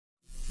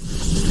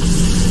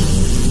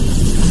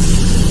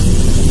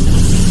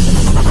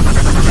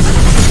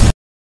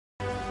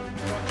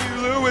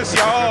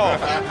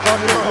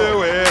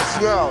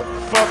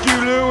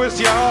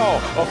Lewis, y'all.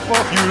 Oh,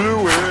 fuck you,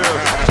 Lewis.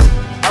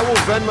 I will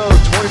Venmo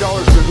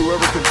 $20 to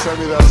whoever can send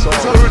me that song.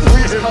 So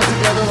please cut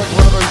together like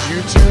one of those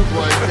YouTube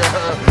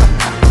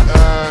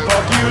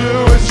fuck you,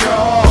 Lewis,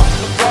 y'all.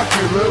 Fuck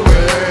you,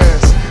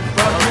 Lewis.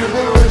 Fuck you,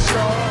 Lewis,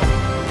 y'all.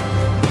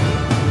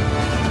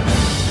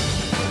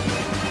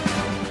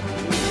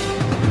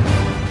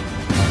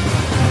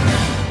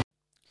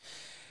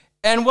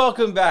 And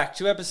welcome back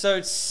to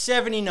episode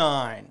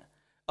 79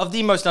 of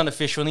the most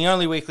unofficial and the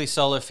only weekly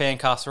solo fan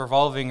cast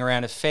revolving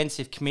around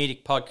offensive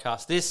comedic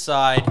podcast this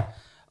side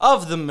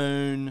of the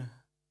moon,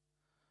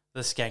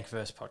 the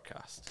Skankverse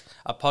podcast.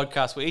 A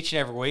podcast where each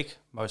and every week,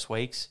 most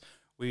weeks,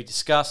 we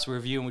discuss,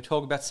 review, and we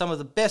talk about some of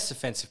the best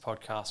offensive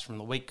podcasts from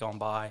the week gone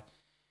by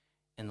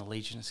in the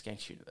Legion of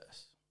Skanks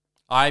universe.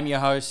 I'm your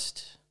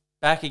host,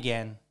 back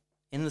again,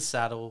 in the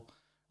saddle,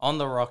 on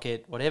the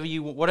rocket,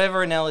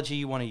 whatever analogy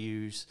you want to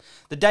use,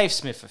 the Dave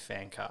Smith of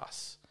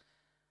Fancasts,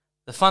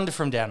 the Funder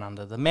from Down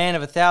Under, the man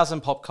of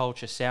 1,000 pop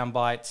culture sound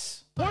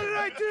bites. What did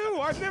I do?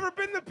 I've never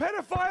been to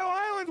Pedophile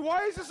Island.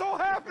 Why is this all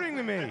happening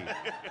to me?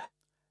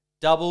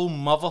 Double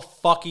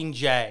motherfucking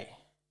J.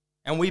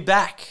 And we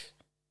back.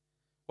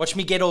 Watch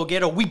me get all.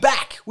 We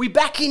back. We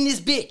back in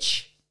this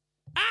bitch.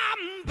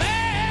 I'm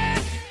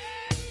back,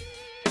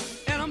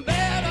 and I'm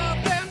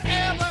better than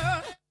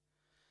ever.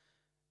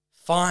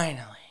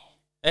 Finally.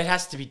 It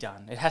has to be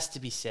done. It has to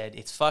be said.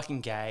 It's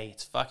fucking gay.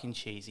 It's fucking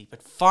cheesy.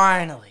 But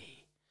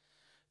finally,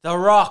 The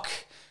Rock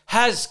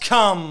has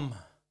come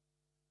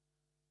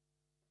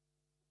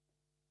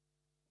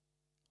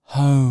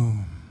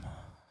home. I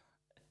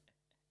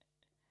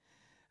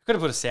could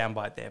have put a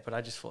soundbite there, but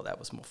I just thought that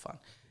was more fun.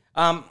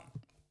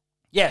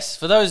 Yes,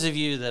 for those of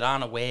you that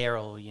aren't aware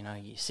or, you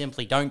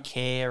simply don't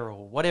care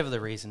or whatever the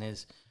reason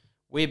is,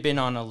 we've been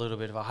on a little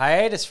bit of a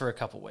hiatus for a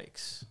couple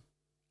weeks.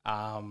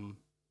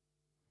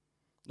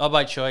 Not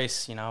by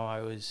choice, I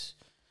was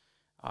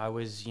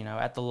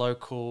at the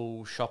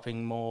local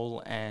shopping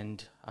mall,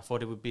 and I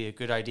thought it would be a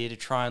good idea to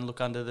try and look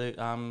under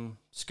the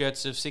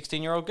skirts of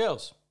 16-year-old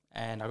girls,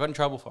 and I got in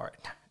trouble for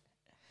it.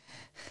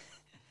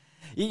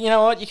 You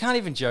know what? You can't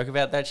even joke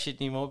about that shit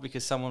anymore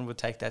because someone would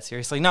take that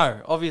seriously.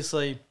 No,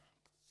 obviously,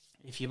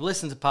 if you've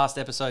listened to past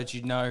episodes,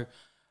 you'd know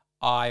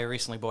I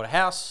recently bought a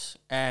house,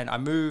 and I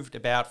moved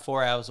about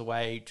 4 hours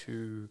away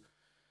to,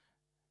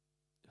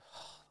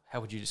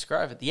 how would you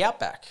describe it? The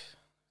Outback.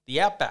 The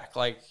Outback,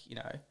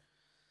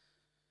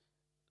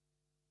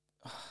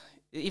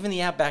 even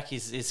the Outback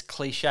is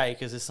cliche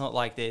because it's not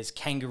like there's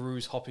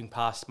kangaroos hopping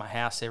past my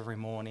house every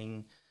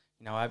morning.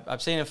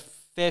 I've seen a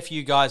fair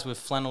few guys with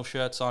flannel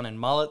shirts on and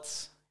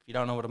mullets. If you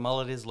don't know what a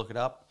mullet is, look it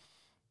up.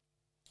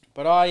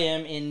 But I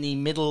am in the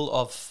middle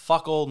of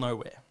fuck all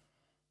nowhere.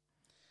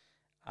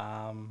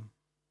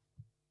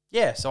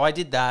 So I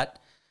did that.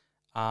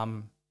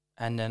 And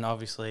then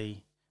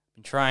obviously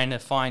been trying to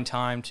find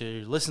time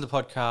to listen to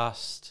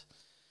podcasts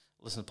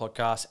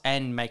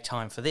and make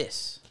time for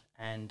this.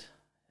 And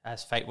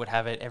as fate would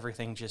have it,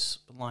 everything just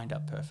lined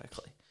up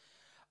perfectly.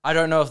 I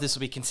don't know if this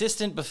will be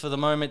consistent, but for the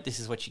moment, this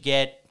is what you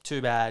get.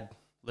 Too bad.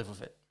 Live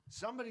with it.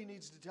 Somebody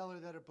needs to tell her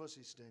that her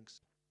pussy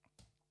stinks.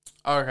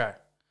 Okay.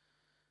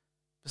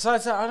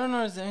 Besides that, I don't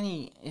know if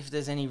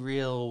there's any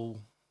real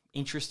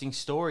interesting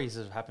stories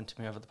that have happened to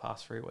me over the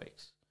past 3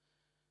 weeks.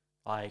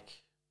 I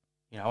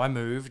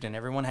moved, and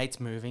everyone hates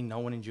moving. No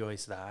one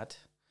enjoys that.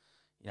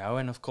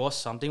 And of course,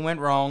 something went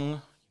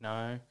wrong.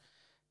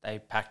 They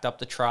packed up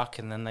the truck,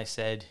 and then they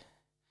said,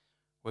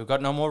 we've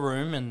got no more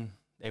room, and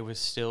there was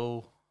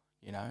still,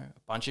 a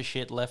bunch of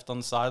shit left on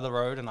the side of the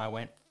road, and I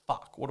went,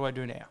 fuck, what do I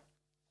do now?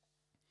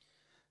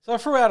 So I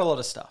threw out a lot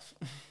of stuff.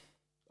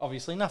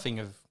 Obviously, nothing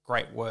of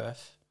great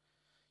worth,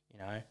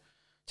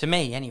 to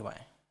me anyway.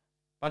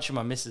 Bunch of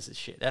my missus'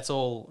 shit. That's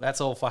all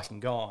fucking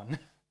gone.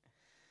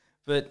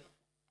 But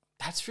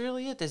that's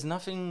really it. There's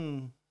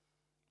nothing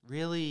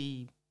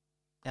really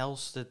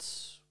else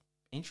that's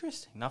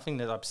interesting. Nothing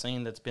that I've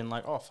seen that's been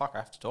like, oh, fuck, I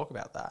have to talk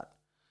about that.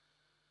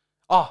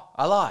 Oh,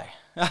 I lie.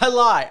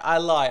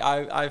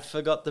 I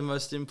forgot the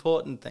most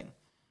important thing.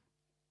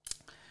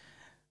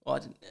 Well,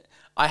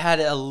 I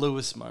had a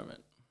Lewis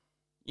moment.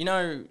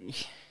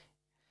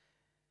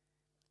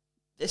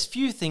 There's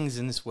few things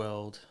in this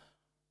world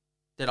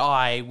that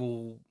I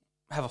will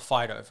have a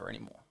fight over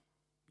anymore.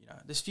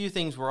 There's few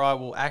things where I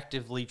will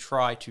actively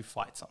try to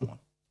fight someone.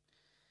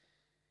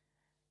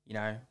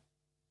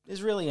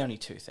 There's really only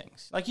two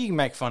things. You can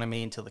make fun of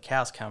me until the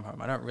cows come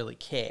home. I don't really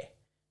care.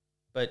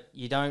 But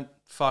you don't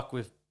fuck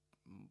with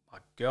my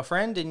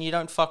girlfriend and you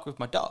don't fuck with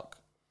my dog.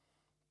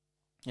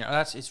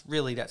 It's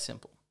really that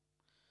simple.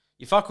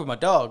 You fuck with my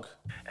dog.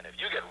 And if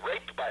you get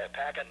raped by a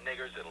pack of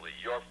niggers, it'll be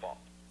your fault.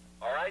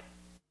 All right?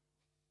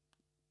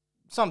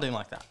 Something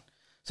like that.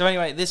 So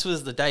anyway, this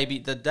was the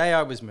day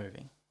I was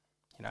moving.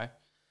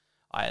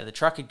 The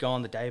truck had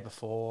gone the day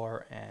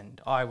before,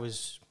 and car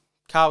was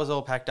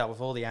all packed up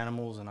with all the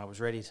animals, and I was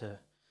ready to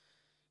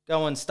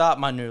go and start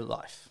my new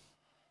life.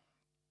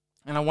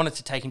 And I wanted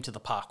to take him to the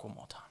park one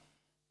more time.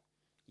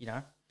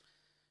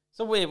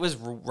 So it was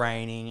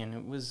raining,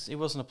 and it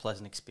wasn't a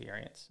pleasant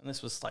experience. And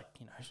this was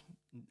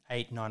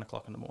 8, 9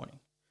 o'clock in the morning.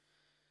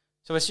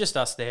 So it's just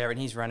us there, and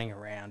he's running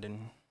around,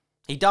 and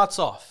he darts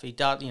off. He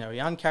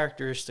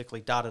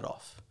uncharacteristically darted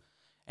off.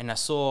 And I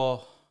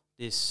saw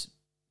this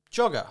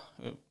jogger,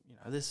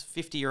 this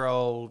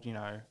 50-year-old,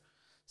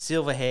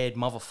 silver-haired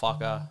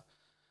motherfucker,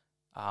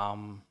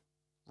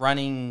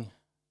 running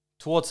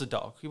towards the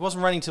dog. He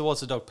wasn't running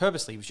towards the dog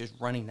purposely. He was just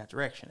running that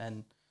direction.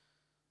 And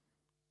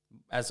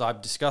as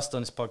I've discussed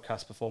on this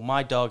podcast before,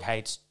 my dog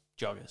hates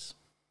joggers,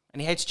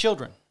 and he hates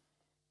children.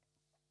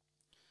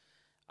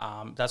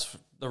 That's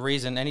the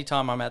reason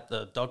anytime I'm at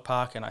the dog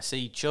park and I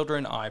see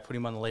children, I put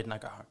him on the lead and I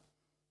go home.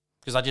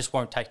 Because I just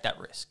won't take that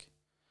risk.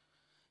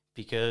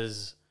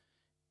 Because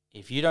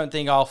if you don't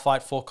think I'll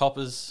fight 4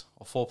 coppers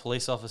or 4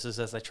 police officers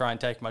as they try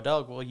and take my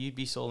dog, well, you'd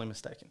be sorely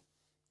mistaken.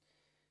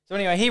 So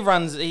anyway, he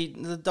runs at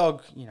the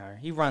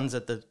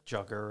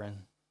jogger and,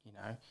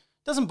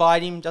 doesn't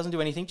bite him, doesn't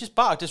do anything,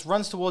 just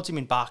runs towards him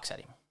and barks at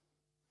him.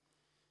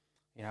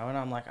 And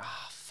I'm like,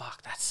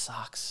 fuck, that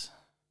sucks.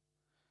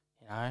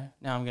 Now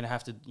I'm going to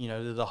have to,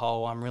 do the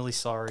whole, I'm really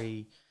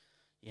sorry,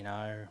 he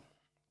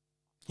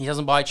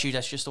doesn't bite you,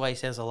 that's just the way he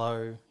says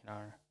hello,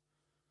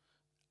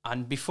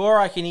 And before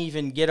I can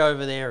even get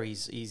over there,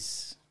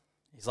 he's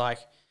like,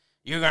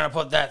 you're going to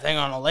put that thing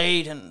on a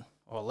lead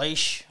or a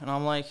leash. And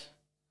I'm like,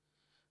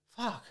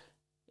 fuck,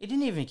 he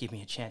didn't even give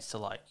me a chance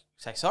to,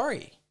 say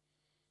sorry.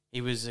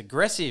 He was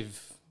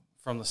aggressive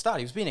from the start.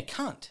 He was being a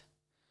cunt.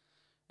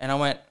 And I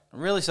went,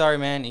 I'm really sorry,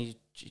 man.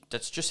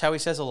 That's just how he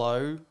says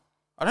hello.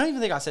 I don't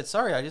even think I said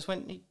sorry. I just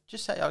went, he's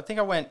just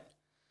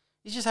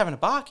having a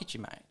bark at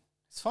you, mate.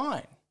 It's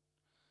fine.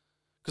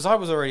 Because I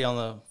was already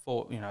on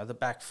the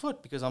back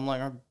foot because I'm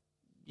like,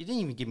 you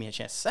didn't even give me a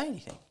chance to say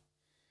anything.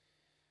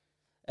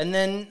 And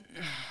then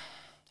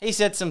he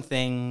said some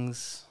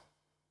things,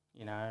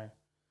 and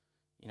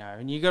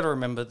you got to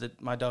remember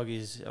that my dog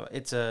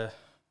it's a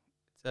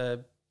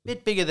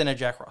bit bigger than a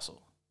Jack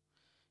Russell.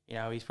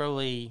 He's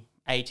probably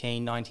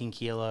 18, 19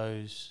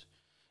 kilos.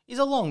 He's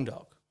a long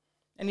dog.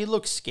 And he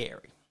looks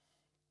scary.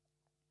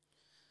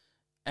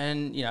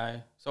 And,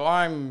 so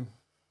I'm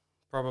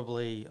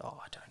probably,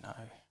 I don't know,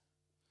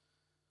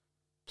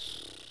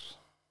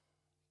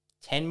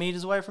 10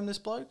 meters away from this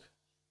bloke.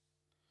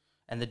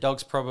 And the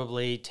dog's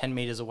probably 10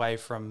 meters away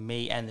from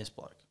me and this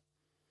bloke.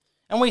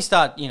 And we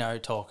start,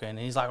 talking. And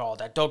he's like, oh,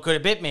 that dog could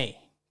have bit me.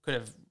 Could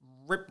have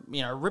ripped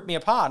me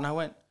apart.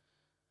 And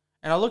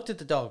I looked at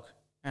the dog.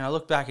 And I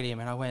looked back at him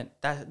and I went,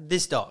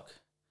 this dog.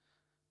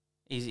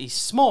 He's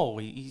small,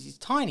 he's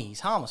tiny,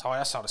 he's harmless. Oh,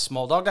 that's not a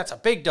small dog, that's a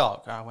big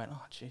dog. And I went,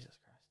 oh, Jesus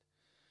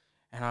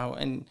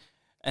Christ.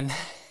 And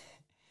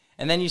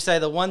then you say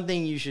the one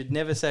thing you should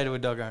never say to a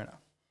dog owner.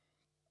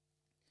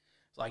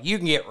 It's like, you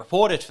can get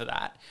reported for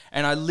that.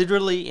 And I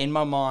literally, in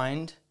my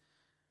mind,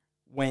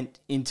 went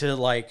into,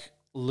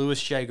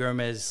 Luis J.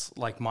 Gomez,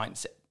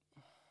 mindset.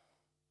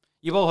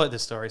 You've all heard the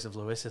stories of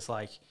Luis. It's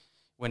like,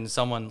 when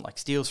someone,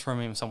 steals from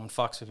him, someone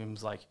fucks with him,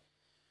 it's like,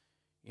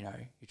 you're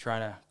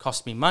trying to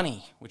cost me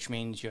money, which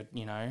means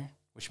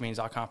which means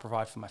I can't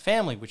provide for my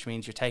family, which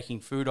means you're taking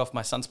food off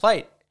my son's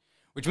plate,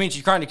 which means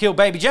you're trying to kill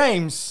baby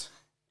James.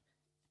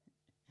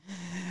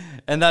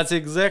 And that's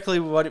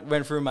exactly what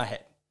went through my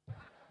head.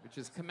 Which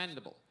is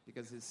commendable,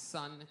 because his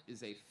son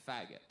is a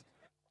faggot.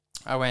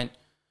 I went,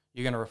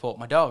 you're going to report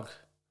my dog.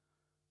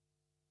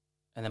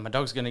 And then my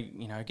dog's going to,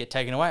 get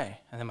taken away.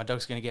 And then my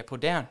dog's going to get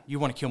put down. You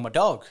want to kill my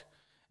dog.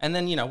 And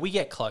then, we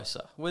get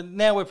closer.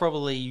 Now we're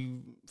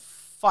probably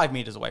 5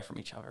 meters away from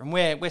each other, and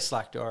we're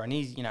slack door, and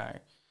he's,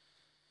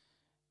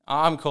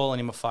 I'm calling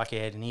him a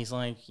fuckhead, and he's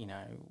like,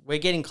 we're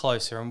getting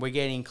closer, and we're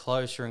getting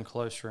closer and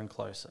closer and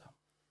closer,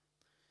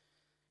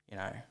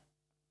 and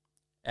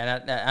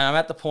I'm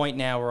at the point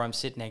now where I'm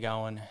sitting there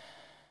going,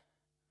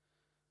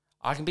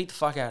 I can beat the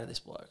fuck out of this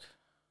bloke.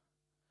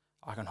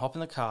 I can hop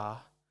in the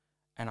car,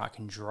 and I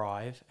can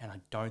drive, and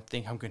I don't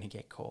think I'm going to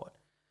get caught.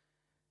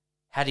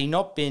 Had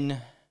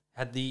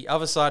the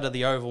other side of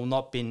the oval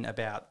not been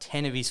about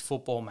 10 of his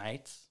football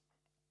mates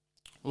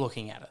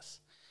looking at us.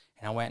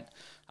 And I went,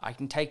 I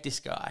can take this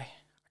guy.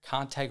 I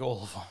can't take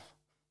all of them.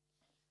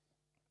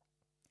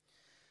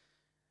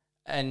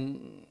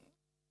 And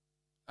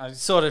I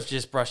sort of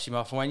just brushed him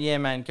off and went, yeah,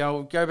 man,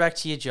 go back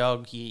to your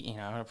jog.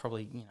 I'm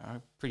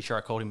pretty sure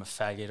I called him a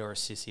faggot or a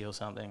sissy or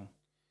something.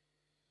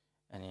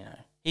 And,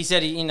 he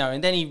said,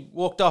 and then he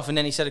walked off and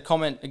then he said a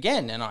comment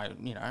again. And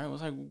I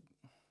was like,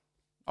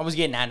 I was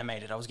getting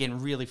animated. I was getting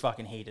really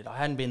fucking heated. I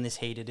hadn't been this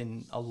heated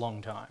in a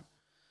long time.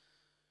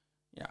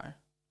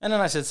 And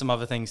then I said some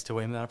other things to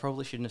him that I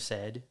probably shouldn't have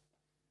said.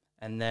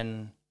 And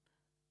then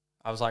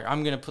I was like,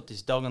 I'm going to put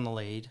this dog on the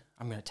lead.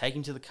 I'm going to take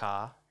him to the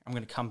car. I'm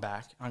going to come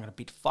back. And I'm going to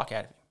beat the fuck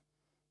out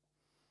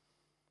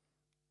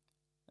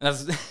of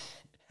him.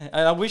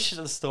 And I wish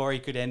the story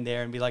could end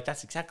there and be like,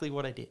 that's exactly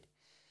what I did.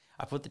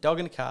 I put the dog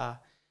in the car.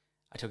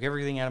 I took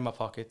everything out of my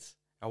pockets.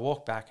 I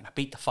walked back and I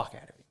beat the fuck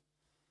out of him.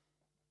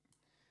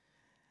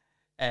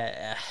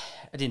 I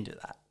didn't do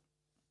that.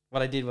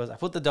 What I did was I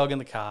put the dog in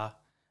the car.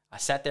 I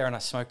sat there and I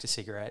smoked a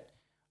cigarette,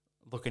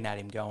 looking at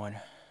him going,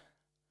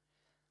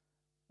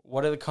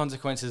 what are the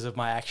consequences of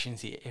my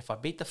actions here? If I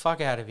beat the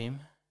fuck out of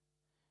him,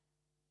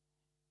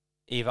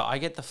 either I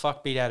get the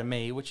fuck beat out of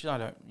me, which I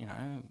don't,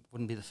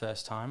 wouldn't be the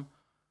first time,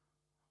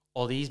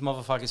 or these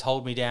motherfuckers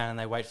hold me down and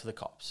they wait for the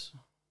cops.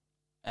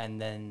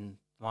 And then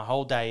my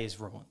whole day is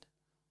ruined.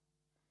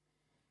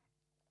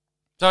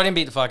 So I didn't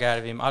beat the fuck out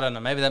of him. I don't know.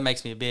 Maybe that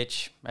makes me a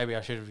bitch. Maybe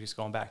I should have just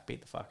gone back,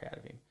 beat the fuck out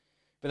of him.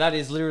 But that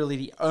is literally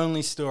the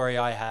only story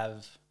I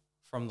have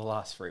from the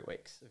last 3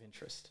 weeks of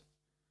interest.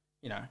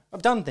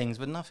 I've done things,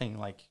 but nothing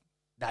like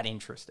that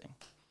interesting.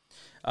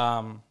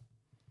 But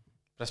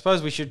I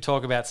suppose we should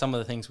talk about some of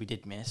the things we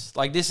did miss.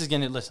 Like this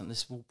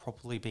will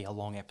probably be a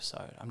long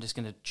episode. I'm just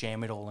going to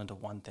jam it all into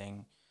one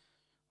thing.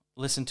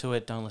 Listen to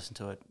it, don't listen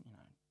to it,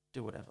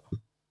 do whatever.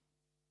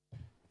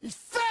 He's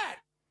fat!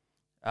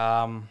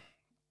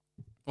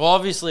 Well,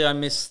 obviously I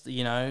missed,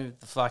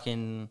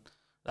 the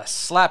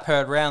slap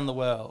heard round the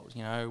world.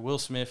 Will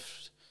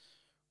Smith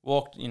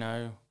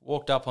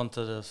walked up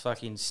onto the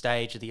fucking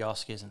stage of the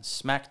Oscars and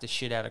smacked the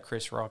shit out of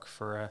Chris Rock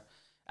for a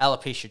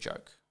alopecia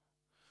joke,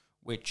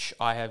 which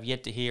I have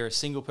yet to hear a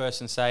single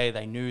person say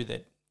they knew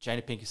that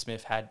Jada Pinkett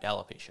Smith had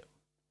alopecia.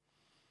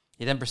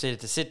 He then proceeded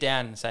to sit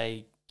down and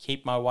say,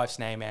 "Keep my wife's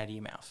name out of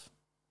your mouth."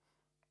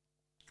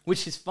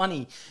 Which is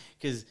funny,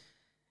 because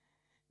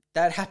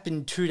that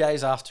happened 2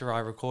 days after I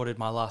recorded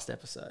my last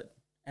episode.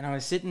 And I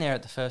was sitting there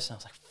at the first and I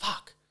was like,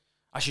 fuck,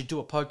 I should do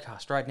a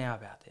podcast right now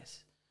about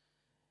this.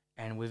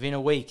 And within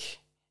a week,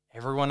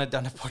 everyone had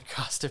done a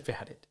podcast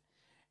about it.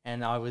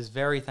 And I was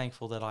very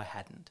thankful that I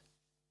hadn't.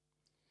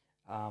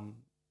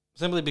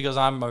 Simply because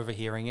I'm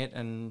overhearing it,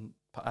 and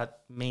it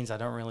means I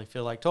don't really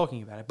feel like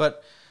talking about it.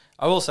 But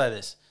I will say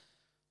this.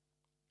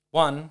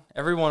 One,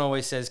 everyone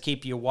always says,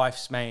 keep your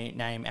wife's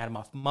name out of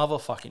my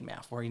motherfucking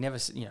mouth. Where he never,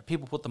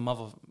 people put the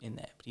mother in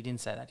there, but he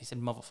didn't say that. He said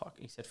motherfucker.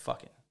 He said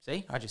fucking.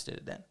 See, I just did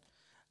it then.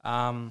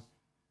 And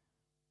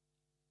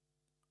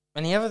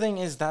the other thing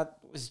is that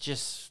was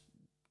just,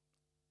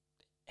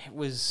 it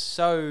was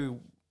so,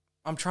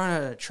 I'm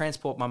trying to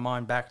transport my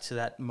mind back to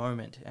that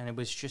moment, and it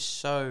was just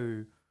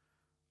so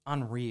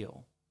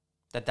unreal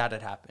that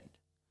had happened.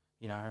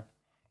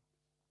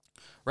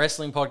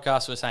 Wrestling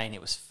podcasts were saying it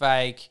was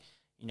fake.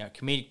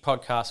 Comedic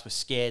podcasts were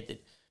scared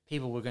that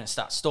people were going to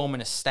start storming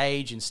a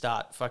stage and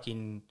start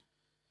fucking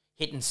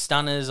hitting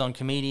stunners on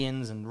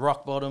comedians and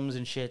rock bottoms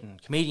and shit.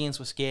 And comedians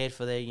were scared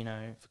for their,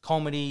 for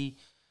comedy.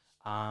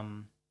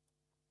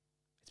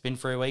 It's been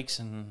 3 weeks,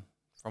 and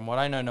from what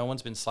I know, no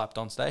one's been slapped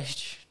on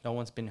stage. No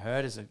one's been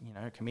hurt as a,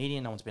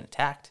 comedian. No one's been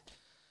attacked.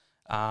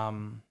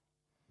 And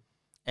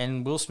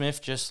Will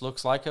Smith just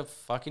looks like a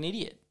fucking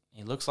idiot.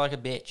 He looks like a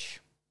bitch.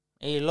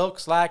 He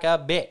looks like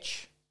a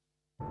bitch.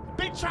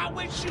 Bitch, I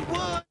wish you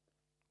would!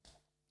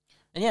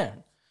 And yeah,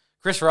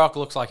 Chris Rock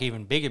looks like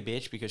even bigger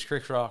bitch, because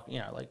Chris Rock,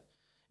 it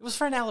was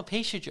for an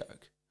alopecia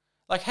joke.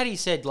 Like, had he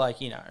said,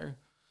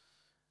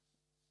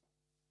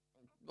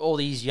 all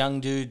these young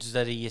dudes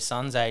that are your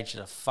son's age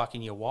that are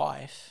fucking your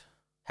wife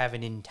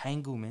having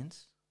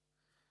entanglements,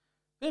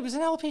 but it was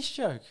an alopecia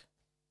joke.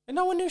 And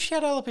no one knew she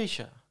had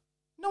alopecia.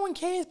 No one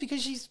cares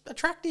because she's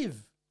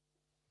attractive.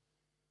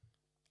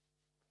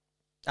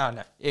 Oh,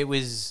 no. It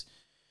was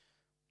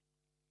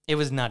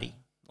nutty.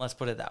 Let's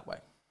put it that way.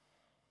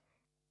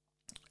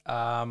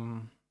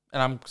 And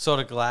I'm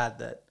sort of glad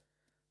that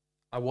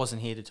I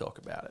wasn't here to talk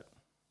about it,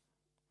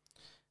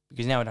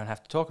 because now I don't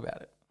have to talk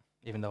about it,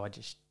 even though I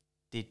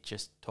did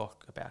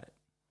talk about it.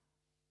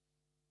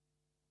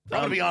 I'm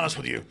going to be honest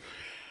with you.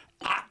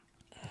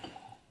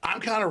 I'm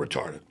kind of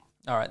retarded.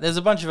 All right. There's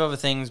a bunch of other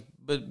things,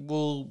 but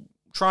we'll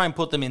try and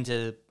put them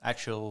into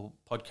actual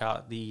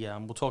podcast.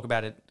 We'll talk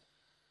about it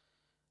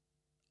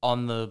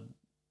on the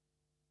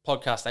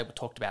podcast they were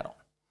talked about on.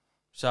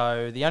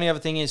 So the only other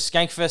thing is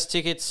Skankfest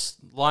tickets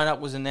lineup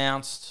was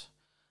announced,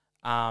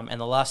 and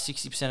the last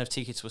 60% of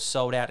tickets were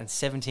sold out in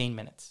 17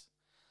 minutes.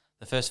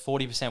 The first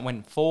 40% went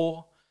in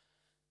 4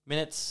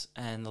 minutes,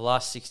 and the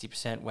last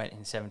 60% went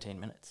in 17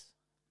 minutes.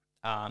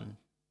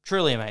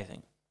 Truly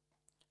amazing.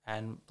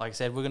 And like I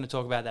said, we're going to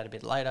talk about that a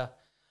bit later.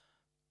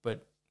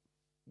 But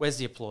where's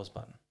the applause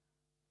button?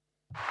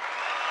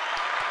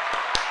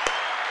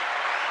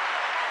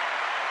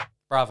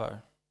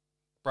 Bravo.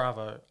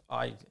 Bravo.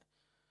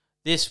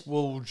 This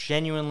will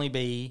genuinely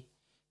be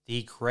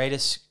the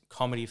greatest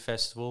comedy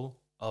festival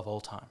of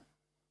all time.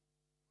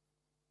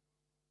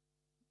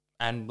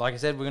 And like I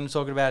said, we're going to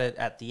talk about it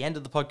at the end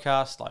of the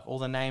podcast, like all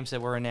the names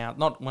that were announced.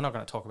 We're not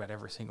going to talk about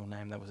every single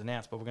name that was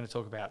announced, but we're going to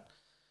talk about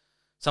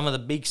some of the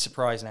big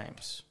surprise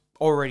names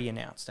already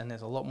announced. And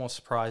there's a lot more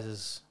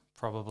surprises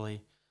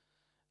probably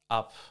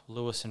up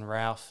Lewis and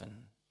Ralph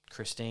and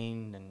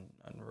Christine and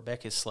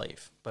Rebecca's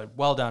sleeve. But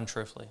well done,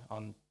 truthfully,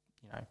 on,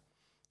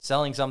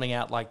 selling something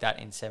out like that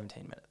in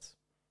 17 minutes.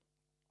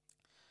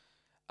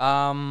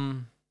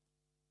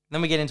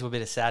 Then we get into a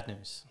bit of sad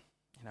news.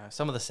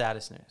 Some of the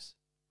saddest news.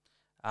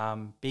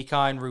 Be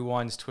Kind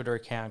Rewind's Twitter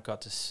account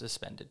got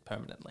suspended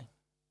permanently.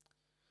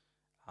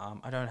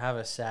 I don't have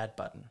a sad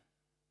button.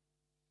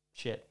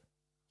 Shit.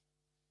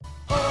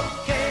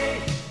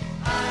 Okay,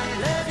 I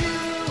love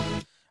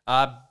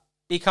you.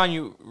 Be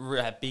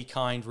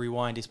Kind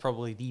Rewind is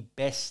probably the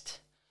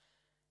best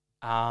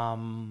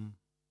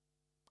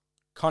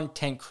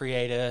content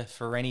creator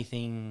for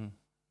anything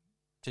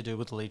to do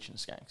with the Legion of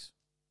Skanks.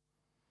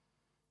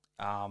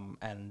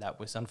 And that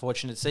was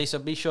unfortunate to see. So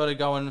be sure to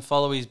go and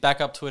follow his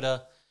backup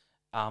Twitter.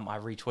 I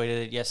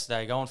retweeted it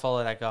yesterday. Go and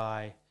follow that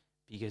guy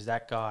because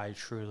that guy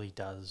truly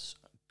does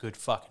good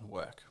fucking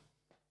work.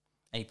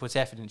 And he puts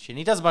effort into shit. And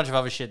he does a bunch of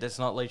other shit that's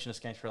not Legion of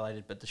Skanks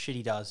related, but the shit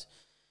he does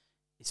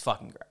is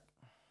fucking great.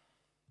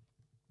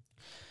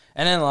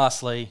 And then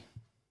lastly,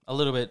 a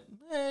little bit,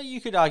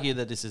 you could argue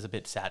that this is a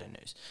bit sadder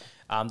news.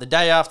 The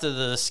day after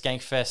the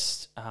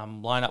Skankfest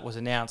lineup was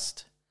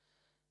announced,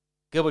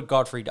 Gilbert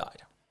Gottfried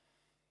died.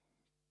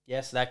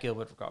 Yes, that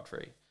Gilbert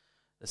Gottfried.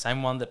 The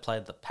same one that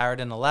played the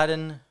parrot in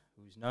Aladdin,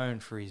 who's known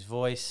for his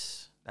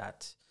voice,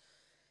 that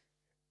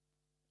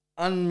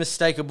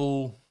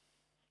unmistakable,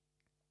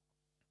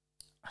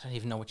 I don't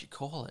even know what you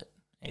call it.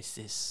 It's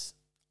this,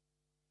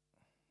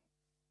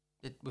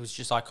 it was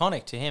just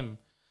iconic to him.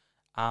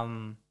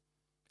 And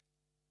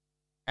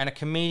a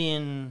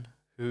comedian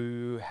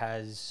who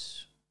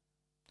has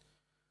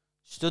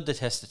stood the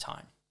test of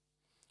time.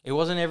 It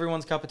wasn't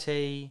everyone's cup of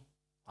tea.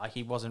 Like,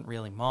 he wasn't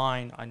really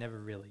mine. I never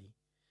really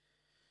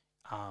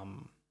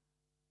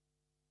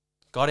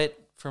got it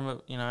from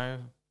a,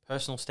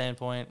 personal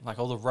standpoint. Like,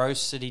 all the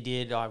roasts that he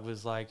did, I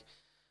was like,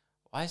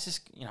 why is this,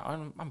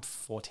 I'm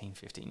 14,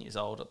 15 years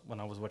old when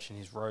I was watching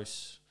his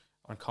roasts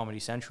on Comedy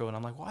Central, and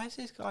I'm like, why is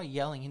this guy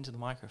yelling into the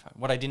microphone?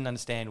 What I didn't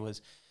understand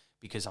was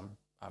because I'm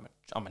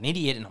an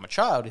idiot and I'm a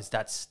child, is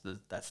that's the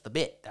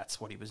bit. That's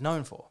what he was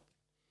known for.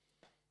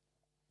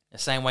 The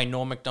same way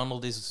Norm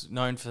Macdonald is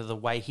known for the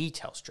way he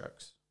tells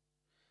jokes.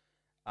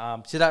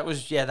 So that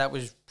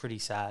was pretty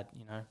sad,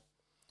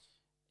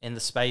 In the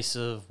space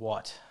of,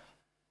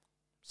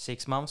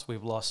 6 months,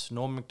 we've lost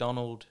Norm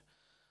Macdonald,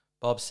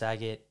 Bob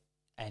Saget,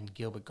 and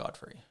Gilbert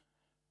Gottfried.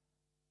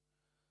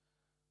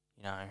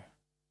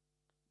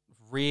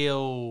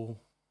 Real,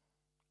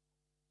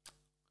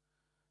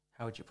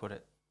 how would you put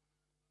it?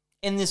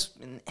 In this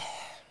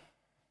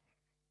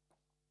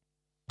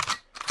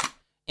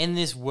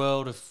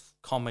world of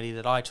comedy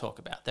that I talk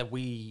about, that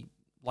we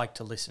like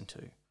to listen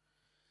to,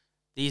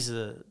 these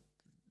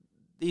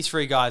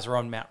three guys are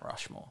on Mount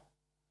Rushmore.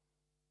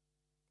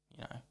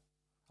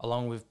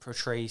 Along with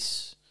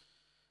Patrice.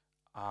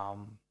 I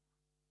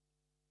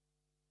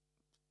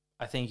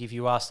think if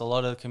you asked a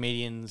lot of the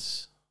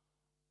comedians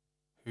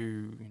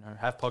who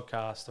have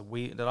podcasts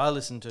that I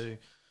listen to,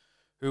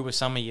 who were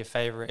some of your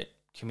favorite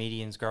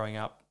comedians growing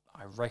up,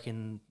 I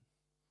reckon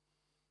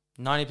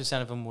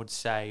 90% of them would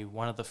say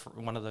one of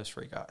those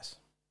three guys.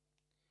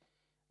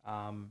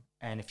 And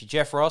if you're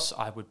Jeff Ross,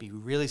 I would be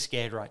really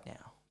scared right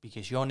now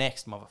because you're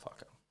next,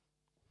 motherfucker.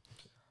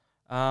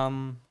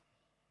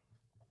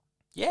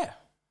 Yeah,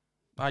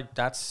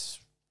 that's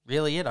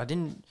really it. I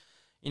didn't,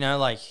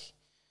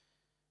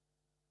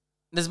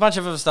 there's a bunch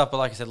of other stuff, but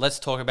like I said, let's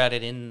talk about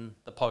it in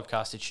the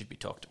podcast. It should be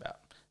talked about.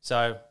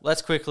 So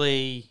let's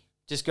quickly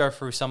just go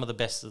through some of the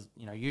best.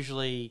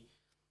 Usually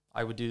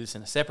I would do this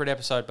in a separate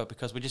episode, but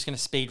because we're just going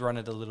to speed run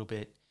it a little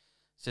bit,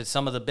 so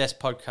some of the best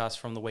podcasts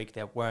from the week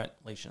that weren't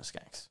Legion of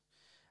Skanks.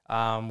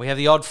 We have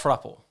the Odd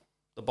Frupple,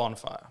 the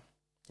Bonfire,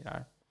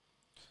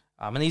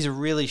 and these are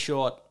really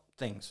short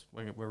things.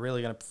 We're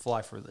really going to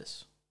fly through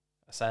this.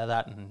 I say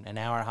that, and an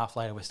hour and a half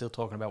later, we're still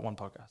talking about one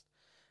podcast.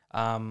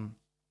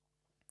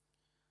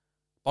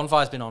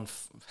 Bonfire's been on.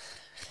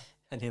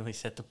 I nearly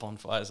said the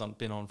Bonfire's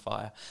been on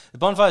fire. The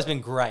Bonfire's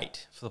been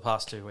great for the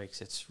past 2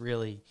 weeks. It's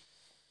really,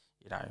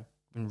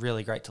 been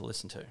really great to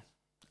listen to.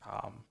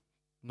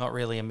 Not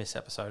really a miss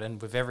episode.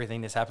 And with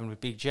everything that's happened with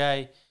Big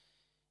J,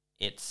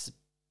 it's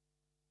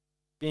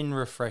been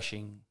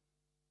refreshing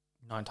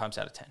 9 times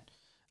out of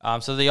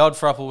 10. So the Odd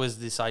Frupple was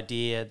this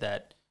idea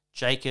that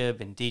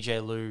Jacob and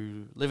DJ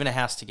Lou live in a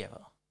house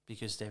together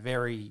because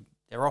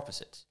they're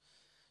opposites.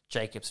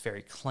 Jacob's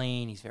very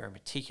clean, he's very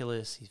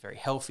meticulous, he's very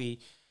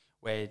healthy,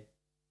 where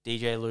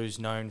DJ Lou's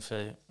known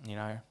for,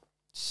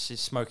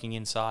 smoking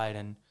inside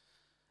and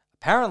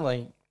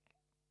apparently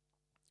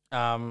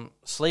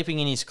sleeping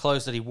in his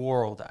clothes that he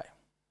wore all day.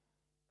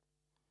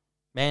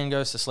 Man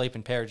goes to sleep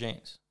in a pair of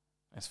jeans.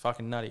 That's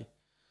fucking nutty.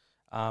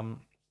 I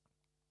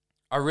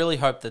really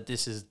hope that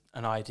this is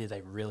an idea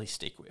they really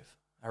stick with.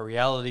 A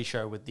reality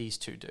show with these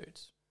two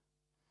dudes.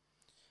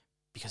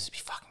 Because it'd be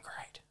fucking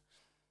great.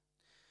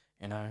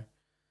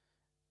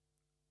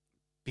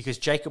 Because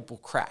Jacob will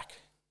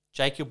crack.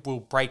 Jacob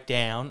will break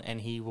down and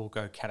he will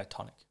go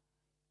catatonic.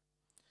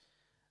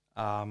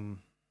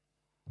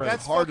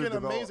 That's fucking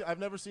amazing. I've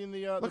never seen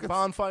the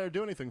Bonfire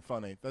do anything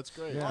funny. That's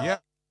great. Yeah.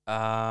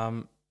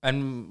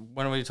 And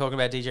when we talk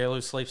about DJ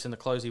Lou sleeps in the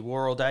clothes he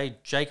wore all day,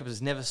 Jacob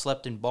has never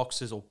slept in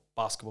boxers or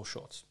basketball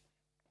shorts.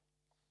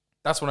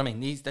 That's what I mean.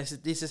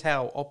 This is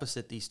how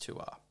opposite these two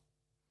are.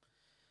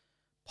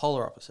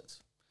 Polar opposites.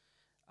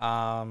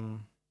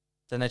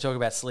 Then they talk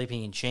about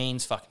sleeping in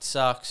jeans. Fucking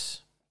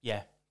sucks.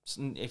 Yeah.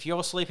 If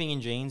you're sleeping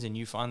in jeans and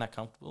you find that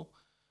comfortable,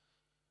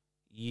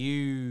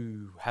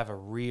 you have a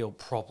real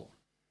problem.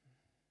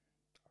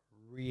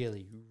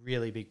 Really,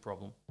 really big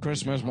problem.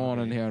 Christmas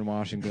morning here in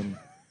Washington,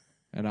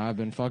 and I've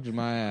been fucked in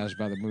my ass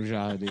by the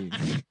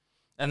Mujahideen.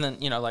 And then,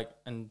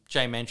 and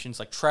Jay mentions,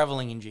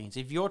 traveling in jeans.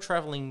 If you're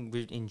traveling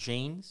in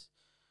jeans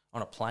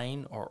on a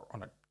plane or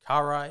on a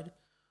car ride,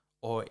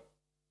 or,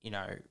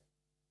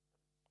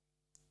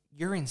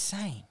 you're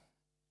insane.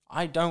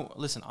 I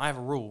have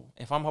a rule.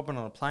 If I'm hopping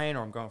on a plane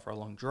or I'm going for a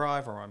long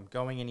drive or I'm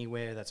going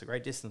anywhere that's a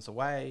great distance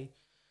away,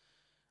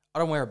 I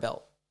don't wear a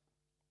belt.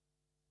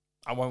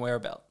 I won't wear a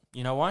belt.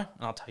 You know why?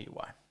 And I'll tell you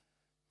why.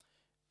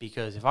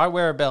 Because if I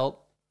wear a belt,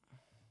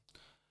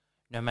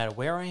 no matter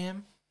where I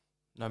am,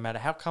 no matter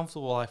how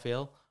comfortable I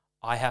feel,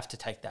 I have to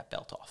take that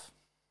belt off.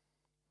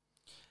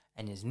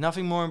 And there's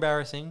nothing more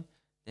embarrassing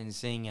than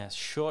seeing a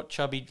short,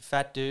 chubby,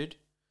 fat dude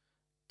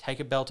take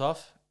a belt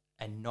off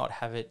and not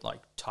have it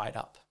tied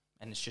up,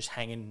 and it's just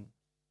hanging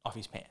off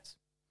his pants.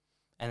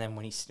 And then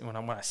when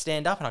I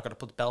stand up and I've got to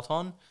put the belt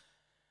on,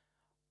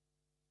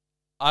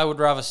 I would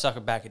rather suck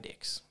a bag of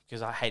dicks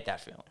because I hate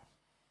that feeling.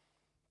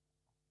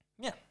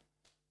 Yeah.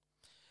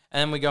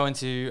 And then we go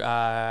into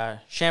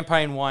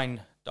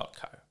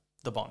champagnewine.co,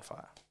 the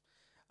bonfire.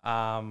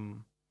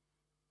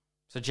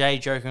 So Jay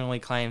jokingly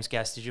claims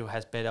Gas Digital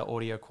has better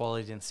audio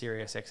quality than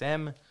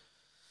SiriusXM.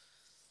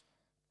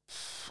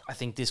 I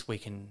think we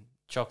can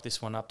chalk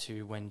this one up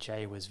to when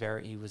Jay was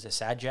he was a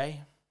sad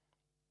Jay.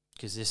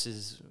 Because this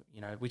is,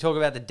 we talk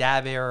about the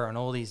DAB era and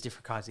all these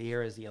different kinds of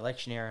eras, the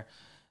election era.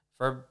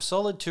 For a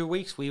solid 2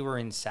 weeks, we were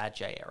in sad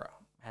Jay era.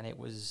 And it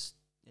was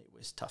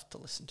tough to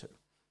listen to.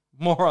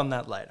 More on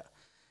that later.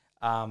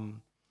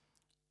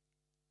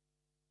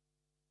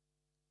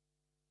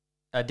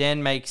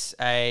 Dan makes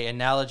a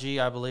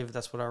analogy, I believe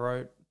that's what I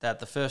wrote, that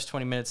the first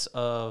 20 minutes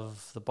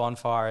of the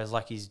bonfire is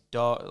like his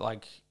dog,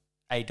 like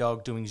a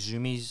dog doing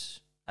zoomies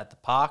at the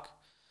park.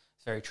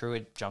 It's very true.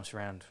 It jumps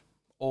around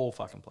all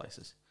fucking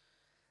places.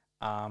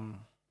 Then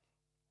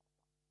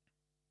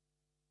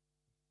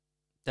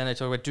they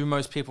talk about, do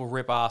most people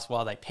rip ass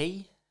while they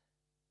pee?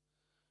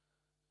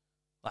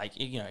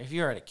 If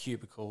you're at a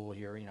cubicle or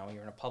you're in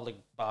a public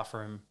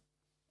bathroom,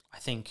 I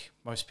think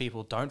most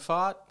people don't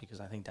fart because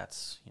I think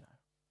that's,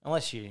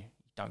 unless you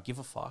don't give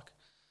a fuck.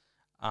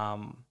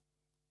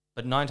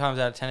 But 9 times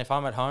out of 10, if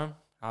I'm at home,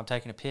 I'm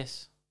taking a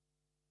piss,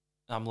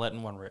 I'm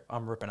letting one rip.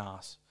 I'm ripping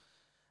ass.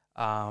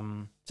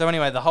 So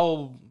anyway, the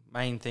whole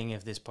main thing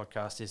of this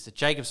podcast is that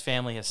Jacob's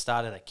family has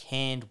started a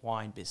canned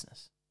wine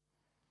business.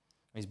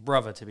 His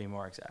brother, to be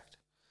more exact.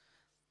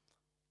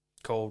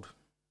 Called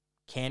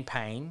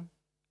Canpane,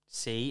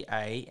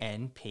 Canpage.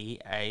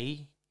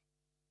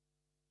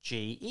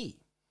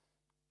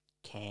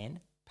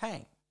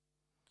 Canpane.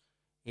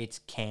 It's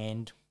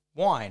canned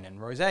wine and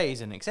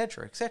rosés and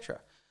etc.,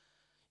 etc.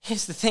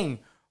 Here's the thing.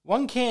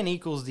 1 can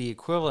equals the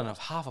equivalent of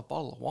half a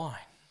bottle of wine.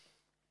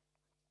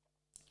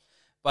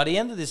 By the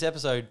end of this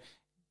episode,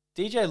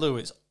 DJ Lou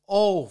is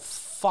all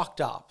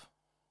fucked up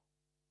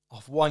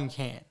off 1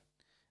 can.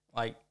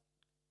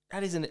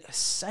 That is an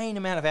insane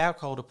amount of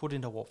alcohol to put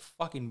into a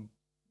fucking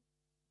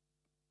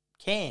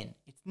can.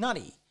 It's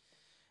nutty.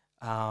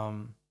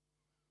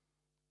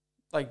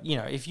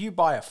 If you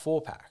buy a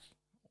 4-pack,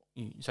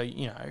 you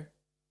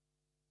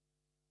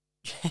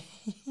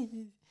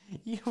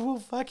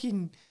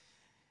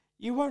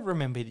won't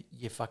remember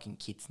your fucking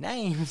kids'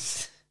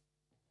 names.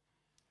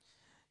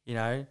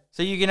 So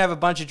you can have a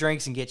bunch of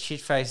drinks and get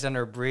shit-faced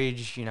under a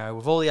bridge,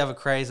 with all the other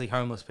crazy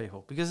homeless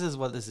people. Because this is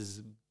what this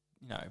is,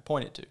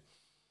 pointed to.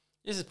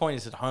 This is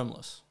pointed to the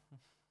homeless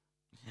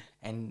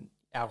and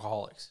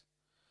alcoholics.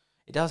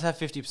 It does have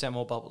 50%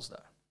 more bubbles,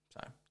 though. So,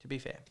 to be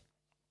fair.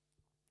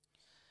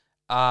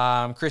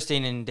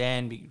 Christine and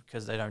Dan,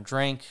 because they don't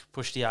drink,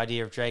 push the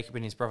idea of Jacob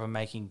and his brother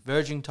making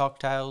virgin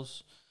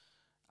cocktails.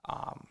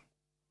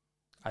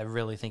 I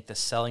really think the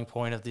selling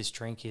point of this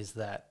drink is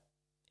that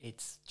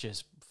it's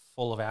just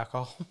full of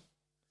alcohol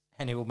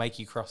and it will make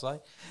you cross-eyed.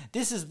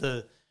 This is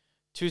the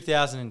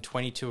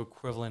 2022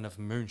 equivalent of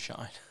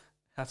moonshine.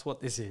 That's what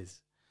this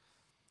is.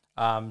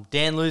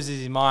 Dan loses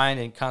his mind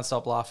and can't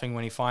stop laughing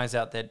when he finds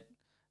out that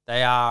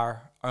they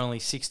are only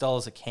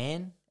 $6 a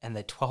can and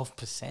they're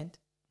 12%.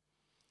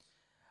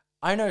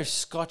 I know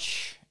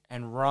scotch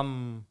and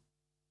rum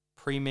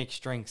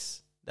pre-mixed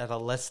drinks that are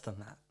less than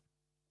that.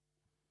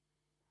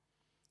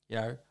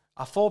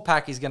 A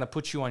 4-pack is going to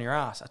put you on your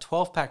ass. A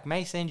 12-pack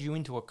may send you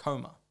into a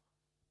coma.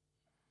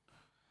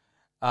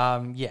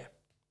 Yeah.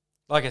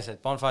 Like I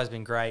said, Bonfire's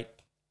been great.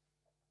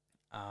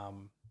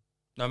 No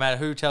matter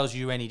who tells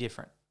you any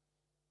different.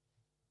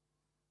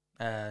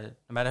 That's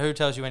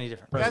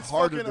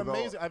fucking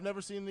amazing. I've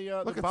never seen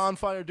the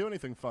Bonfire do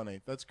anything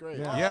funny. That's great.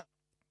 Yeah.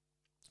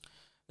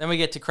 Then we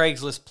get to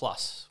Craigslist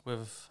Plus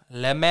with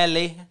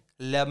Lemele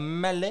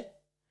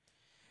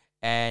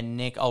and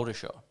Nick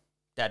Aldershaw.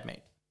 Dad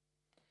Meat.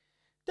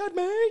 I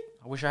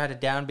wish I had a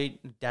downbeat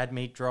Dad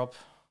Meat drop.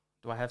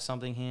 Do I have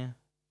something here?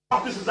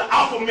 This is an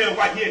alpha male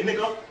right here,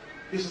 nigga.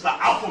 This is an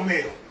alpha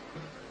male.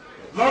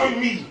 Learn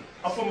me.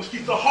 I'm from the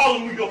streets of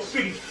Harlem, New York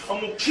City.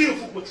 I'm gonna kill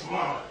for what's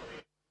mine.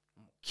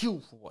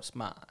 Kill for what's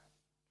mine.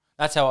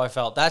 That's how I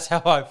felt. That's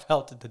how I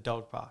felt at the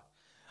dog park.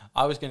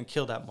 I was going to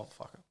kill that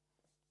motherfucker.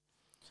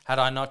 Had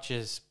I not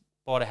just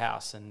bought a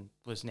house and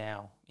was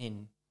now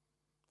in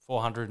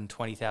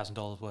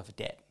 $420,000 worth of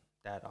debt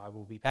that I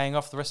will be paying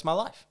off the rest of my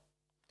life.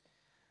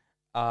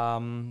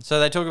 So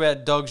they talk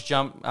about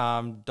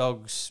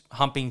dogs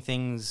humping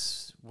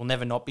things will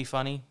never not be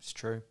funny. It's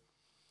true.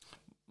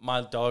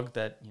 My dog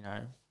that,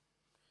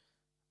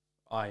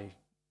 I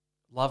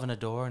love and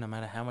adore, no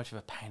matter how much of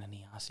a pain in the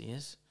ass he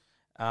is,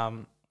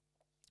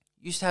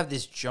 used to have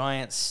this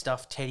giant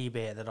stuffed teddy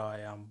bear that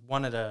I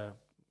wanted a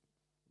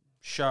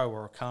show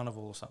or a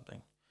carnival or something.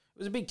 It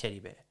was a big teddy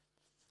bear.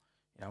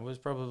 It was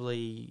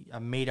probably a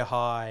meter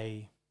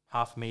high,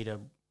 half meter,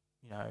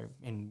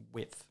 in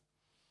width.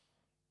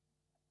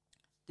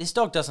 This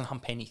dog doesn't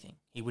hump anything.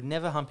 He would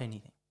never hump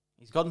anything.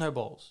 He's got no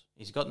balls.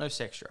 He's got no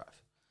sex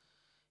drive.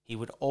 He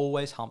would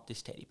always hump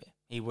this teddy bear.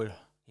 He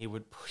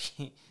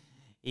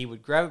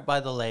would grab it by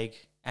the leg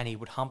and he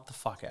would hump the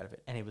fuck out of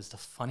it. And it was the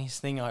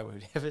funniest thing I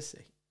would ever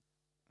see.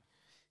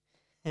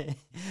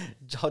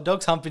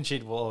 Dogs humping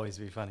shit will always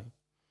be funny.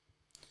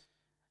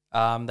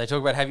 They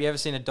talk about, have you ever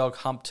seen a dog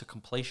hump to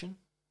completion?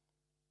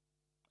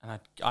 And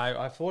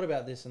I thought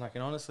about this, and I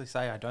can honestly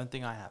say I don't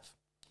think I have.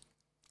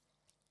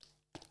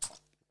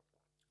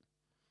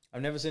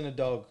 I've never seen a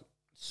dog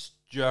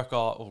jerk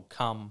off or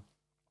come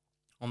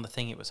on the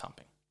thing it was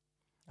humping.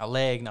 A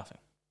leg, nothing.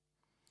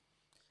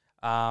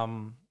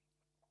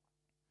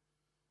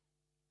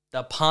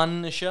 The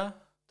Punisher,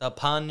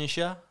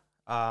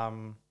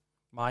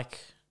 Mike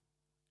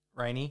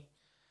Rainey,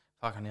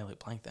 fuck, I nearly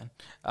blanked then,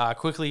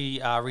 quickly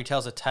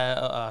retells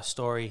a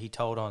story he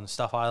told on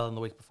Stuff Island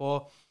the week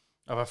before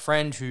of a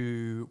friend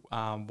who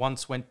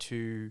once went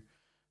to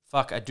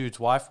fuck a dude's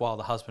wife while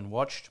the husband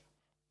watched.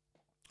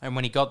 And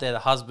when he got there,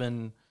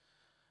 the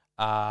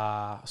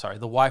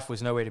wife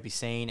was nowhere to be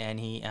seen,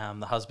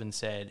 and the husband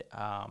said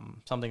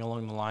something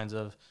along the lines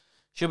of,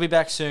 she'll be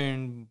back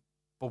soon,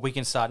 but we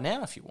can start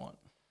now if you want.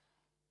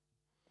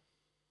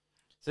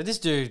 So this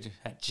dude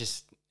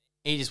just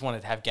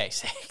wanted to have gay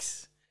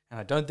sex, and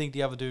I don't think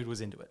the other dude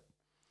was into it.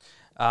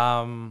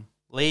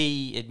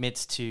 Lee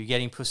admits to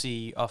getting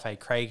pussy off a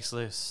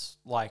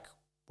Craigslist-like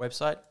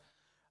website.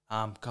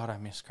 God, I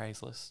miss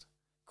Craigslist.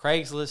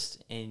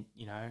 Craigslist,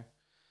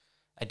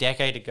 a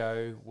decade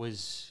ago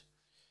was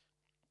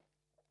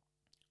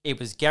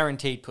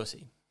guaranteed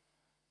pussy.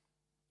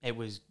 It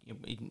wasn't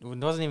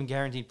even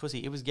guaranteed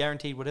pussy. It was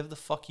guaranteed whatever the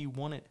fuck you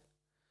wanted.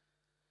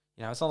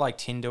 It's not like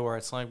Tinder where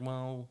it's like,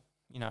 well,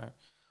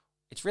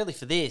 it's really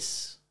for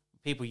this.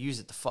 People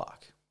use it to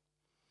fuck.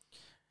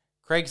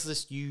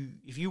 Craigslist,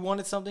 if you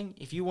wanted something,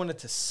 if you wanted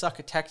to suck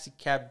a taxi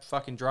cab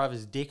fucking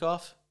driver's dick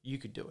off, you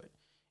could do it.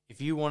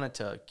 If you wanted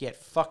to get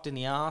fucked in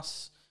the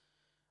ass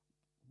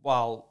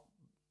while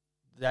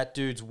that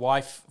dude's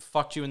wife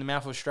fucked you in the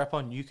mouth with a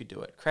strap-on, you could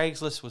do it.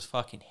 Craigslist was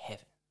fucking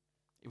heaven.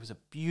 It was a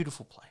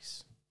beautiful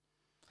place.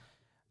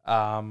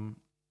 And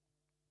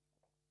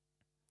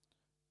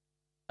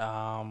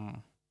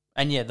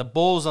yeah, the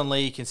balls on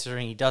Lee,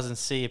 considering he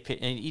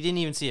didn't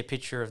even see a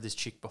picture of this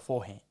chick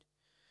beforehand.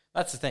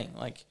 That's the thing.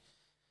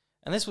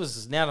 And this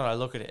was, now that I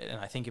look at it and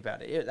I think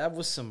about it, that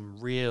was some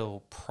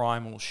real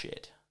primal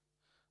shit.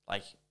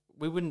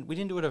 We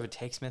didn't do it over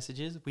text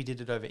messages. We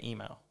did it over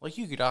email.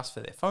 You could ask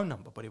for their phone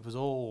number, but it was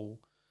all,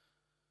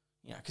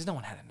 because no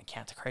one had an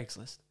account to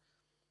Craigslist.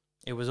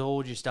 It was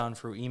all just done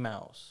through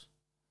emails.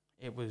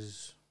 It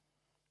was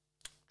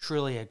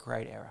truly a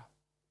great era.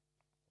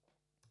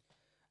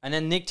 And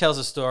then Nick tells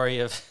a story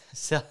of,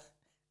 just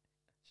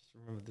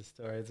remember this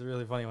story, it's a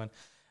really funny one,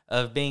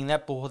 of being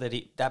that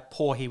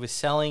poor he was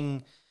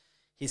selling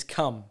his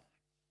cum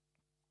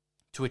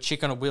to a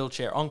chick on a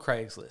wheelchair on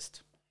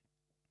Craigslist.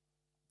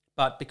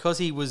 But because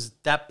he was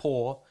that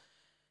poor,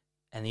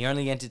 and the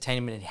only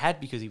entertainment he had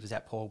because he was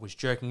that poor was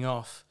jerking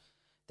off,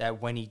 that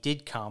when he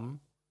did come,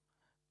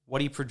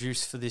 what he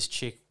produced for this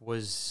chick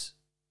was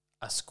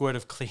a squirt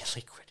of clear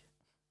liquid.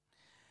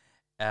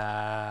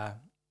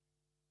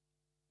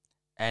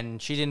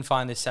 And she didn't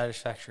find this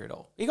satisfactory at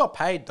all. He got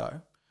paid,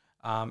 though.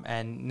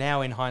 And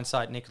now in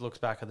hindsight, Nick looks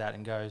back at that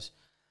and goes,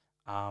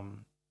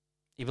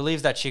 he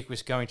believes that chick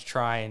was going to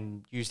try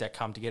and use that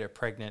cum to get her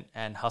pregnant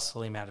and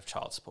hustle him out of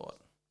child support.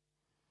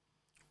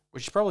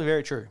 Which is probably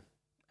very true.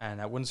 And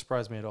that wouldn't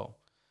surprise me at all.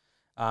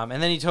 And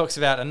then he talks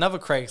about another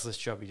Craigslist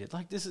job he did.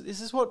 This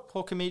is what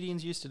poor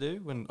comedians used to do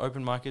when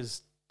open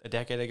micers a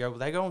decade ago.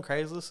 They go on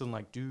Craigslist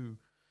and do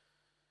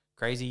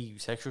crazy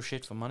sexual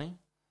shit for money.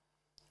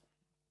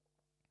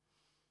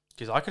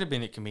 Because I could have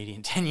been a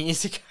comedian 10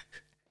 years ago.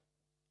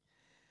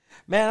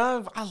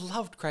 Man, I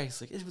loved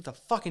Craigslist. It was the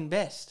fucking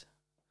best.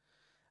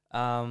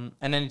 And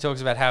then he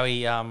talks about how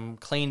he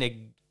cleaned a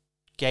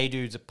gay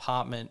dude's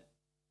apartment,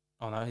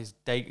 his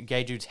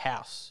gay dude's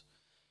house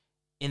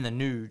in the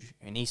nude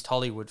in East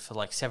Hollywood for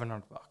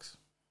 $700.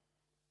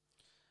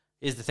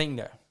 Here's the thing,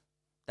 though.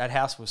 That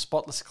house was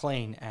spotless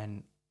clean,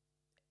 and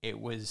it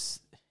was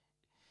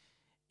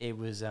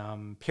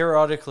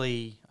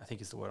periodically, I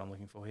think is the word I'm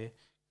looking for here,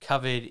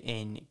 covered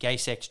in gay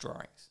sex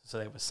drawings. So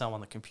there was some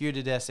on the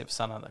computer desk, there was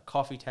some on the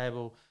coffee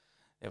table,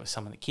 there was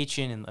some in the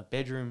kitchen, in the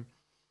bedroom.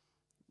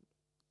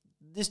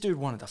 This dude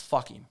wanted to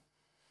fuck him.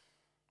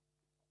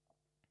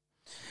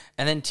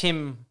 And then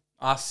Tim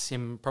asks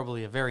him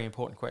probably a very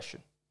important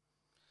question.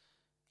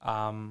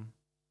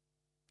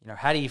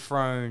 Had he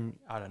thrown,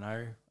 I don't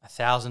know,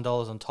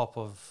 $1,000 on top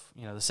of,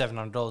 the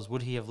 $700,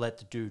 would he have let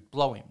the dude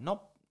blow him?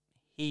 Not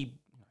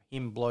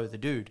him blow the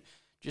dude.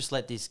 Just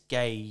let this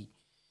gay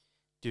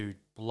dude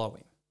blow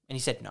him. And he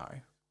said no.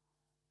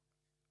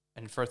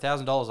 And for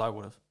 $1,000, I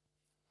would have.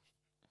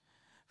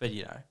 But,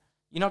 you're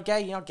not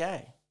gay, you're not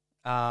gay.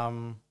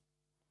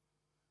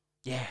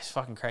 Yeah, it's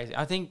fucking crazy.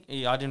 I think,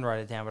 I didn't write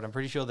it down, but I'm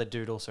pretty sure that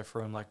dude also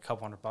threw him like a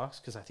couple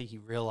 $100 because I think he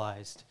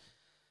realized,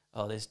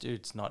 oh, this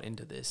dude's not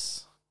into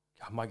this.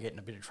 I might get in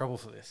a bit of trouble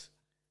for this.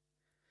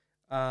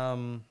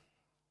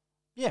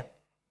 Yeah.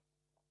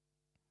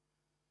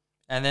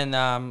 And then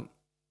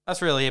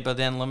that's really it. But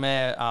then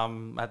Lemaire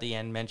at the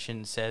end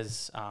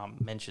says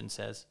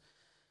that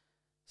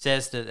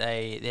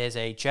there's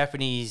a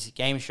Japanese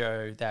game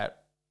show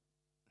that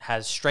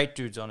has straight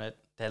dudes on it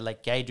that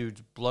let gay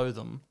dudes blow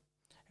them,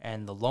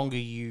 and the longer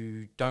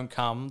you don't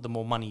come, the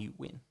more money you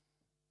win.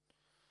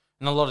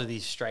 And a lot of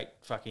these straight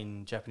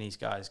fucking Japanese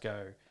guys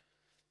go,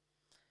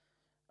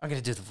 I'm going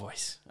to do the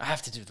voice. I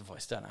have to do the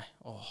voice, don't I?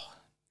 Oh,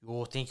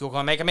 you think you're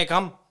going to make me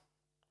come?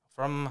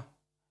 From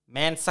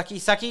man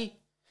sucky?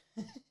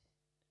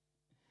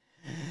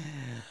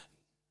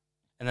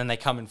 And then they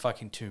come in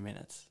fucking 2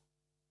 minutes.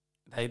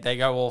 They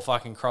go all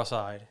fucking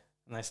cross-eyed.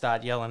 And they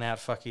start yelling out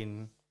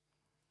fucking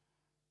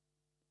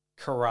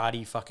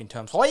karate fucking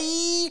terms.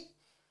 Hoi!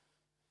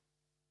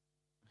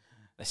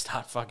 They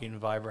start fucking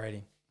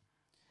vibrating.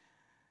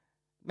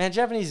 Man,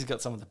 Japanese has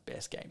got some of the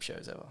best game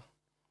shows ever.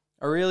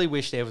 I really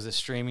wish there was a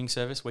streaming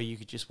service where you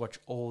could just watch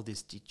all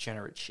this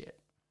degenerate shit.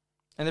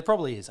 And there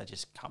probably is. I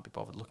just can't be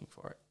bothered looking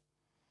for it.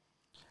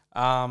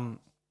 We're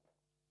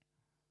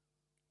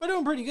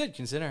doing pretty good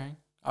considering.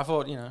 I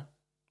thought,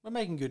 we're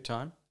making good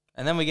time.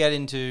 And then we get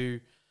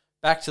into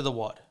back to the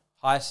WOD,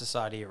 High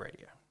Society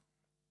Radio.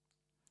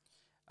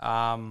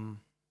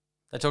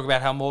 They talk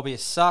about how Morbius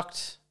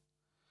sucked.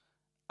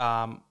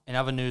 In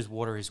other news,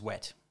 water is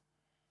wet.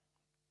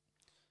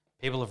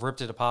 People have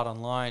ripped it apart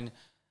online.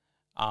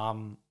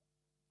 And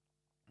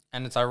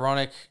it's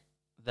ironic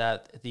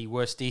that the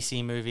worst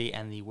DC movie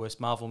and the worst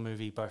Marvel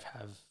movie both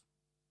have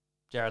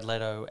Jared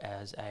Leto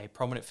as a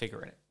prominent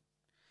figure in it.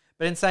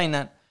 But in saying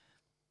that,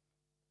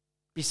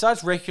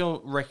 besides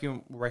Requiem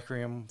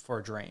for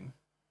a Dream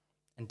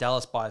and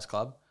Dallas Buyers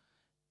Club,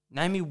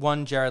 name me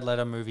one Jared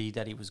Leto movie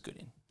that he was good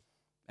in.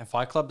 And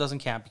Fight Club doesn't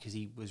count because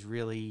he was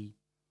really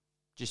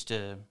just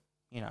he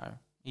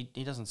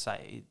doesn't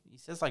say. He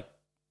says like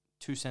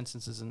 2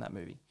 sentences in that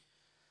movie.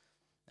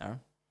 No.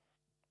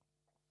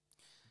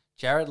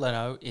 Jared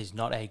Leto is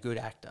not a good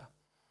actor.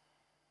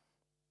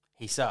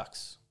 He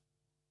sucks.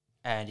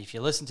 And if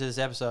you listen to this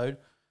episode,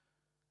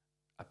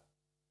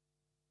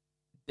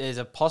 there's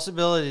a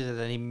possibility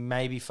that he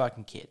may be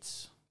fucking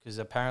kids. Because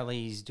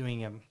apparently he's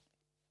doing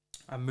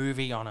a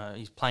movie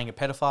he's playing a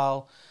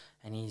pedophile,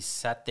 and he's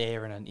sat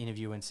there in an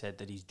interview and said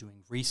that he's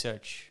doing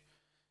research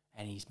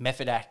and he's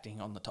method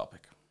acting on the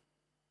topic.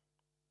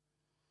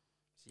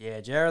 So yeah,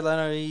 Jared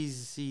Leto,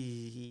 he's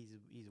a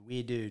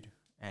weird dude,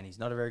 and he's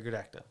not a very good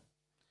actor.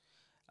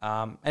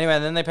 Anyway,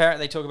 then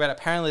they talk about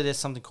apparently there's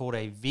something called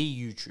a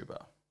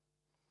VTuber,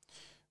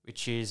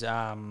 which is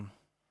I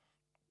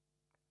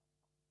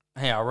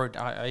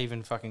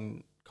even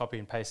fucking copy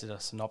and pasted a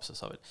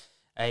synopsis of it.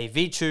 A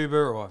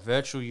VTuber or a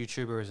virtual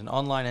YouTuber is an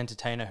online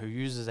entertainer who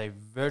uses a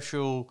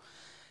virtual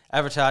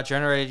avatar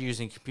generated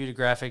using computer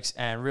graphics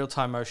and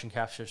real-time motion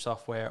capture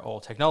software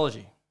or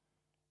technology.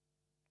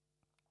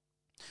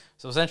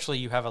 So essentially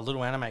you have a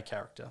little anime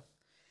character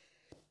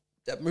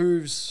that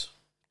moves,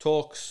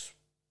 talks,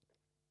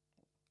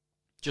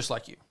 just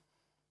like you.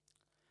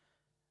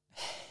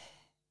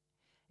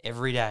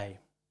 Every day,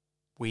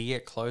 we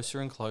get closer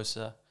and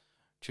closer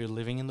to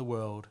living in the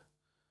world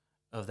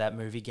of that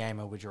movie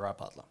Gamer with Gerard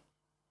Butler.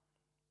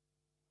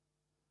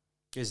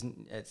 Because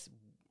it's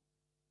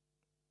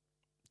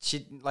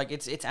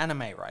anime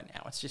right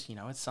now. It's just,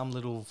 it's some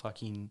little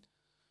fucking,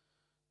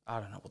 I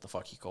don't know what the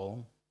fuck you call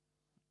them.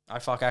 I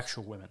fuck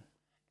actual women.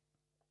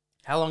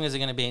 How long is it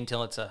going to be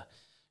until it's a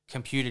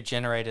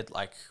computer-generated,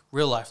 like,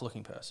 real-life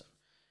looking person?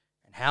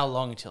 And how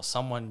long until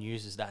someone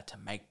uses that to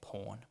make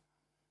porn?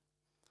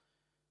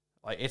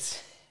 Like,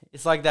 it's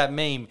like that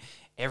meme,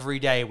 every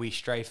day we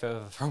stray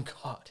further from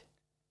God.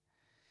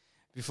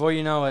 Before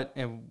you know it,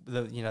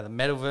 the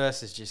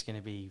metaverse is just going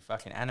to be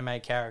fucking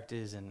anime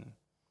characters and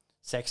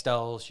sex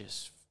dolls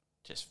just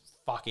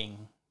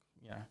fucking,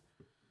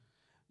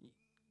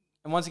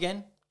 And once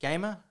again,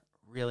 Gamer,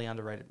 really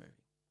underrated movie.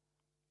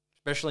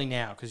 Especially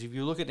now, because if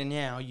you look at it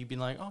now, you'd be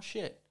like, oh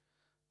shit,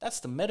 that's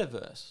the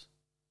metaverse.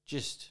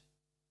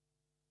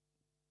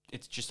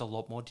 It's just a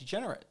lot more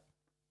degenerate.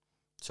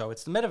 So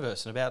it's the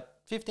metaverse in about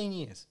 15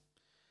 years.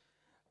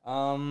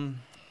 All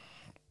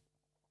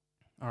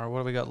right, what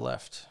do we got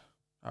left?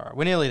 All right,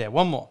 we're nearly there.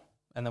 One more,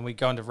 and then we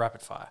go into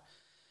rapid fire.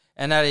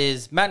 And that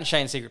is Matt and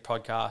Shane's Secret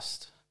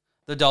Podcast,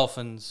 The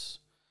Dolphins,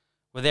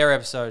 with their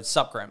episode,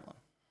 Sup Gremlin.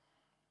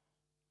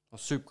 Or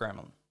Soup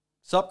Gremlin.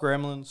 Sup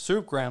Gremlin,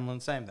 Soup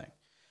Gremlin, same thing.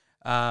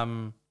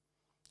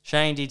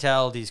 Shane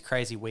detailed his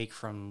crazy week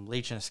from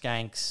Legion of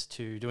Skanks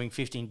to doing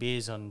 15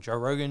 beers on Joe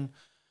Rogan.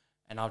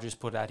 And I'll just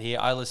put that here.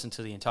 I listened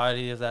to the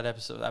entirety of that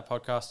episode, that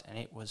podcast, and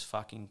it was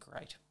fucking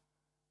great.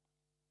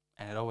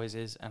 And it always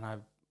is. And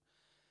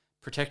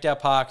Protect Our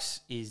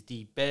Parks is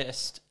the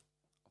best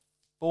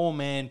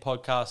four-man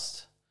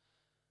podcast,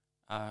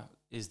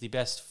 is the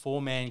best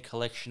four-man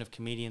collection of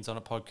comedians on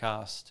a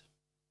podcast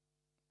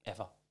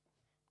ever.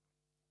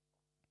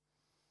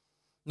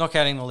 Not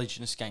counting the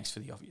Legion of Skanks for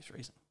the obvious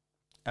reason.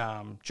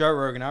 Joe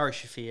Rogan, Ari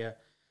Shaffir,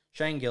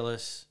 Shane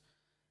Gillis,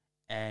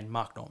 and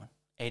Mark Norman.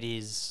 It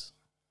is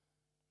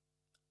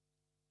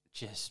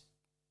just...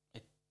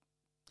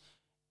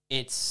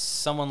 It's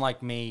someone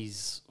like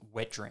me's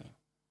wet dream.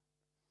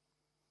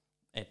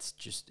 It's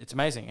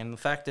amazing. And the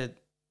fact that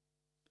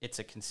it's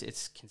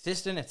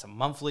consistent, it's a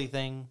monthly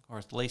thing, or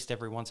at least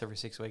every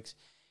 6 weeks,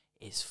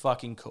 is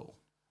fucking cool.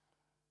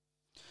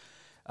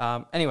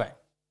 Anyway,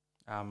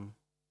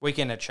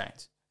 weekend at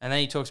Shane's. And then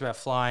he talks about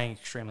flying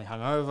extremely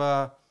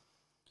hungover,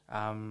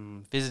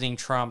 visiting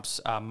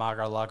Trump's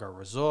Mar-a-Lago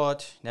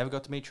resort. Never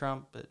got to meet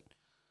Trump, but,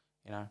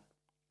 you know,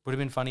 would have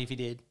been funny if he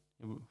did.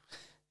 I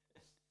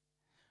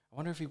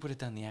wonder if he would have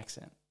done the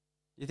accent.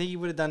 You think he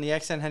would have done the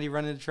accent had he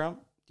run into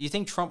Trump? Do you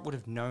think Trump would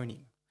have known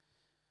him?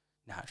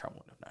 Nah, Trump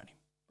wouldn't have known him.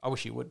 I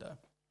wish he would, though.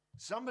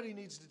 Somebody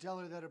needs to tell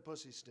her that her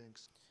pussy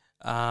stinks.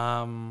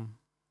 Yeah.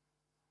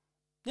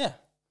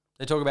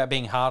 They talk about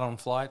being hard on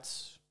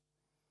flights.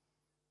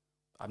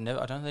 I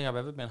don't think I've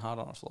ever been hard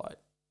on a flight.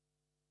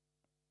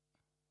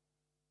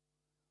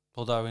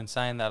 Although in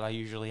saying that,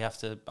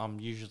 I'm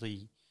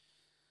usually,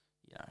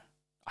 you know,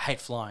 I hate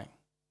flying.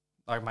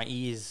 Like my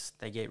ears,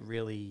 they get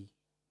really,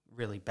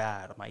 really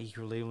bad. My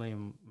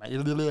equilibrium,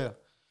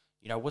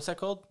 you know, what's that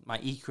called? My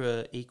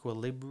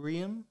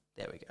equilibrium.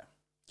 There we go.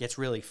 Gets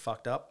really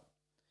fucked up.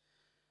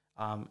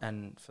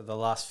 And for the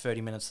last 30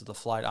 minutes of the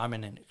flight, I'm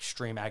in an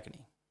extreme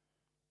agony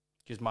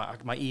because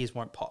my ears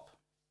won't pop.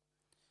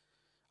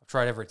 I've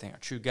tried everything. I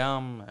chew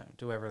gum, I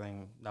do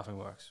everything. Nothing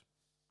works.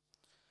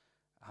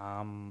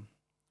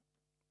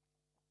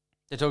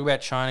 They talk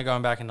about China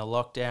going back into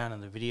lockdown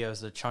and the videos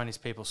of the Chinese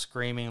people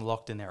screaming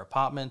locked in their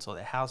apartments or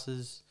their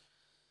houses.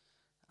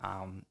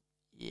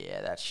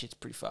 Yeah, that shit's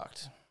pretty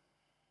fucked.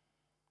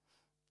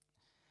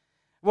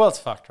 Well, it's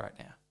fucked right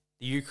now.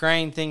 The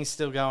Ukraine thing's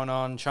still going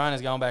on.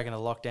 China's going back into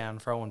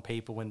lockdown, throwing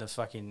people in the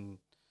fucking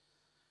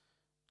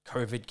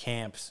COVID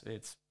camps.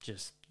 It's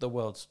just, the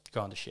world's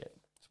gone to shit.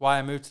 That's why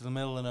I moved to the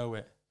middle of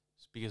nowhere.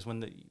 It's because when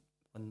the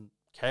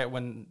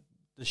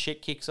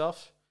shit kicks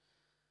off,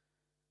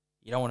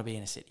 you don't want to be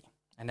in a city.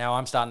 And now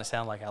I'm starting to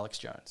sound like Alex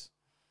Jones.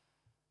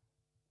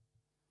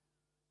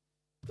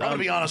 I'm going to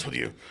be honest with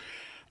you.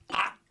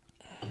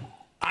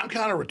 I'm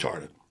kind of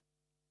retarded.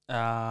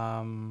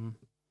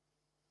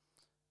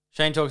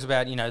 Shane talks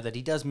about, you know, that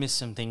he does miss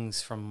some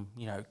things from,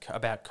 you know,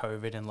 about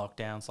COVID and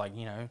lockdowns, like,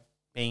 you know,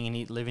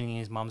 living in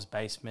his mum's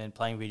basement,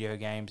 playing video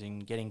games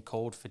and getting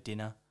called for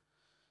dinner.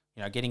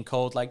 You know, getting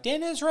called like,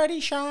 dinner's ready,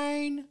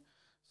 Shane.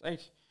 It's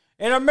like,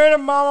 in a minute,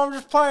 Mum, I'm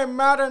just playing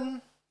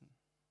Madden.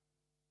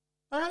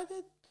 All right,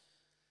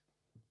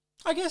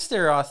 I guess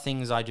there are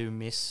things I do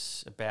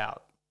miss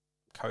about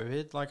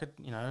COVID. Like,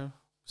 you know,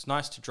 it's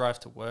nice to drive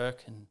to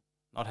work and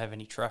not have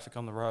any traffic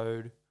on the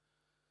road.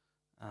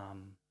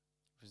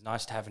 It was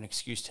nice to have an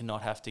excuse to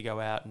not have to go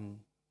out and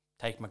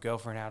take my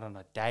girlfriend out on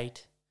a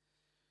date.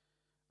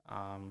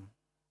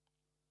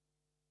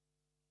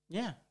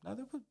 Yeah, no,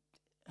 that would.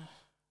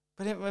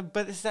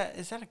 But is that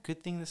a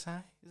good thing to say?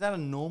 Is that a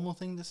normal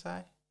thing to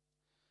say?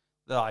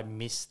 That I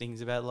miss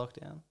things about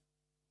lockdown?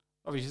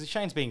 Obviously,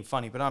 Shane's being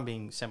funny, but I'm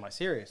being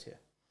semi-serious here.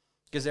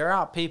 Because there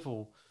are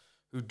people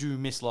who do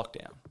miss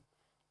lockdown.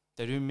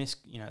 They do miss,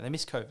 you know, they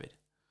miss COVID.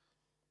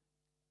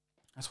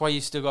 That's why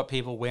you still got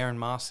people wearing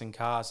masks in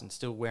cars and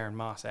still wearing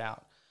masks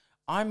out.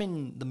 I'm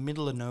in the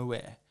middle of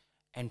nowhere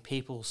and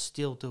people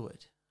still do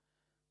it.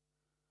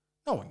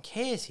 No one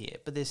cares here,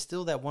 but there's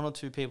still that one or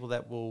two people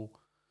that will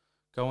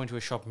go into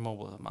a shopping mall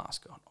with a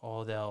mask on.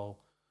 Or they'll,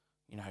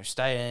 you know,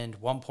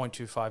 stand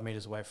 1.25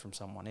 meters away from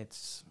someone.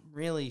 It's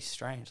really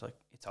strange. Like,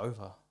 it's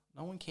over.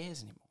 No one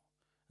cares anymore.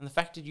 And the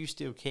fact that you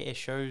still care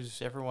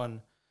shows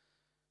everyone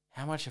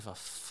how much of a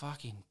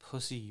fucking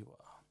pussy you are.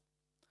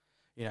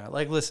 You know,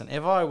 like, listen,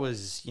 if I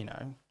was, you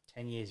know,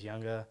 10 years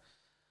younger,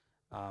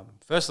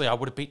 firstly, I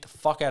would have beat the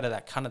fuck out of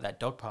that cunt at that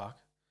dog park.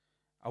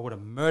 I would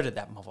have murdered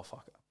that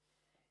motherfucker.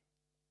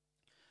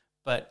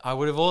 But I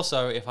would have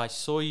also, if I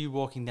saw you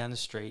walking down the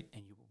street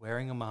and you were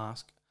wearing a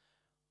mask,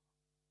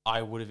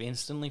 I would have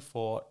instantly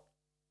thought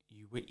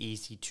you were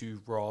easy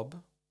to rob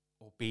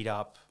or beat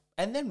up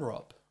and then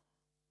rob.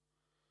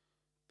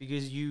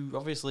 Because you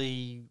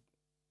obviously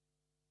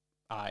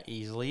are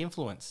easily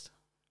influenced.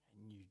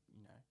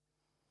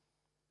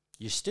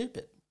 You're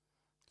stupid.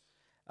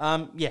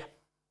 Yeah.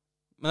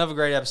 Another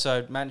great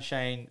episode. Matt and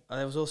Shane.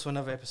 There was also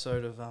another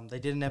episode of... they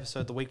did an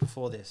episode the week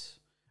before this.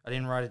 I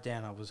didn't write it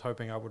down. I was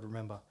hoping I would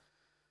remember.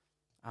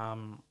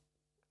 I'll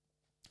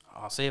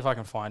see if I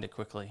can find it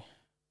quickly.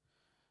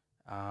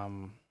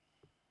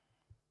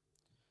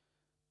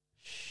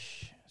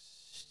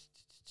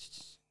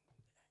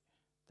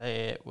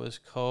 It was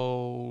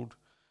called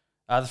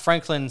The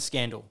Franklin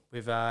Scandal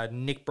with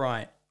Nick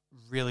Bryant.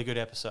 Really good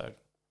episode.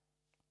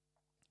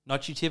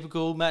 Not your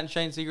typical Matt and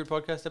Shane Secret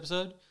Podcast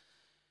episode.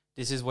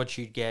 This is what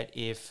you'd get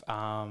if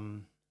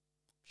Shane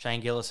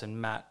Gillis and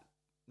Matt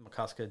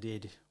McCusker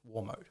did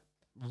War Mode.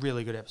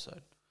 Really good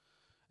episode.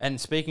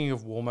 And speaking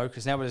of War Mode,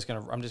 because now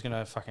I'm just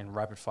gonna fucking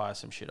rapid fire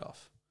some shit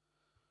off.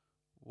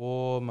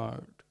 War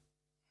Mode.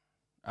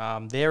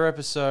 Their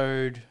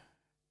episode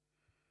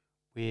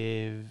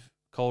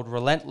called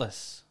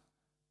Relentless.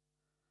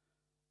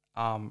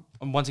 And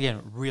once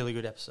again, really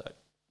good episode.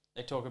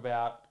 They talk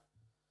about,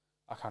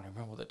 I can't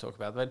remember what they talk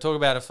about. They talk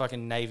about a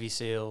fucking Navy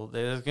SEAL.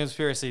 There's a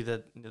conspiracy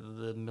that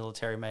the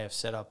military may have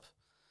set up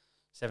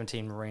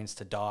 17 Marines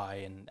to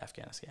die in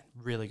Afghanistan.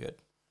 Really good.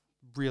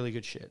 Really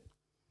good shit.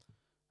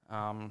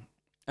 And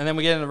then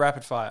we get into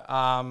rapid fire.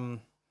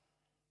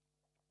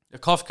 The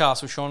Cough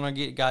Cast with Sean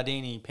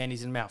Gardini,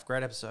 Panties in Mouth.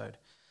 Great episode.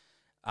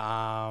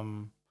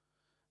 The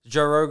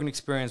Joe Rogan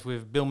Experience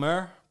with Bill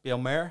Maher. I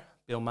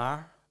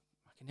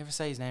can never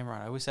say his name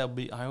right. I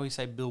always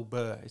say Bill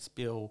Burr. It's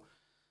Bill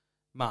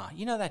Maher.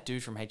 You know that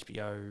dude from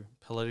HBO,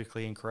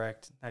 Politically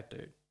Incorrect? That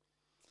dude.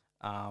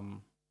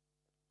 And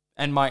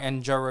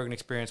Joe Rogan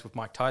Experience with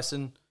Mike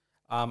Tyson.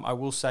 I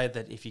will say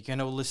that if you're going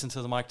to listen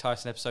to the Mike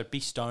Tyson episode, be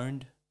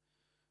stoned.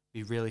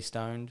 Be really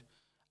stoned.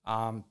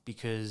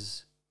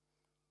 Because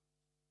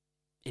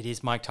it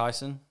is Mike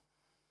Tyson.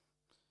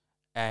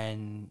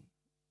 And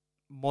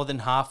more than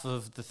half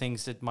of the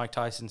things that Mike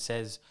Tyson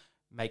says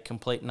make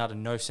complete and utter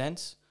no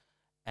sense.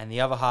 And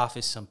the other half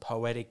is some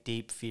poetic,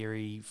 deep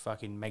theory,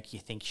 fucking make you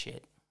think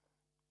shit.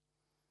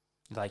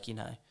 Like, you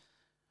know.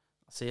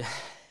 See,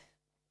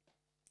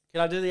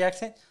 can I do the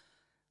accent?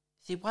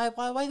 See, why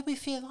do we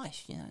fear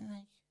life? You know,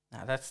 like, no,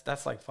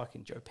 that's like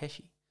fucking Joe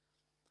Pesci.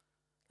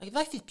 Like,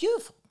 life is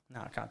beautiful.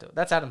 No, I can't do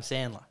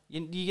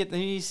it.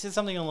 He said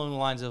something along the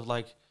lines of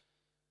like,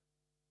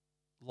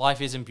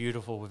 life isn't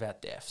beautiful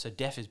without death, so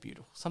death is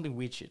beautiful. Something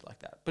weird shit like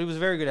that. But it was a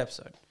very good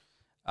episode.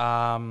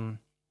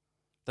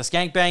 The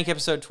Skank Bank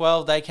episode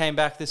 12, they came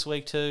back this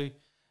week too.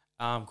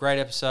 Great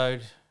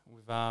episode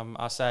with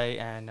Ase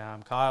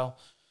and Kyle.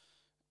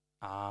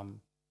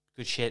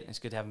 Good shit. It's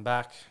good to have them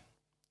back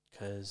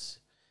because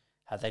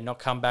had they not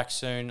come back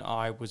soon,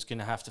 I was going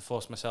to have to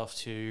force myself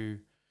to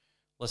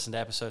listen to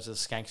episodes of the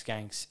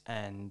Skanks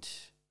and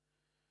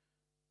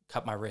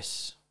cut my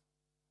wrists.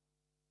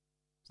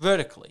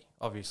 Vertically,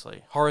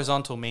 obviously.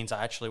 Horizontal means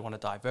I actually want to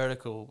die.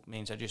 Vertical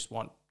means I just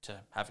want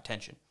to have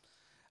attention.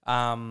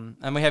 And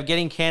we have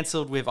Getting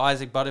Cancelled with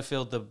Isaac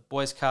Butterfield, the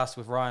boys cast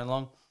with Ryan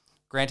Long.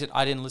 Granted,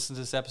 I didn't listen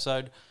to this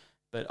episode,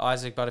 but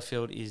Isaac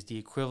Butterfield is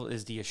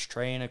the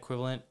Australian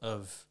equivalent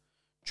of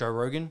Joe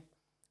Rogan,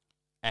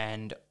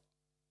 and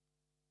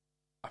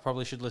I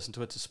probably should listen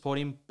to it to support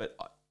him. But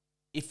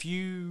if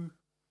you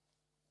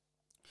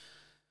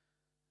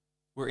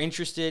were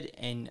interested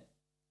in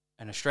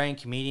an Australian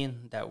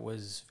comedian that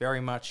was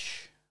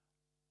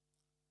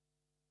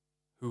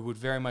who would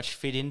very much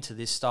fit into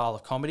this style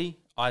of comedy,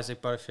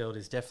 Isaac Butterfield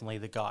is definitely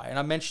the guy. And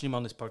I mentioned him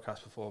on this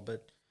podcast before,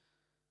 but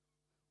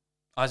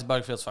Isaac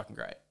Butterfield's fucking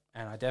great.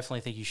 And I definitely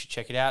think you should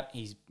check it out.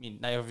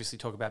 They obviously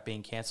talk about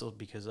being cancelled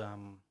because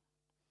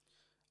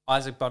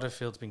Isaac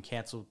Butterfield's been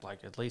cancelled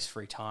like at least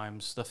 3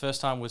 times. The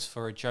first time was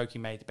for a joke he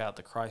made about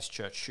the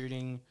Christchurch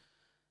shooting.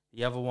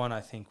 The other one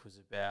I think was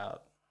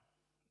about,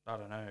 I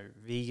don't know,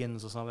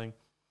 vegans or something.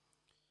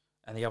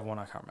 And the other one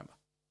I can't remember.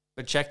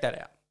 But check that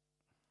out.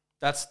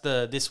 That's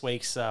this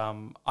week's.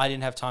 I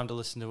didn't have time to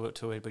listen to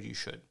it, but you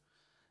should.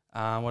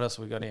 What else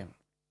have we got here?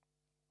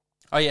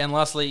 Oh yeah, and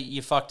lastly,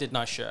 You Fucked It,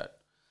 Nice Shirt.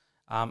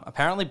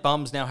 Apparently,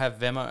 bums now have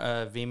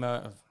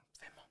Vimo,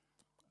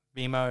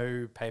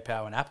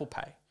 PayPal, and Apple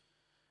Pay.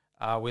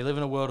 We live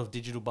in a world of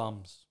digital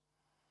bums.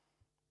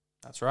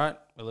 That's right.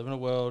 We live in a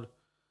world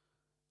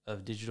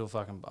of digital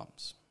fucking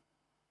bums.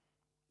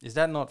 Is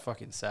that not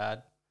fucking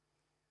sad?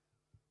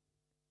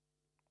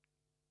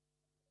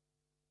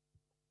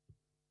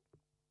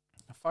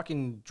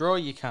 Fucking draw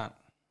you can't.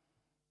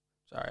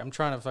 Sorry, I'm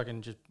trying to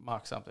fucking just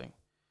mark something.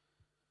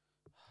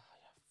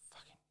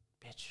 Fucking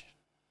bitch.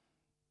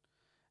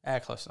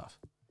 Close enough.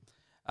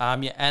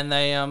 Yeah,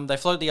 and they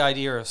float the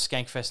idea of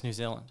Skankfest New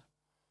Zealand.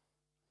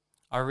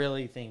 I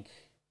really think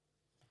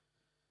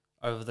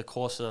over the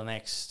course of the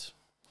next,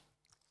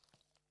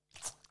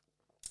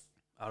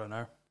 I don't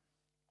know,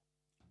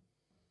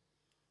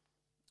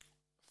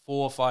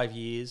 4 or 5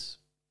 years,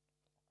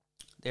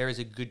 there is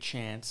a good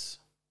chance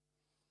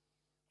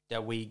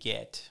that we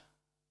get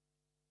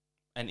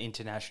an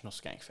international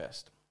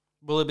Skankfest.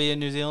 Will it be in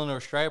New Zealand or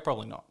Australia?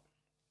 Probably not.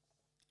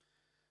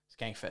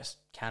 Skankfest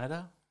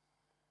Canada?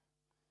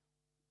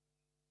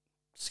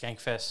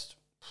 Skankfest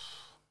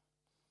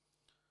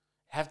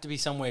have to be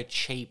somewhere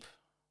cheap.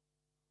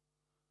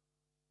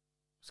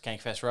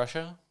 Skankfest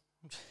Russia?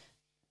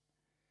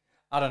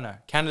 I don't know.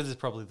 Canada's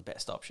probably the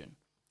best option.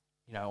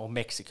 Or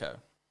Mexico.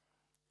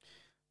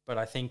 But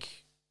I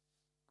think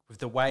with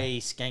the way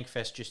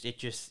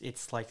Skankfest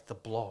it's like the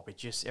blob.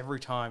 Every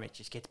time it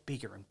just gets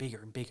bigger and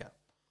bigger and bigger.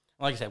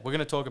 Like I said, we're going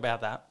to talk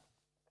about that.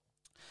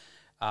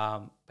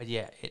 But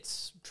yeah,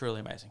 it's truly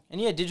amazing. And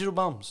yeah, Digital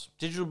Bums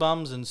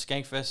and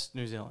Skankfest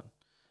New Zealand.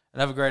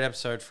 Another great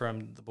episode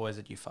from the boys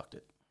at You Fucked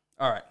It.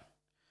 All right,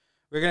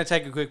 we're going to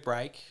take a quick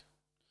break.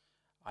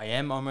 I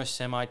am almost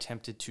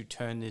semi-tempted to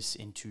turn this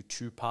into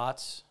 2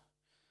 parts,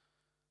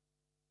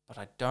 but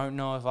I don't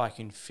know if I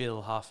can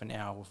fill half an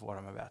hour with what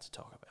I'm about to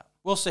talk about.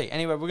 We'll see.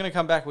 Anyway, we're going to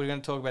come back. We're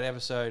going to talk about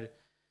episode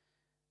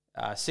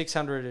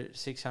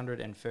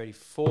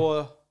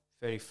 634,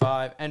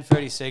 35, and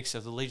 36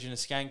 of the Legion of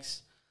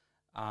Skanks.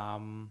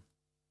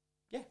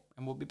 Yeah,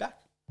 and we'll be back.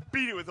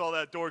 Beat it with all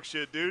that dork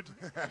shit, dude.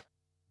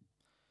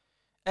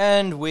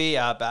 And we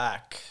are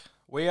back.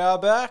 We are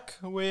back.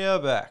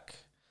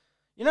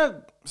 You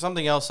know,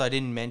 something else I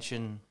didn't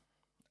mention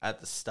at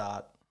the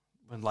start,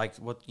 when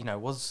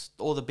was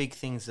all the big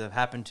things that have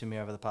happened to me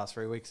over the past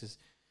 3 weeks is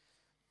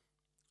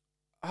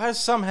I'm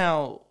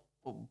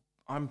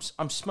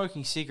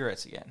smoking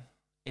cigarettes again.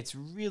 It's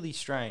really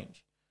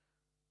strange.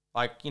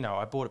 I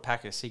bought a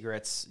packet of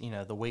cigarettes,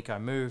 the week I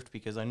moved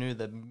because I knew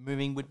that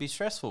moving would be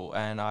stressful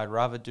and I'd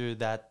rather do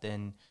that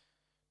than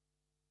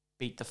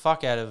beat the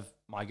fuck out of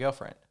my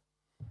girlfriend.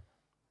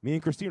 Me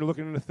and Christine are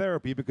looking into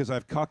therapy because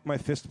I've cocked my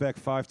fist back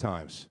 5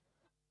 times.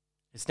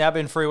 It's now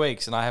been 3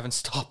 weeks and I haven't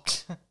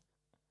stopped.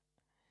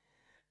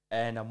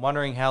 And I'm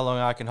wondering how long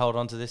I can hold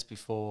on to this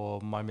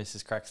before my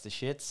missus cracks the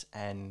shits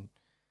and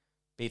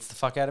beats the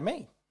fuck out of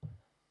me.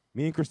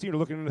 Me and Christine are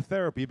looking into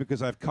therapy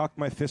because I've cocked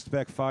my fist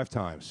back 5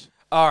 times.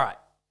 All right.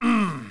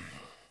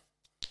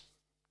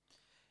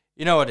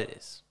 You know what it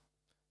is.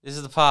 This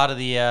is the part of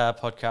the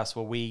podcast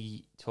where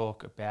we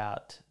talk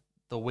about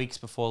the weeks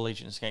before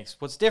Legion of Skanks.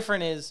 What's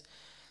different is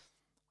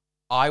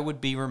I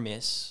would be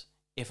remiss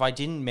if I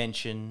didn't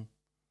mention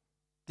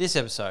this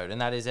episode,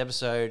 and that is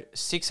episode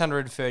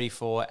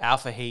 634,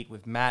 Alpha Heat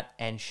with Matt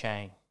and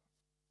Shane.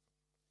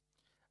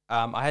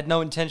 I had no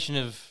intention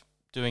of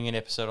doing an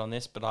episode on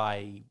this, but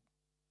I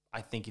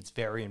think it's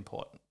very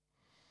important.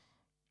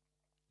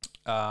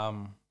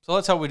 So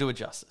let's hope we do it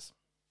justice,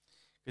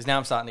 because now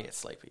I'm starting to get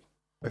sleepy.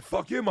 Hey,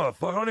 fuck you,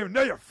 motherfucker. I don't even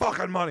know your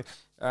fucking money.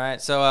 All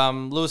right, so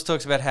Lewis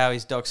talks about how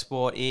his dog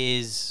Sport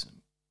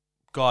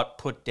got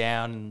put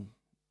down.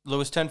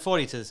 Lewis turned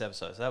 40 to this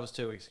episode, so that was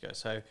 2 weeks ago.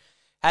 So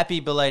happy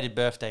belated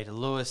birthday to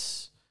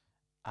Lewis,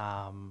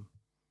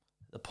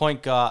 the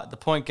point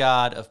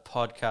guard of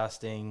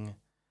podcasting,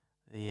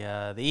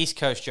 the East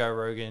Coast Joe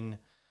Rogan,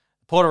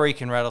 the Puerto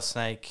Rican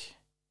Rattlesnake,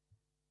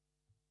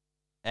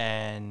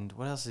 and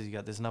what else has he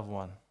got? There's another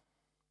one.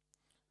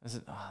 There's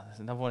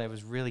another one that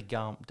was really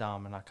dumb,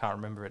 and I can't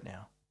remember it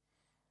now.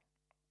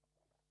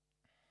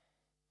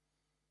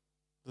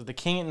 Was it the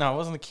king? No, it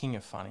wasn't the king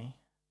of funny.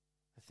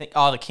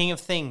 The king of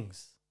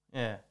things.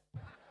 Yeah.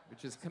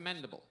 Which is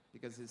commendable,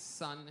 because his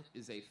son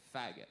is a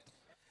faggot.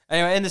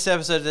 Anyway, in this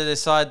episode, they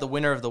decide the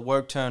winner of the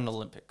Woke Turn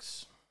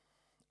Olympics.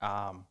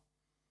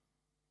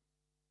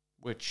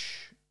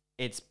 Which,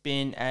 it's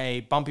been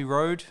a bumpy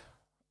road.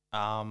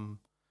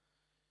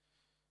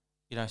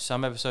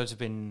 Some episodes have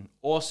been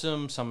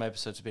awesome. Some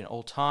episodes have been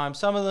all-time.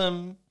 Some of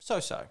them,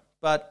 so-so.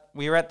 But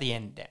we're at the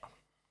end now.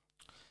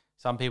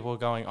 Some people are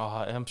going,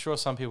 I'm sure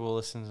some people will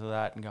listen to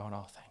that and going,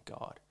 oh, thank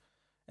God.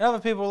 And other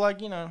people are like,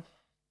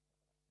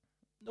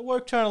 the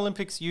Woke Turn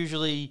Olympics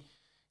usually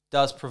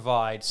does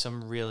provide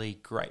some really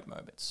great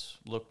moments.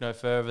 Look no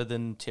further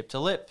than Tip to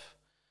Lip,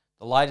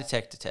 the lie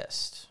detector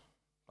test.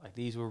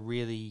 These were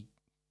really,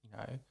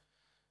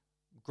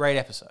 great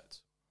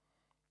episodes.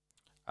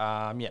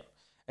 Yeah.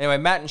 Anyway,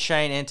 Matt and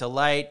Shane enter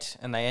late,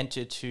 and they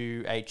enter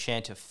to a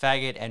chant of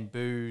faggot and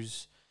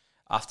booze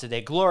after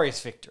their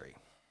glorious victory.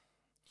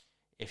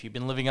 If you've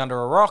been living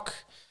under a rock,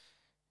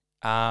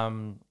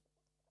 on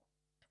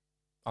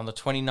the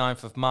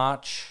 29th of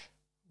March,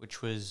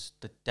 which was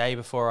the day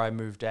before I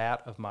moved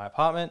out of my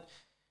apartment,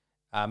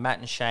 Matt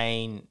and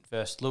Shane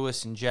versed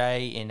Lewis and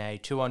Jay in a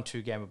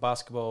 2-on-2 game of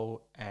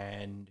basketball,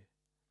 and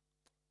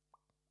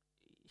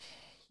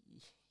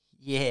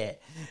yeah,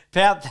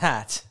 about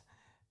that.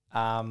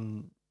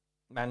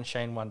 Matt and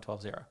Shane won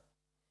 12-0.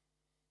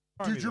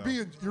 Dude,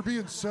 you're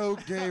being so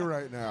gay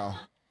right now.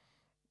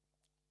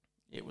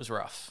 It was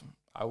rough.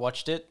 I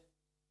watched it.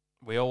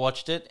 We all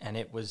watched it, and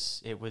it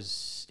was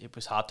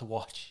hard to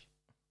watch.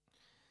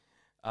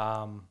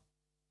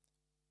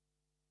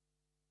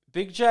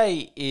 Big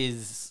J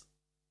is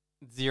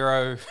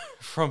 0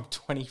 from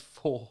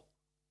 24.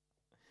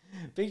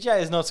 Big J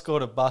has not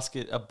scored a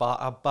bucket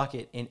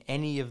in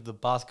any of the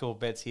basketball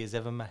bets he has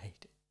ever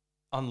made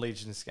on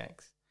Legion of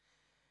Skanks.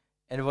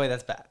 And boy,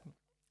 that's bad.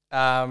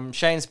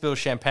 Shane spills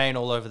champagne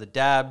all over the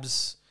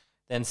dabs,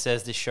 then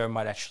says this show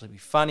might actually be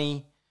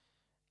funny.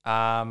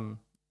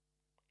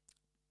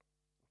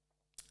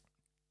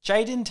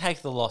 Jay didn't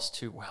take the loss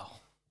too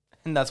well.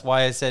 And that's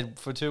why I said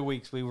for 2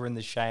 weeks we were in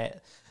the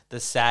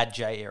sad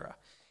Jay era.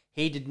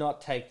 He did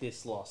not take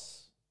this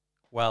loss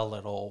well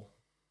at all.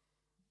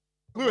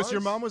 Lewis,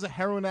 your mom was a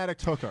heroin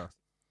addict hooker.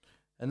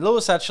 And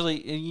Lewis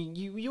actually,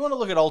 you want to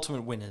look at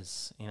ultimate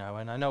winners,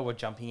 and I know we're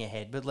jumping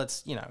ahead, but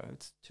let's,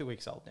 it's 2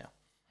 weeks old now.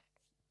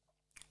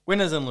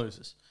 Winners and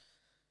losers.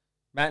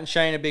 Matt and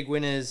Shane are big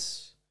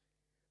winners.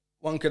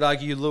 One could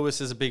argue Lewis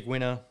is a big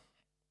winner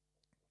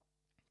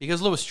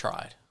because Lewis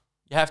tried.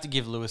 You have to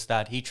give Lewis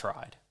that. He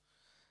tried.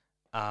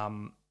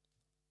 One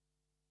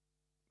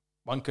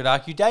could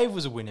argue Dave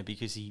was a winner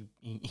because he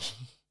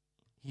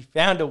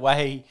found a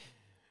way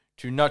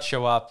to not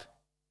show up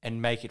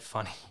and make it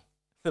funny.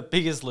 The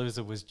biggest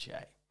loser was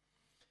Jay.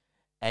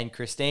 And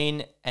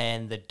Christine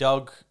and the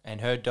dog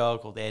and her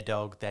dog or their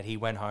dog that he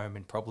went home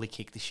and probably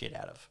kicked the shit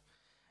out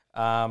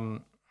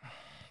of.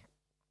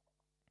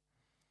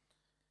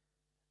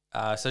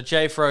 So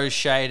Jay throws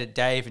shade at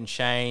Dave and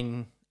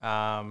Shane.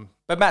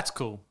 But Matt's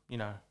cool. You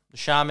know, the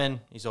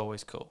shaman is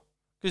always cool.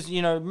 Because,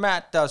 you know,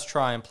 Matt does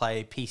try and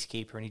play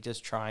peacekeeper and he does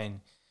try and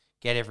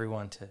get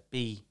everyone to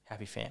be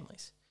happy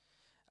families.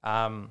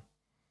 I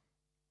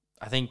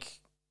think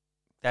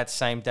that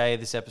same day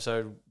this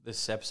episode of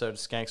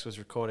Skanks was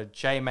recorded,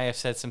 Jay may have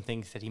said some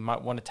things that he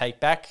might want to take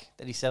back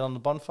that he said on the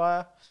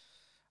bonfire.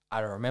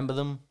 I don't remember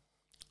them,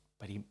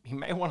 but he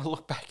may want to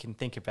look back and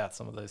think about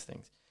some of those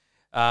things.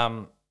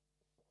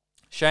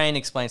 Shane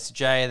explains to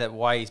Jay that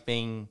why he's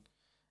being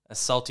a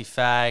salty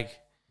fag,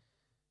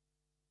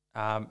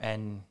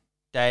 and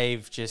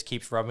Dave just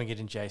keeps rubbing it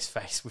in Jay's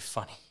face with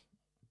funny.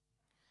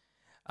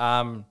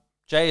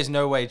 Jay is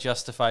no way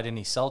justified in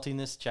his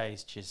saltiness. Jay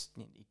is just,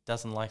 he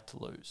doesn't like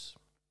to lose.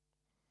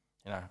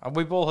 You know,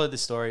 we've all heard the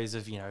stories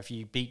of, you know, if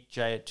you beat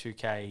Jay at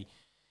 2K,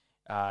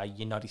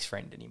 you're not his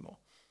friend anymore.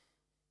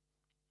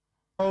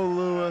 Oh,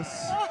 Lewis.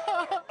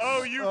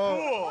 Oh, you fool.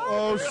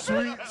 Oh,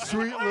 sweet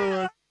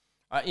Lewis.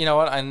 You know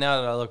what?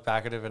 Now that I look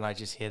back at it and I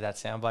just hear that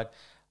soundbite,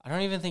 I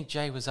don't even think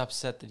Jay was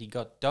upset that he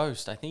got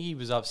dosed. I think he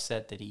was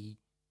upset that he,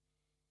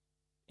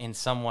 in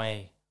some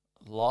way,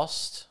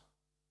 lost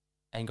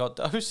and got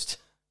dosed.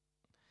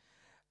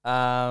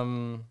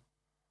 But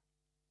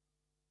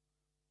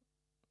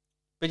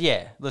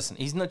yeah, listen,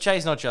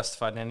 Jay's not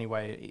justified in any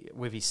way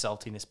with his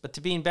saltiness. But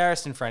to be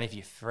embarrassed in front of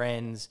your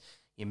friends,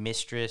 your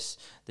mistress,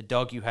 the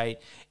dog you hate,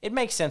 it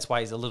makes sense why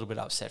he's a little bit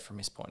upset from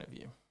his point of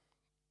view.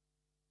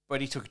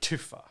 But he took it too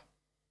far.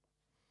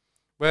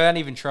 We weren't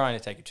even trying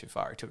to take it too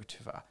far. He took it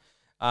too far.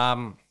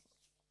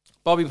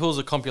 Bobby pulls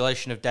a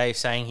compilation of Dave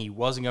saying he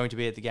wasn't going to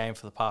be at the game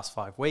for the past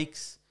 5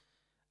 weeks.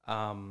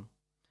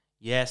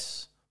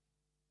 Yes,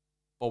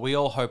 but we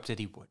all hoped that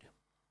he would.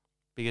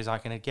 Because I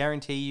can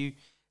guarantee you,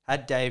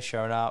 had Dave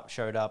showed up,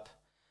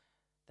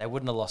 they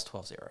wouldn't have lost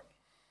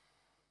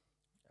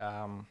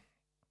 12-0.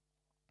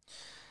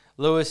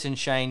 Lewis and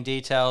Shane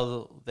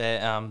detail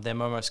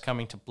them almost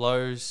coming to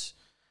blows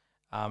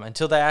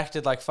until they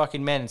acted like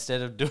fucking men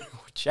instead of doing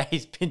what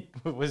Jay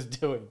was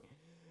doing.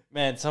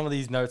 Man, some of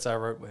these notes I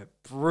wrote were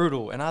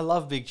brutal, and I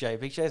love Big J.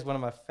 Big J is one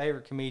of my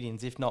favorite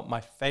comedians, if not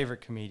my favorite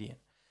comedian.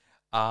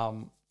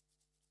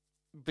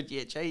 But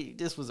yeah, Jay,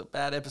 this was a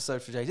bad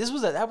episode for Jay.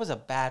 That was a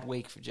bad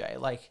week for Jay.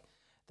 Like,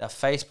 the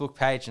Facebook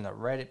page and the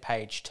Reddit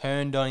page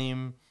turned on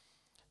him.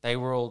 They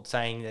were all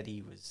saying that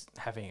he was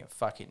he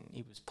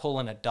was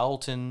pulling a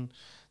Dalton,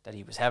 that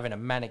he was having a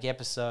manic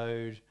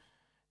episode,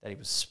 that he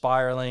was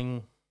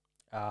spiraling.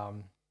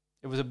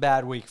 It was a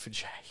bad week for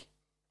Jay.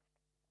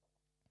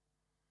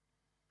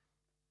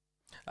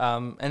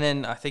 And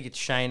then I think it's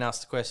Shane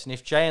asked the question,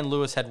 if Jay and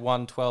Lewis had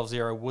won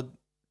 12-0, would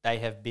they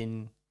have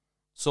been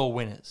sore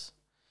winners?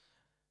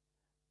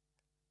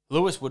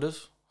 Lewis would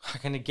have. I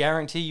can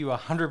guarantee you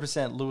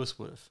 100% Lewis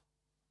would have.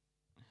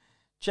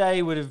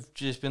 Jay would have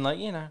just been like,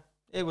 you know,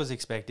 it was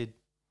expected.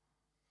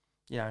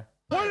 You know.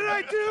 What did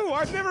I do?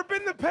 I've never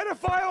been to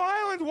Pedophile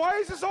Island. Why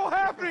is this all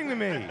happening to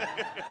me?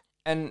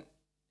 And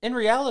in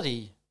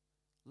reality,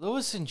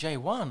 Lewis and Jay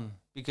won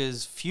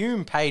because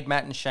Fume paid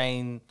Matt and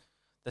Shane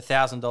the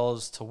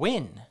 $1,000 to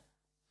win.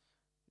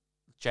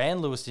 Jay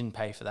and Lewis didn't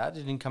pay for that.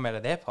 It didn't come out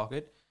of their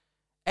pocket.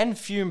 And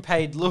Fume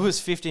paid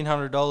Lewis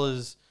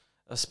 $1,500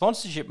 of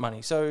sponsorship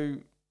money. So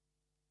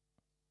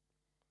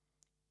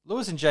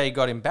Lewis and Jay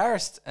got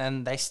embarrassed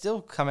and they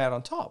still come out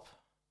on top.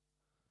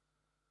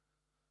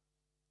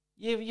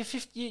 You're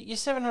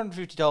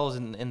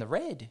 $750 in the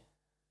red.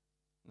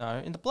 No,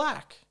 in the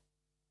black.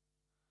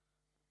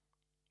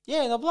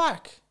 Yeah, in the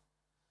black.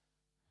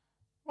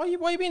 Why are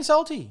you being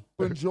salty?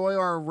 Enjoy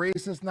our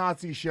racist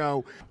Nazi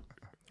show,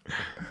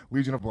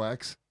 Legion of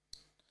Blacks.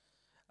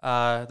 They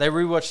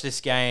rewatched this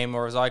game,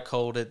 or as I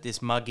called it,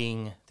 this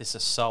mugging, this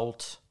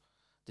assault,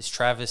 this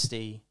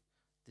travesty,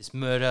 this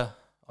murder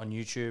on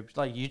YouTube.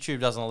 Like, YouTube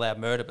doesn't allow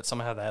murder, but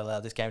somehow they allow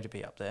this game to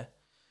be up there.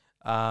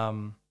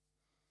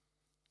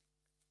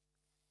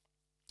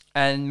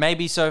 And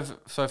maybe so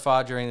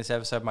far during this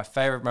episode, my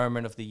favorite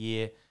moment of the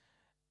year,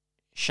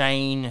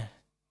 Shane.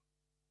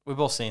 We've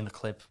all seen the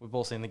clip. We've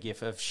all seen the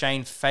gif of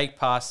Shane fake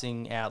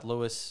passing out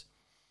Lewis.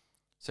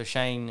 So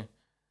Shane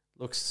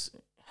looks...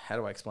 How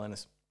do I explain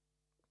this?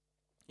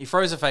 He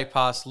throws a fake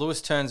pass. Lewis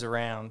turns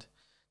around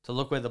to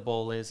look where the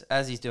ball is.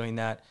 As he's doing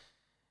that,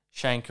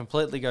 Shane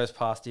completely goes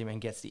past him and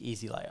gets the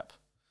easy layup.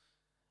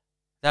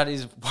 That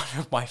is one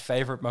of my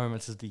favorite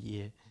moments of the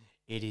year.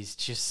 It is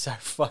just so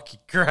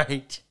fucking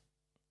great.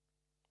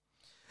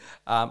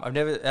 I've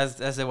never,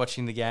 as they're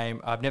watching the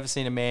game, I've never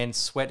seen a man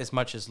sweat as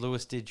much as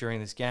Lewis did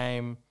during this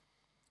game.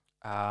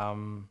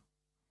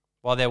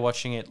 while they're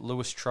watching it,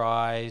 Lewis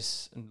tried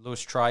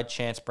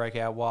chants break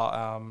out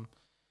while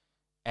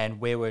and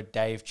where were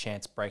Dave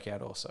chants break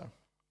out also.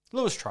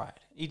 Lewis tried.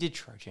 He did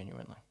try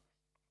genuinely.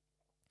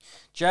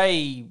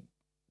 Jay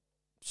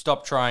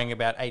stopped trying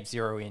about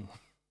 8-0 in.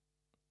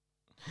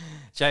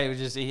 Jay was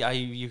just,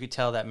 you could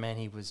tell that man,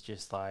 he was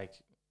just like,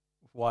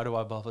 why do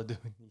I bother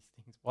doing these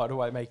things? Why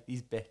do I make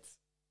these bets?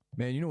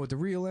 Man, you know what the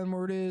real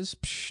N-word is?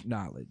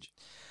 Knowledge.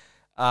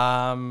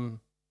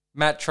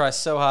 Matt tries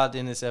so hard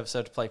in this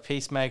episode to play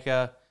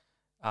peacemaker,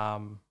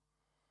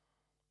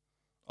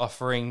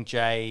 offering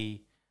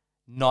Jay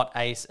not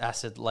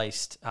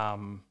acid-laced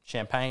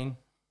champagne.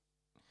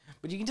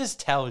 But you can just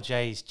tell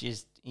Jay's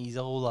he's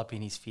all up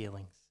in his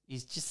feelings.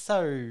 He's just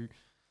so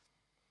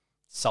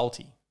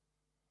salty.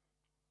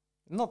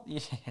 Not,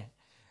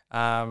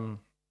 yeah.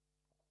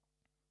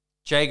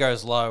 Jay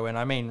goes low, and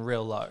I mean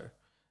real low,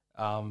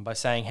 by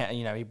saying,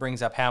 he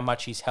brings up how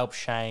much he's helped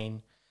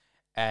Shane,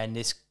 and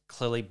this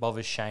clearly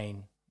bothers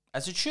Shane,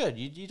 as it should.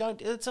 You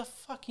don't, it's a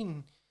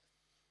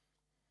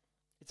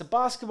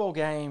basketball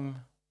game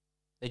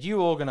that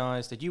you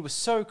organized, that you were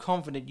so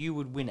confident you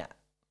would win at.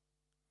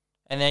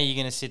 And now you're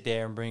going to sit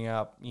there and bring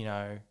up,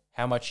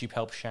 how much you've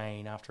helped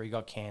Shane after he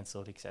got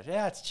cancelled, etc.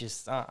 Yeah, it's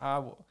just,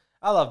 I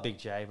love Big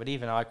J, but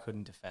even I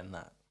couldn't defend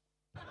that.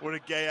 What a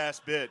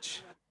gay-ass bitch.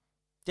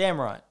 Damn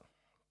right.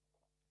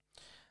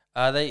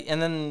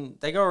 Then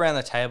they go around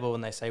the table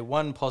and they say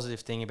one positive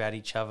thing about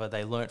each other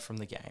they learnt from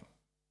the game.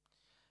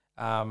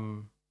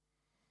 And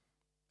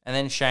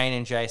then Shane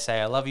and Jay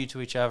say, I love you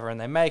to each other, and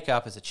they make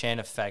up as a chant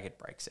of faggot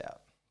breaks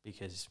out.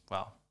 Because, it's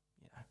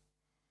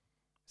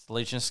the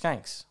Legion of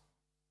Skanks.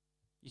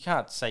 You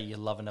can't say you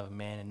love another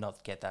man and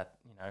not get that,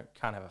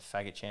 can't have a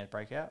faggot chant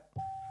break out.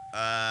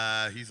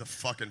 He's a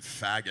fucking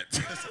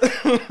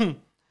faggot.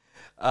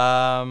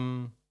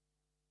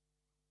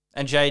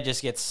 And Jay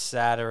just gets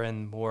sadder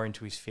and more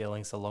into his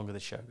feelings the longer the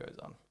show goes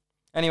on.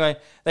 Anyway,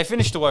 they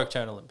finished the Woke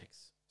Turn Olympics.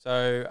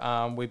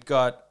 So we've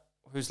got,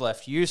 who's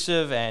left?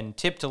 Yusuf and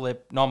Tip to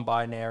Lip,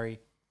 non-binary.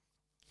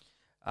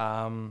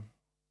 And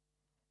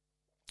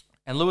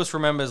Lewis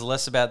remembers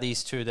less about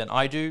these two than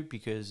I do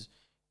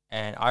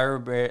and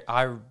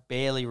I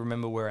barely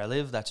remember where I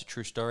live. That's a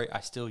true story. I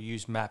still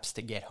use maps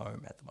to get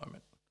home at the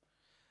moment.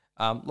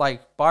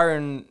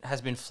 Byron has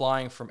been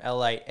flying from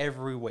LA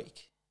every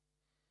week.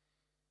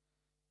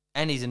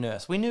 And he's a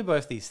nurse. We knew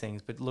both these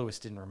things, but Lewis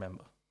didn't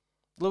remember.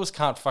 Lewis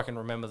can't fucking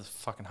remember the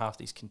fucking half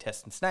these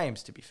contestants'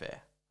 names, to be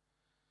fair.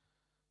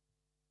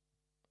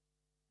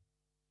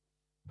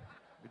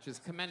 Which is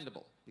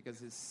commendable, because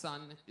his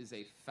son is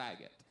a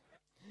faggot.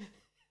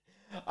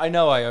 I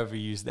know I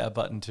overused that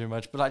button too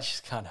much, but I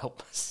just can't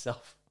help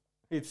myself.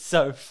 It's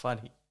so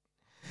funny.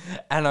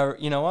 And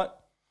you know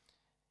what?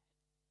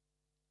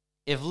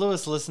 If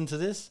Lewis listened to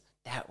this,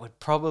 that would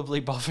probably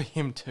bother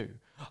him too,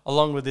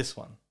 along with this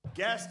one.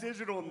 Gas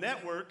Digital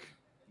Network,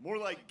 more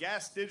like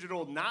Gas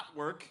Digital Not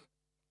Work.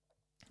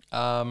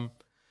 The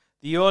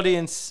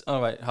audience...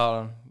 Oh, wait, hold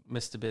on.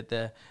 Missed a bit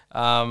there.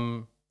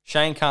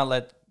 Shane can't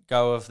let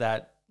go of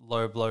that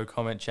low blow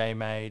comment Jay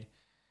made.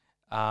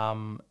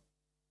 And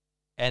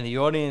the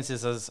audience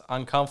is as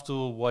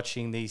uncomfortable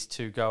watching these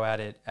two go at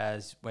it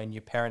as when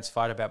your parents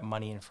fight about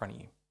money in front of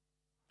you.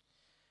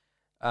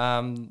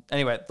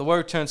 Anyway, the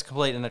Woke Turn's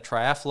complete in a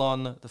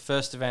triathlon. The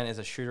first event is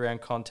a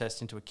shoot-around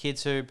contest into a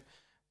kids' hoop.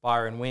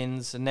 Byron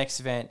wins. The next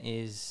event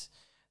is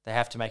they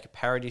have to make a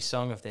parody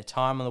song of their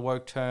time on the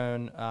Woke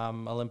Turn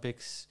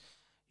Olympics.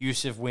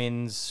 Yusuf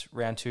wins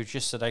round 2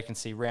 just so they can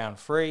see round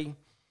 3,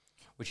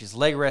 which is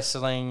leg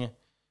wrestling,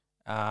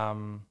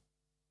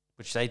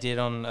 which they did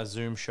on a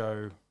Zoom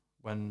show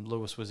when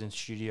Lewis was in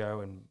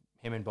studio and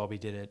him and Bobby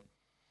did it.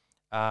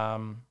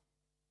 And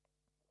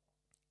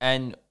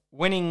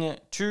winning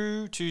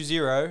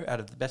 2-0 out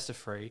of the best of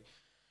 3,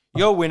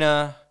 your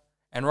winner,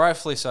 and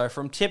rightfully so,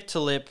 from tip to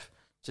lip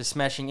to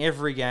smashing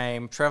every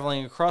game,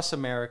 traveling across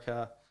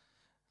America,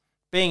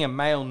 being a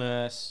male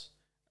nurse.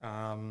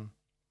 I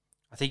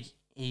think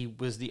he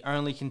was the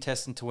only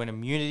contestant to win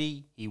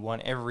immunity. He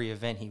won every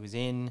event he was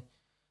in.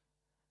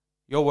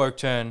 Your Woke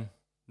Turn,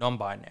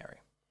 non-binary.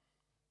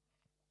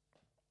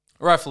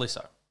 Rightfully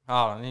so.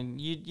 Hold on,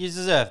 you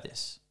deserve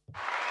this.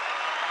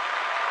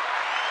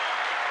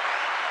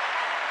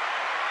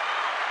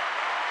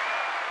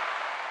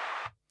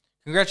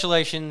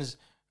 Congratulations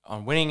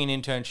on winning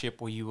an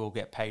internship where you will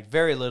get paid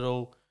very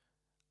little,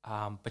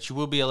 but you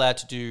will be allowed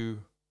to do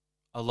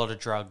a lot of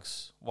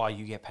drugs while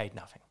you get paid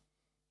nothing,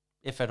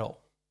 if at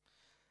all.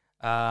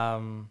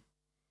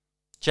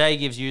 Jay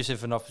gives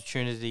Yusuf an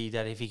opportunity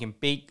that if he can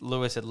beat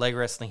Lewis at leg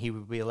wrestling, he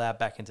would be allowed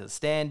back into the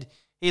stand.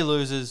 He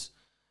loses,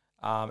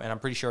 and I'm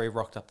pretty sure he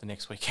rocked up the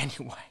next week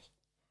anyway.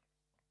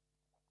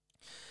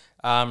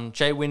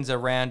 Jay wins a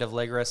round of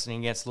leg wrestling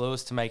against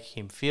Lewis to make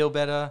him feel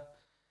better.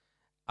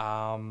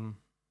 And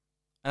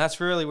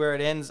that's really where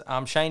it ends.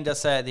 Shane does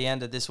say at the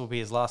end that this will be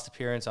his last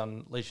appearance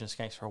on Legion of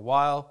Skanks for a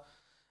while.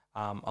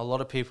 A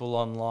lot of people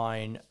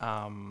online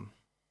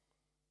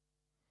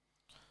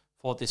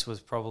thought this was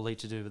probably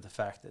to do with the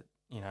fact that,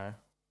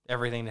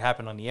 everything that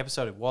happened on the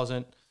episode, it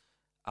wasn't.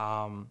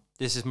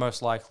 This is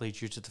most likely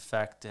due to the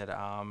fact that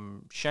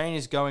Shane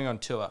is going on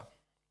tour,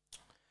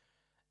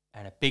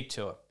 and a big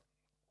tour.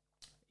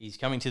 He's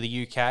coming to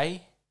the UK,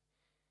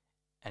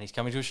 and he's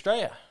coming to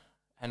Australia.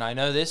 And I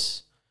know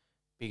this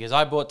because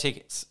I bought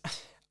tickets.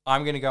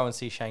 I'm going to go and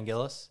see Shane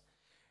Gillis,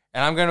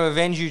 and I'm going to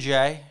avenge you,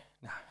 Jay.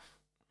 No.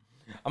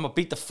 I'm going to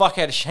beat the fuck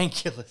out of Shane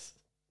Gillis.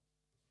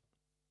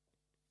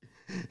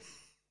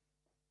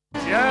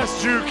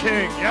 Yes, Jew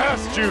King.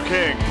 Yes, Jew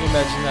King. Can you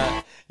imagine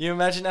that? You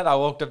imagine that? I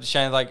walked up to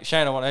Shane like,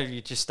 Shane, I want to.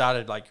 You just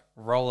started like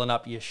rolling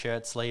up your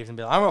shirt sleeves and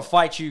be like, I'm gonna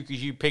fight you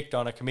because you picked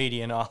on a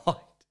comedian I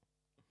liked.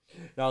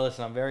 No,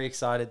 listen, I'm very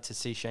excited to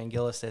see Shane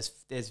Gillis.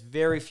 There's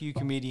very few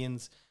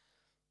comedians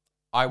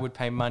I would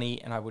pay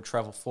money and I would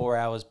travel 4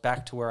 hours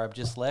back to where I've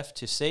just left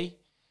to see.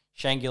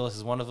 Shane Gillis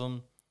is one of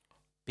them.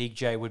 Big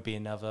J would be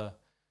another.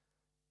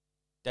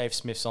 Dave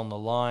Smith's on the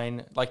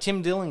line. Like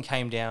Tim Dillon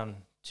came down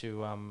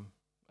to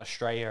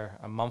Australia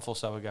a month or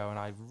so ago, and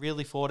I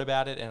really thought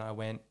about it, and I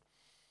went,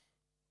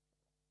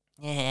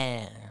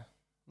 yeah.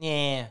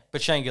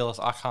 But Shane Gillis,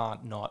 I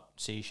can't not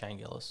see Shane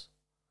Gillis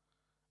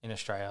in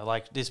Australia.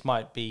 Like, this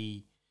might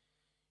be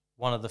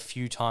one of the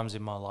few times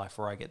in my life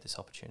where I get this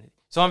opportunity.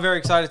 So I'm very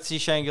excited to see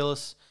Shane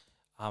Gillis.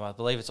 I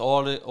believe it's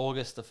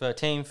August the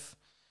 13th.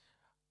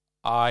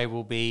 I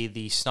will be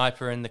the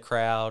sniper in the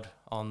crowd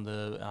on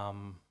the,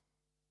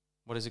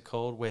 what is it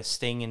called? Where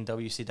Sting and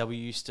WCW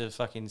used to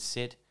fucking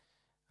sit.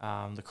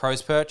 The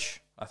Crow's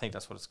Perch. I think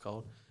that's what it's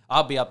called.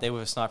 I'll be up there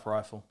with a sniper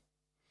rifle.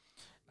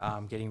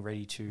 Getting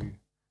ready to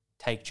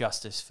take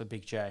justice for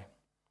Big J.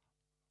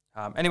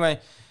 Anyway,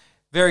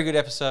 very good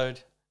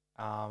episode.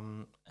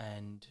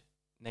 And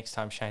next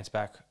time Shane's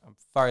back, I'm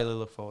thoroughly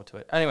look forward to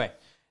it. Anyway,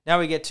 now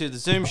we get to the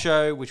Zoom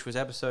show, which was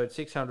episode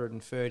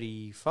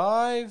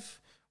 635,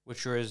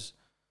 which was,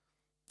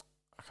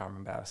 I can't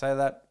remember how to say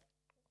that.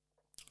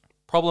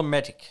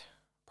 Problemmetric?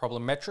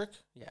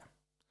 Yeah.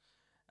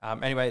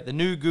 Anyway, the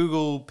new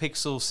Google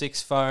Pixel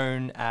 6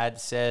 phone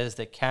ad says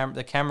that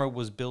the camera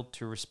was built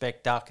to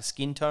respect darker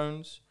skin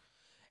tones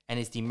and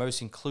is the most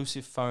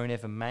inclusive phone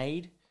ever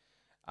made.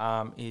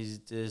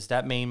 Does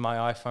that mean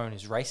my iPhone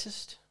is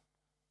racist?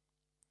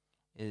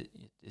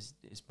 Is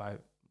my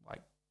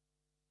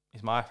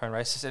iPhone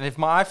racist? And if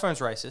my iPhone's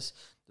racist,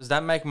 does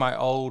that make my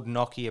old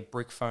Nokia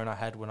brick phone I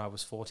had when I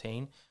was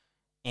 14,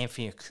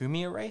 Anthony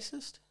Cumia,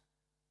 racist?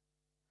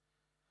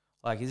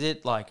 Like, is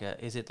it like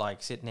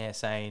sitting there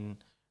saying,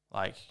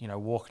 like, you know,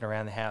 walking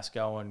around the house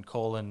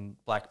calling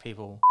black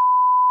people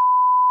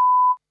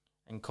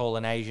and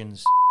calling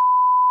Asians,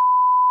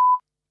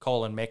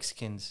 calling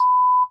Mexicans,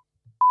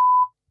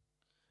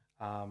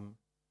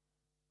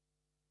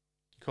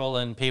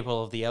 calling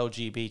people of the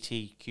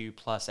LGBTQ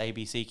plus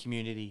ABC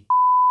community.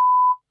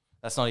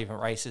 That's not even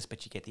racist,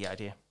 but you get the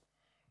idea.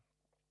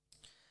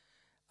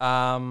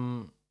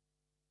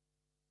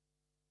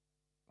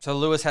 So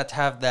Lewis had to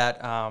have that,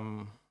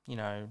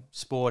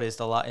 sport is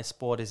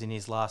in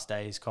his last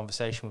days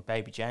conversation with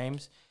baby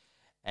James.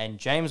 And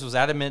James was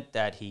adamant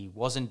that he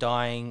wasn't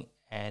dying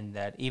and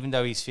that even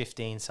though he's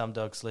 15, some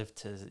dogs live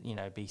to,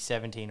 be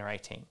 17 or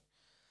 18.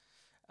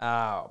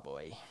 Oh,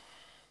 boy.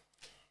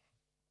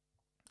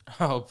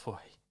 Oh, boy.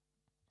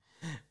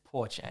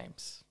 Poor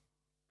James.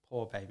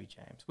 Poor baby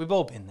James. We've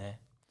all been there.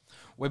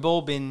 We've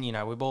all been,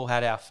 we've all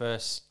had our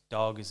first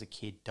dog as a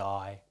kid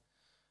die.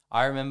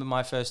 I remember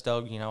my first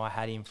dog, I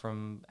had him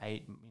from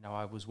I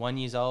was 1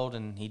 year old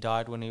and he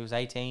died when he was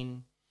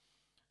 18.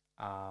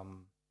 I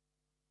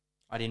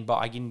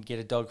didn't get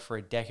a dog for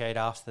a decade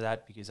after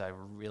that because I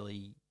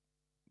really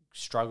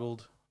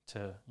struggled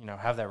to,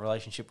 have that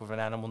relationship with an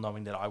animal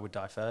knowing that I would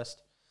die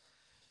first.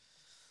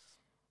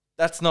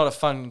 That's not a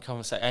fun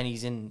conversation, and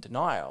he's in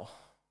denial.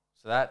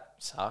 So that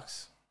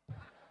sucks.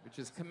 Which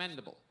is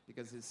commendable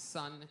because his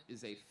son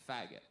is a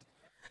faggot.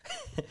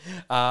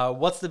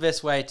 What's the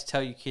best way to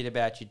tell your kid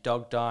about your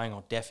dog dying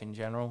or death in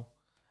general?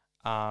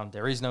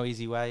 There is no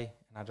easy way,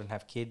 and I don't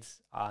have kids.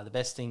 The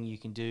best thing you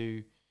can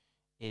do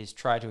is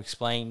try to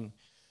explain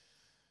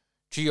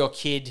to your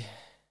kid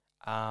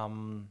that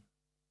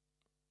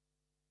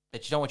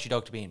you don't want your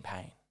dog to be in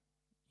pain,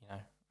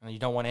 and you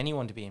don't want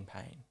anyone to be in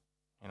pain.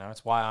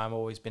 It's why I've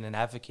always been an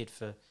advocate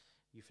for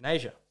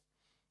euthanasia.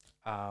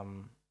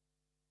 But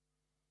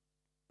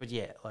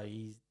yeah, like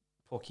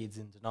poor kid's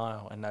in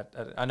denial, and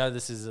I know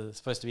this is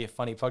supposed to be a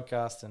funny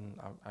podcast, and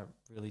I'm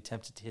really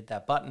tempted to hit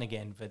that button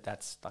again, but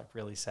that's like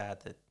really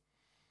sad that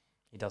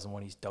he doesn't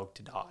want his dog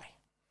to die.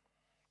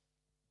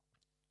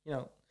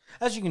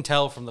 As you can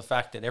tell from the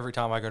fact that every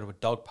time I go to a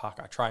dog park,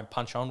 I try and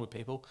punch on with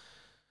people.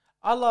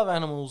 I love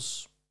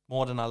animals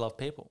more than I love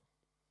people.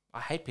 I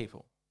hate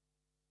people,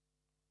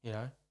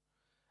 and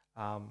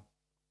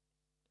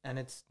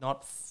it's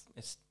not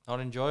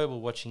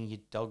enjoyable watching your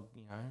dog,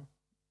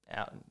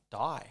 out and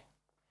die.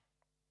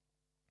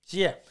 So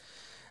yeah,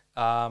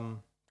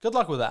 good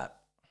luck with that.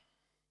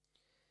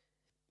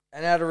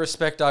 And out of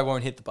respect, I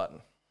won't hit the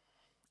button.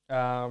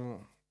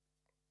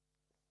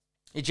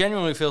 It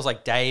genuinely feels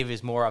like Dave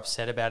is more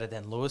upset about it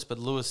than Lewis, but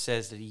Lewis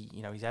says that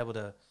he's able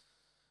to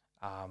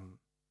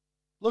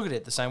look at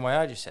it the same way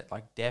I just said.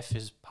 Like, death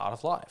is part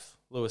of life.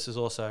 Lewis has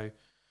also,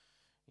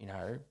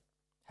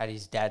 had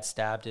his dad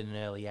stabbed at an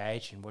early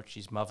age and watched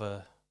his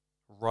mother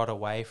rot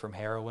away from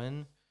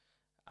heroin.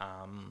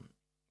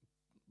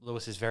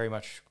 Lewis is very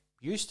much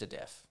used to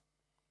death.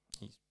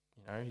 He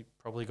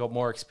probably got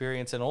more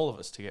experience than all of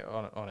us to get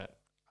on it.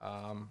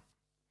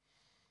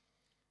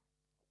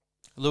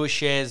 Lewis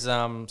shares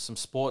some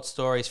sports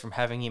stories from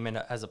having him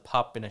as a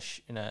pup in a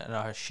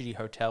shitty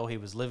hotel he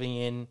was living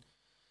in,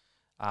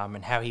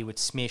 and how he would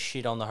smear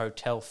shit on the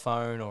hotel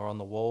phone or on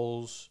the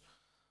walls,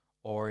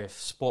 or if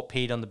Sport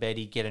peed on the bed,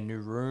 he'd get a new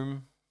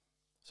room.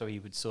 So he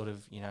would sort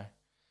of,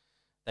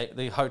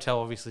 the hotel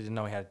obviously didn't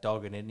know he had a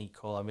dog in it, and he'd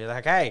call and be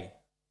like, "Hey,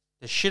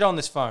 there's shit on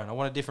this phone. I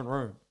want a different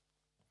room."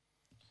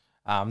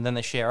 Then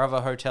they share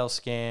other hotel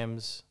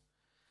scams.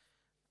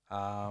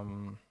 I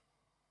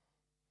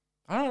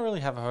don't really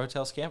have a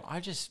hotel scam. I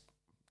just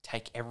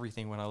take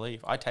everything when I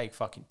leave. I take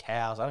fucking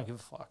towels. I don't give a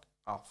fuck.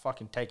 I'll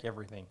fucking take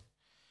everything.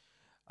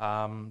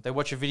 They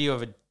watch a video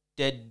of a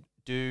dead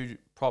dude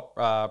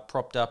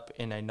propped up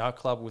in a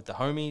nightclub with the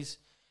homies.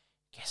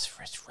 Guess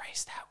which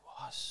race that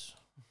was.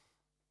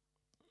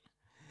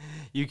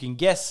 You can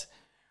guess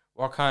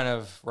what kind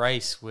of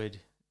race would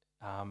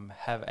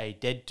have a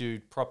dead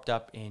dude propped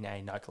up in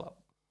a nightclub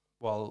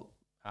while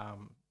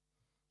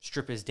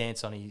strippers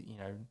dance on his,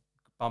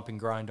 bump and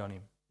grind on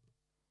him.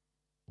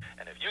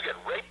 And if you get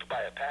raped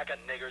by a pack of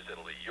niggers,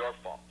 it'll be your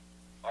fault.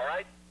 All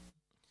right?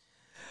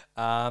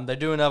 They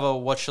do another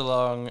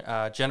watch-along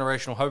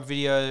Generational Hope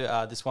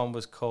video. This one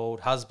was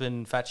called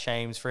Husband Fat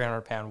Shames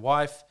 300-Pound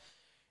Wife.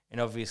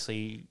 And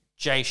obviously,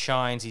 Jay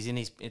shines. He's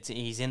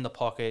in the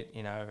pocket,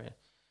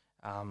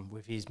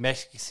 with his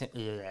Mexican...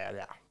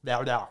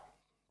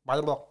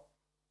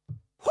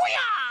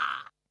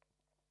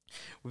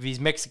 with his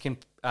Mexican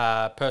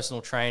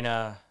personal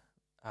trainer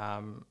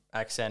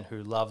accent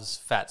who loves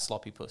fat,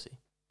 sloppy pussy.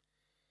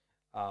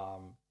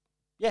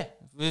 Yeah,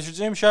 this is a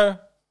Zoom show.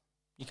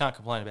 You can't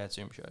complain about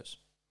Zoom shows.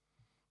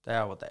 They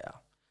are what they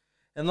are.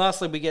 And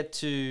lastly, we get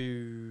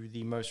to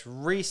the most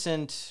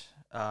recent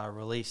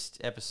released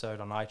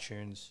episode on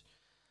iTunes,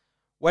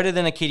 Wetter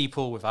Than a Kiddie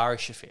Pool with Ari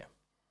Shaffir.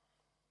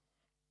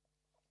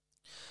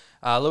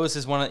 Lewis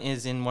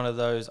is in one of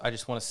those I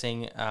just want to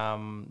sing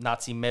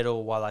Nazi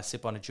metal while I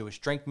sip on a Jewish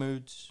drink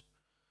moods.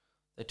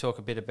 They talk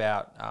a bit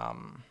about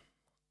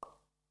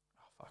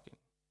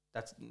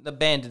that's the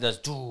band that does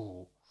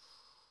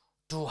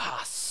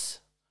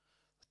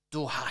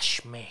Du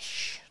Hash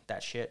Mesh,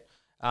 that shit.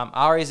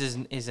 Aries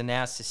is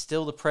announced as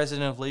still the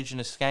president of Legion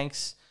of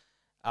Skanks.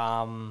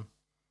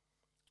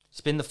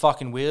 Spin the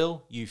fucking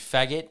wheel, you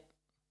faggot.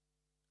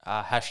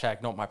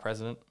 Hashtag not my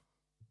president.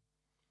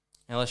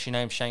 Unless your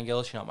name's Shane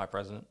Gillis, you're not my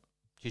president.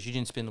 Because you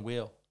didn't spin the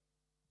wheel.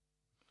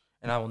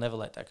 And I will never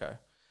let that go.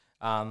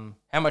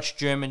 How much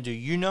German do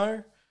you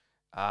know?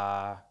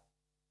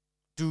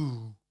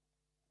 Du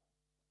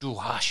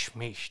Hash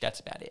Mish. That's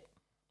about it.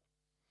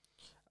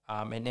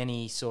 And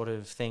any sort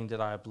of thing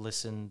that I've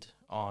listened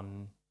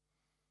on,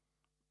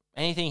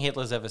 anything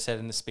Hitler's ever said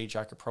in the speech,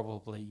 I could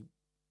probably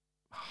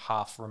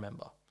half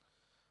remember.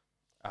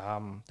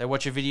 They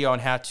watch a video on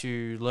how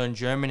to learn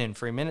German in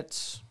 3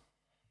 minutes.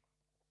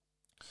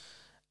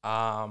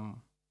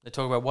 They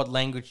talk about what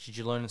language did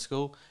you learn in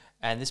school,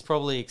 and this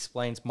probably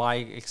explains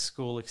my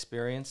school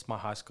experience, my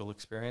high school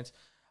experience.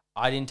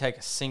 I didn't take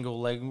a single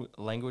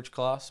language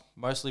class,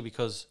 mostly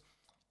because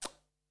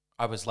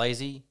I was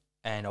lazy,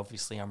 and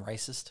obviously I'm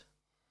racist.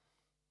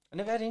 I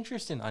never had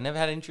interest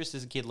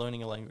as a kid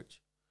learning a language.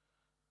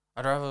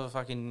 I'd rather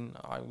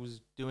I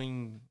was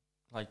doing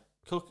like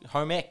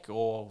home ec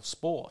or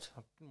sport.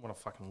 I didn't want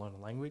to fucking learn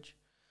a language.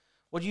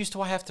 What use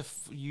do I have to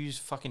use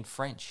fucking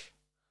French?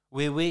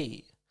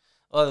 Oui.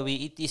 Oh, we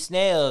eat the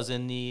snails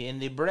and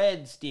the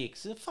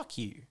breadsticks. Fuck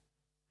you.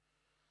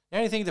 The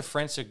only thing the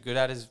French are good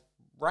at is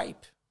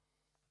rape.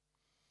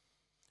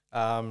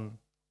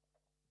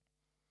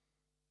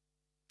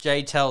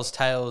 Jay tells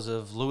tales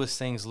of Lewis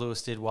things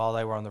Lewis did while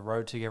they were on the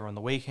road together on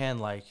the weekend,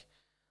 like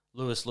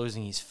Lewis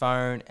losing his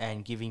phone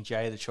and giving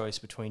Jay the choice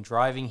between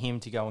driving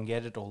him to go and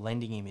get it or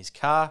lending him his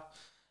car.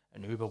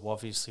 An Uber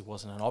obviously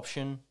wasn't an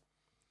option.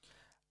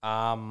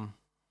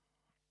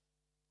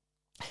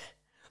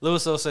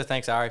 Lewis also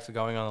thanks Ari for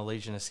going on the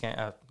Legion of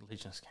Skanks,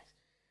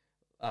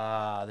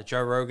 the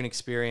Joe Rogan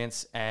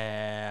Experience,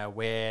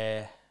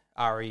 where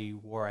Ari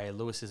wore a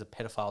Lewis is a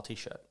pedophile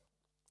t-shirt.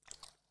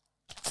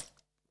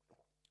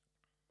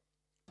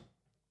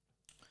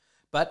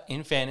 But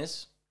in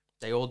fairness,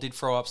 they all did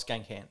throw up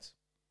skank hands.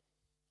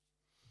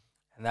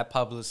 And that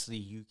publicity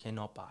you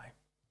cannot buy.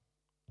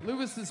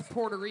 Lewis is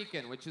Puerto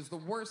Rican, which is the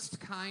worst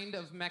kind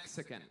of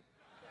Mexican.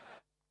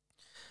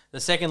 The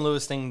second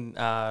Lewis thing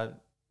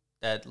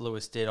that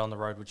Lewis did on the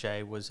road with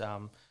Jay was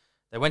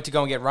they went to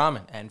go and get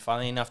ramen. And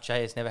funnily enough,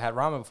 Jay has never had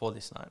ramen before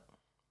this night.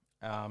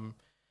 And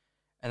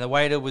the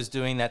waiter was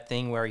doing that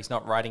thing where he's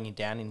not writing it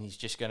down and he's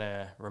just going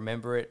to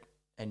remember it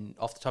and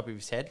off the top of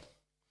his head.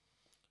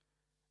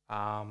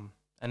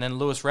 And then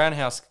Lewis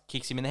Roundhouse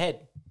kicks him in the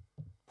head.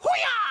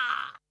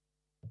 Hoo-yah!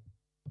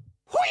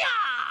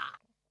 Hoo-yah!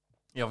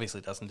 He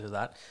obviously doesn't do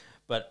that.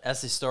 But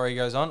as this story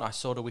goes on, I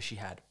sort of wish he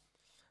had.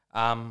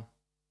 And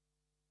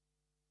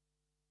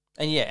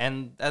yeah,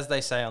 and as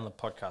they say on the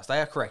podcast, they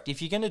are correct.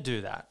 If you're going to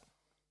do that,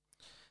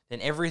 then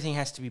everything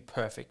has to be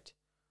perfect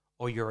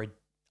or you're an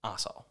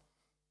arsehole.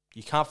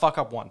 You can't fuck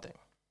up one thing.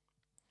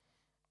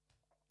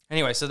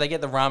 Anyway, so they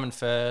get the ramen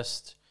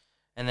first,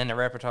 and then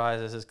their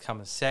appetizers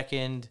come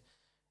second,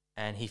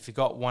 and he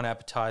forgot one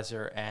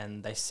appetizer,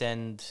 and they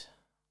send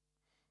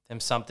them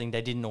something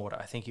they didn't order.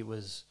 I think it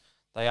was,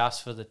 they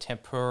asked for the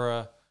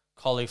tempura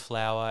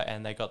cauliflower,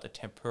 and they got the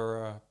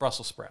tempura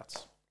Brussels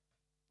sprouts,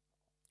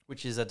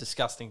 which is a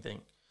disgusting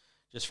thing,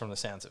 just from the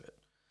sounds of it.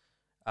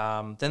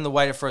 Then the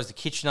waiter throws the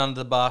kitchen under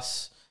the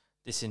bus.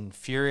 This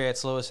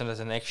infuriates Lewis, and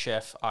as an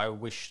ex-chef, I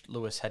wish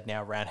Lewis had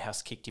now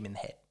roundhouse kicked him in the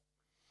head.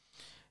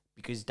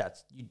 Because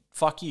that's,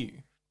 fuck you.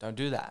 Don't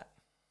do that.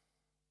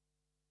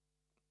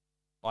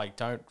 Like,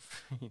 don't.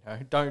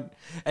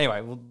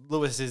 Anyway, well,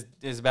 Lewis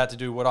is about to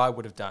do what I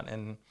would have done.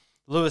 And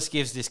Lewis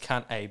gives this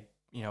cunt a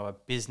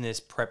business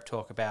prep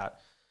talk about,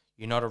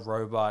 you're not a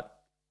robot,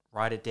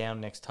 write it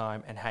down next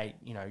time. And hey,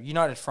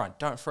 United Front,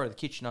 don't throw the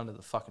kitchen under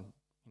the fucking,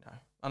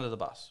 under the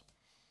bus.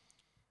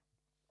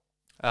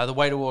 The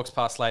waiter walks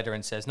past later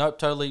and says, nope,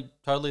 totally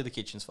the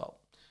kitchen's fault.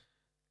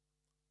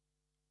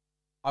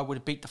 I would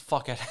have beat the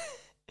fuck out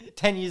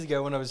 10 years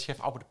ago when I was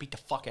chef, I would have beat the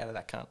fuck out of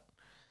that cunt.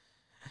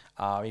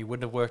 He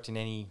wouldn't have worked in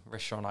any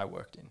restaurant I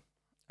worked in.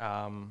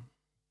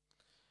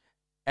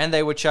 And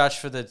they were charged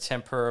for the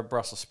tempura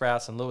Brussels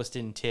sprouts, and Lewis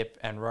didn't tip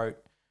and wrote,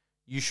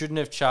 you shouldn't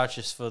have charged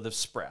us for the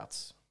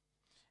sprouts.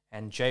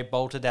 And Jay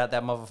bolted out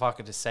that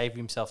motherfucker to save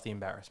himself the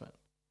embarrassment.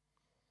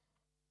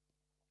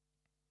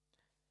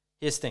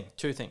 Here's the thing,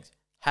 two things.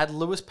 Had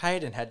Lewis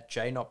paid and had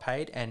Jay not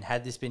paid, and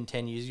had this been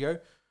 10 years ago,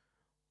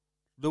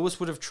 Lewis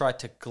would have tried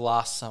to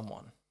glass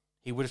someone.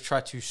 He would have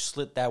tried to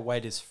slit that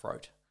waiter's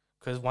throat.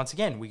 Because once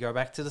again, we go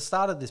back to the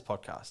start of this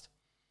podcast.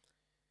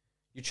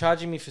 You're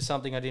charging me for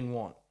something I didn't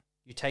want.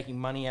 You're taking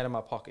money out of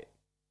my pocket,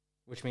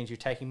 which means you're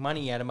taking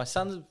money out of my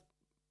son's,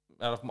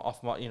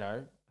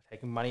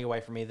 taking money away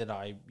from me that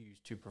I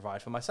used to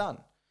provide for my son.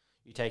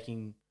 You're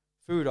taking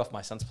food off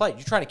my son's plate.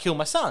 You're trying to kill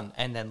my son,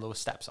 and then Lewis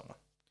stabs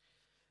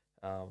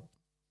someone.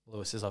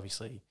 Lewis is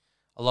obviously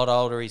a lot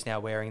older. He's now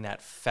wearing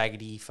that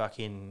faggoty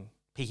fucking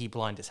Peaky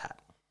Blinders hat.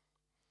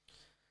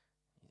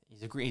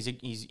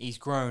 He's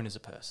grown as a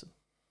person.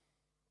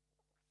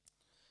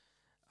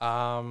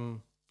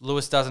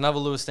 Lewis does another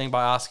Lewis thing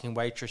by asking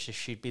waitress if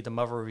she'd be the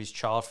mother of his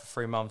child for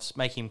 3 months,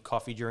 make him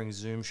coffee during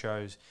Zoom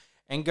shows,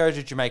 and go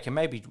to Jamaica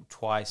maybe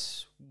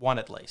twice, one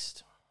at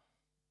least.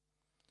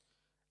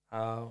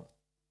 And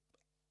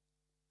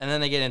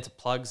then they get into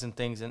plugs and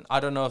things, and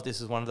I don't know if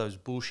this is one of those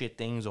bullshit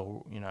things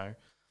or,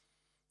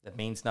 that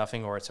means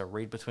nothing, or it's a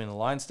read between the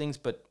lines things,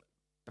 but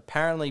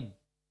apparently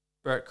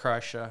Bert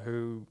Kreischer,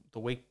 who the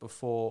week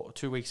before,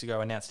 2 weeks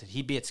ago, announced that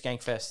he'd be at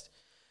Skankfest,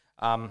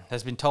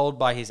 has been told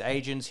by his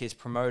agents, his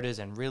promoters,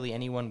 and really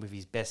anyone with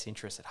his best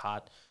interests at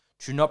heart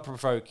to not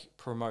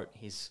promote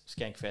his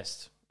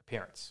Skankfest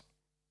appearance,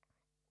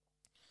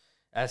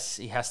 as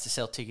he has to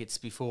sell tickets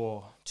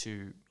beforehand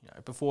to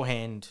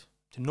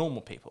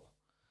normal people.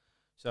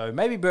 So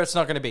maybe Bert's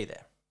not going to be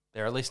there.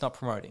 They're at least not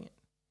promoting it.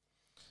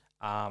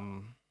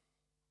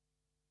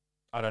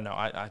 I don't know.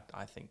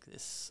 I think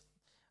this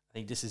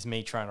is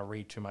me trying to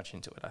read too much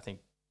into it. I think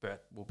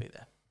Bert will be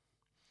there.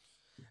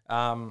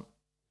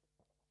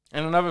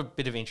 And another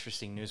bit of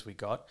interesting news we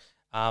got.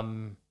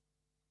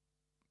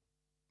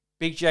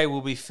 Big J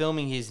will be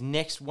filming his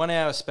next 1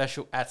 hour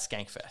special at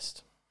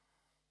Skankfest.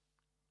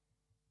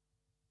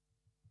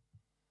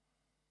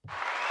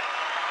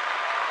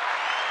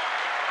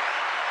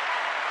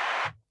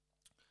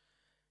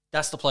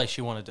 That's the place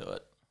you want to do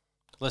it.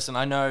 Listen,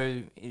 I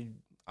know,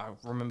 I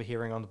remember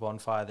hearing on the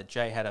bonfire that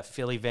Jay had a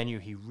Philly venue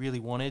he really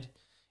wanted.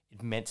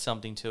 It meant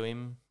something to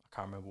him. I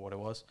can't remember what it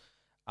was.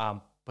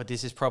 But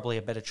this is probably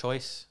a better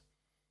choice.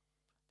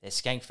 They're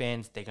Skank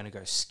fans. They're going to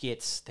go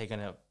skits. They're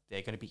going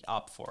to be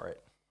up for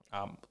it.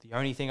 The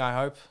only thing I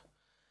hope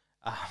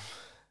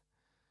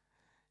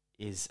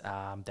is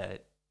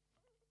that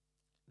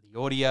the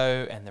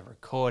audio and the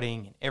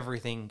recording and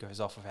everything goes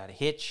off without a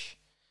hitch,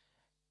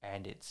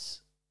 and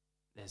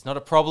there's not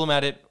a problem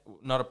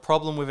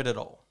with it at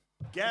all.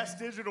 Gas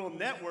Digital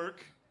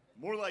Network,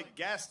 more like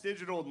Gas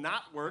Digital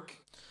Not Work.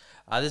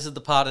 This is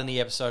the part in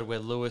the episode where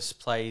Lewis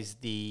plays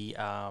the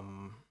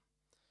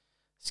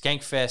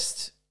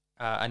Skankfest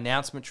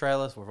announcement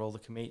trailers with all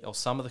or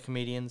some of the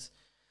comedians.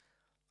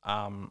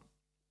 So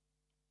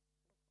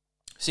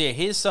yeah,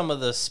 here's some of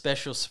the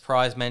special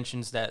surprise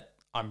mentions that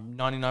I'm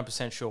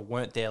 99% sure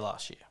weren't there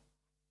last year.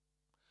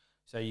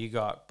 So you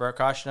got Bert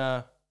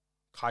Kirshner,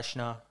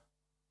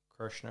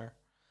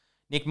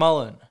 Nick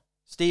Mullen,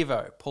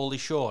 Steve-O, Paulie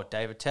Shaw,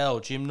 David Tell,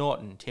 Jim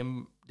Norton,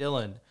 Tim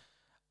Dillon,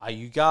 Are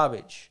You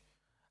Garbage?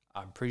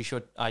 I'm pretty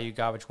sure Are You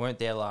Garbage weren't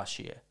there last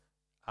year.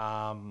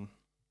 Joe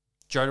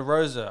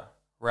DeRosa,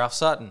 Ralph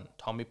Sutton,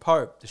 Tommy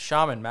Pope, the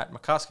Shaman, Matt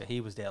McCusker. He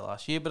was there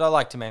last year, but I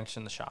like to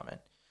mention the Shaman.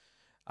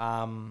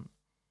 And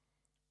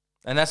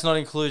that's not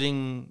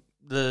including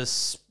the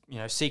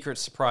secret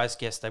surprise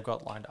guests they've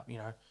got lined up.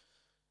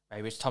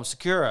 Maybe it's Tom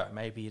Segura,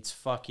 maybe it's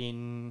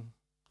fucking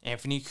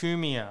Anthony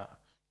Cumia,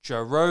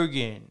 Joe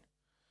Rogan.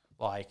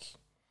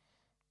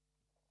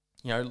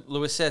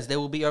 Lewis says there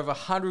will be over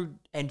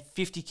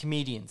 150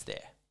 comedians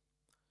there.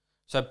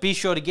 So be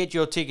sure to get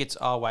your tickets.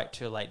 Oh, wait,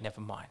 too late.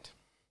 Never mind.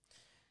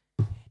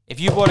 If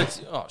you bought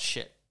it... Oh,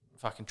 shit.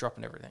 Fucking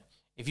dropping everything.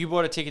 If you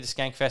bought a ticket to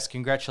Skankfest,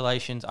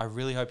 congratulations. I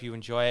really hope you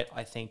enjoy it.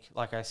 I think,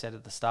 like I said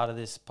at the start of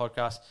this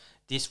podcast,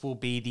 this will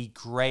be the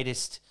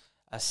greatest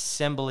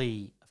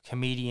assembly of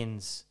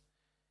comedians.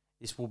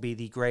 This will be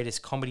the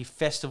greatest comedy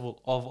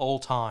festival of all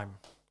time.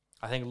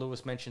 I think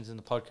Lewis mentions in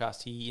the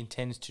podcast he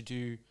intends to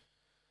do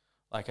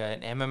like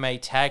an MMA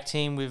tag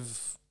team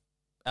with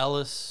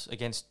Ellis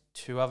against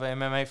 2 other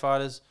MMA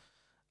fighters.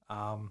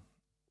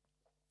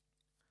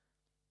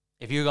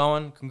 If you're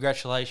going,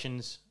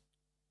 congratulations.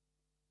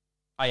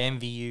 I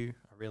envy you.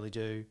 I really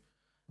do.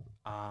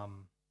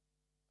 And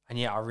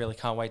yeah, I really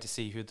can't wait to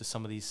see who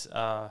some of these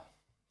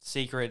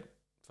secret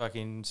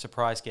fucking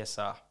surprise guests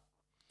are.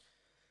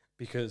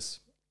 Because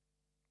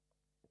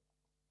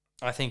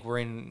I think we're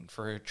in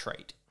for a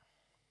treat.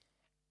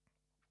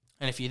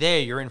 And if you're there,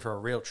 you're in for a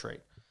real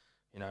treat.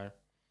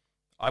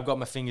 I've got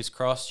my fingers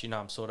crossed.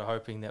 I'm sort of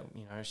hoping that,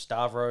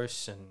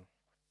 Stavros and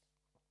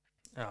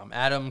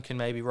Adam can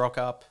maybe rock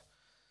up.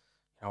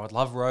 I'd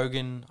love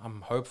Rogan.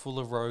 I'm hopeful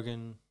of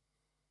Rogan.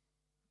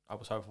 I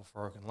was hopeful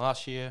for Rogan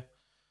last year.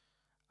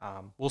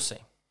 We'll see.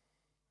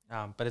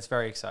 But it's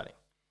very exciting.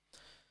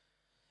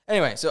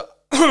 Anyway, so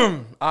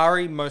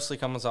Ari mostly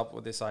comes up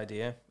with this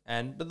idea,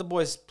 but the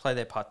boys play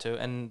their part too,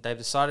 and they've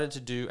decided to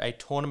do a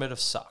tournament of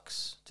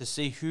sucks to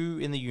see who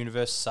in the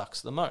universe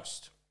sucks the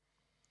most.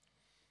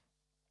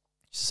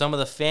 Some of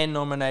the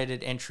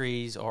fan-nominated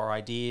entries or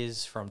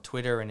ideas from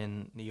Twitter and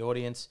in the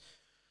audience.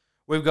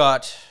 We've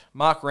got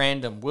Mark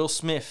Random, Will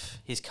Smith,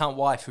 his cunt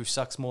wife who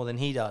sucks more than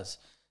he does,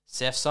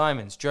 Seth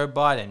Simons, Joe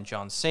Biden,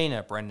 John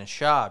Cena, Brendan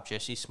Schaub,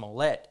 Jesse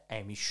Smollett,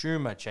 Amy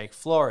Schumer, Jake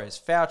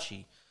Flores,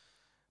 Fauci,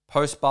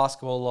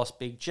 post-basketball lost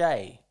Big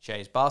J,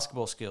 Jay's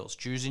basketball skills,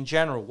 Jews in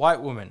general,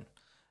 white woman,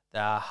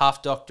 the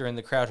half-doctor in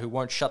the crowd who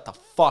won't shut the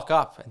fuck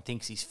up and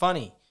thinks he's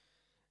funny.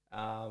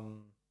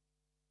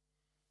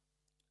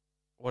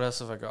 What else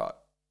have I got?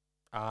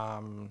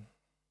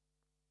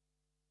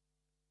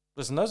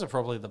 Listen, those are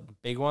probably the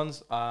big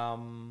ones.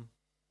 I'm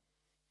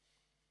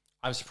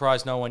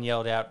surprised no one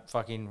yelled out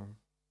fucking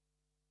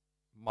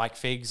Mike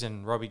Figs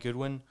and Robbie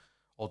Goodwin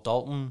or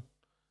Dalton.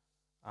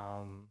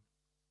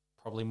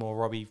 Probably more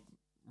Robbie.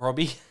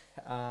 Who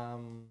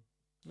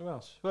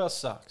else? Who else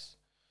sucks?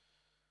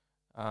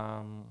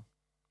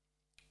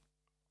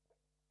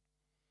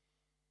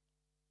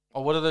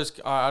 What are those?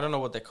 I don't know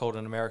what they're called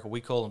in America. We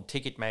call them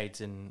ticket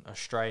maids in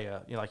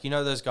Australia.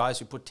 Those guys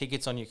who put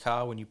tickets on your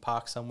car when you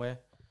park somewhere?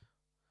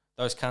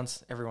 Those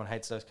cunts. Everyone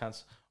hates those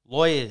cunts.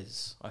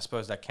 Lawyers. I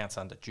suppose that counts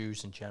under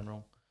Jews in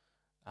general.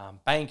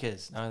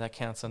 Bankers. No, that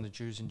counts under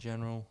Jews in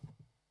general.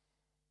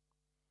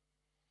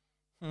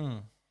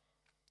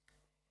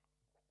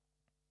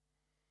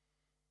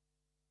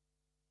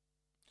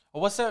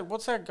 What's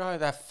that guy?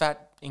 That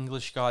fat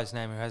English guy's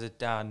name who has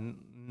a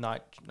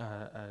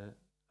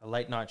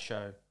late night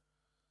show.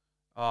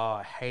 Oh,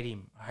 I hate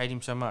him. I hate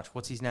him so much.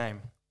 What's his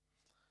name?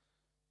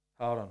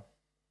 Hold on.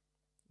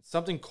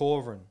 Something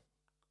Corvin.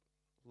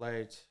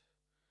 Late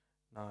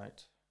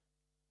night.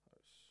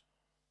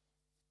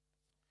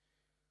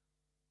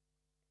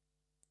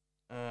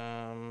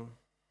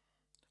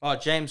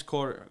 James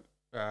Corden.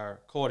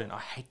 I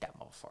hate that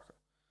motherfucker.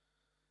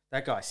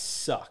 That guy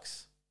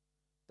sucks.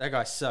 That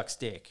guy sucks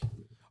dick.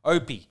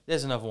 Opie.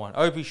 There's another one.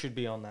 Opie should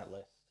be on that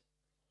list.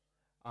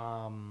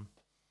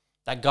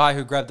 That guy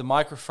who grabbed the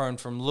microphone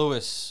from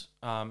Lewis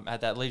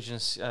at that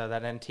Legion's,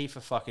 that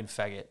Antifa fucking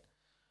faggot.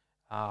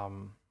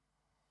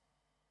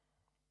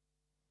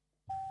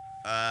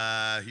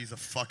 He's a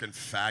fucking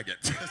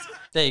faggot.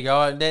 There you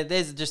go.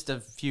 There's just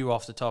a few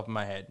off the top of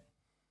my head.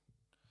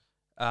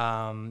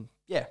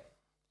 Yeah.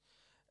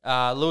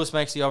 Lewis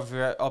makes the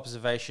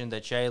observation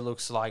that Jay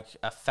looks like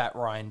a fat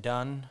Ryan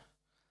Dunn.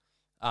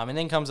 And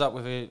then comes up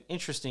with an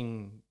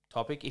interesting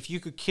topic. If you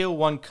could kill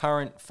one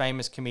current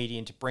famous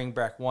comedian to bring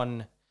back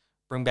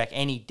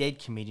any dead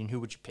comedian, who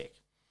would you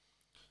pick?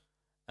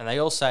 And they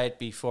all say it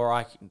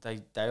before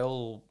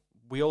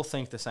we all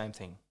think the same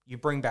thing. You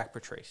bring back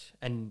Patrice.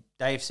 And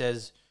Dave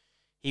says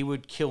he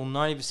would kill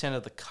 90%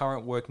 of the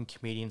current working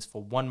comedians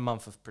for 1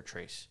 month of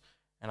Patrice.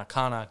 And I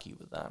can't argue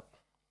with that.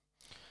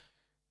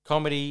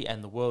 Comedy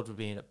and the world would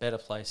be in a better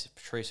place if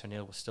Patrice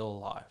O'Neal was still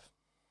alive.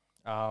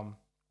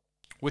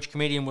 Which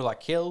comedian will I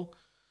kill?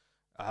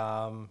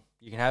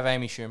 You can have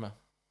Amy Schumer.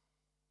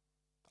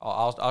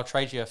 I'll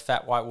trade you a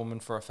fat white woman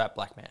for a fat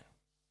black man.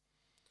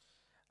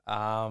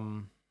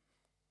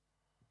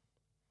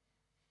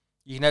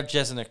 You can have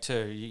Jeselnik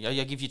too.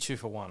 I'll give you 2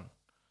 for 1.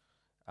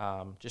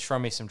 Just throw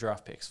me some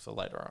draft picks for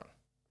later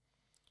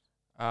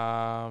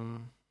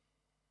on.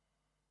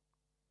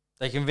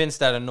 They convinced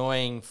that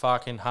annoying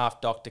fucking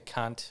half-doctor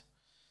cunt,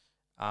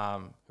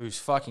 who's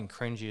fucking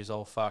cringy as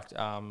all fucked,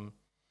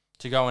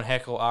 to go and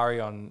heckle Ari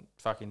on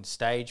fucking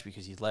stage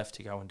because he left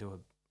to go and do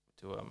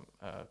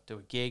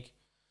a gig.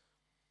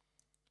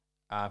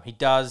 He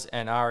does,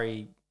 and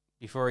Ari,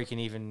 before he can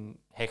even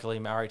heckle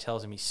him, Ari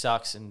tells him he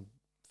sucks and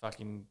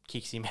fucking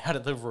kicks him out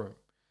of the room.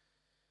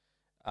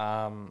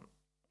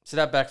 So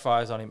that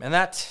backfires on him, and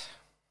that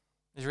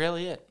is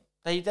really it.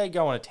 They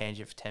go on a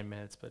tangent for 10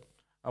 minutes, but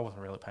I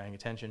wasn't really paying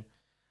attention.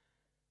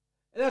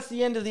 And that's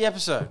the end of the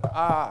episode.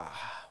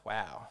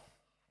 Wow.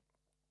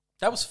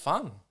 That was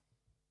fun.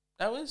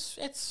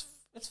 It's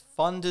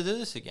fun to do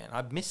this again.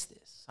 I miss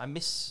this. I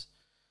miss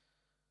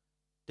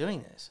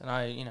doing this. And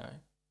I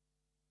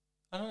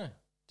don't know.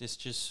 This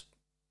just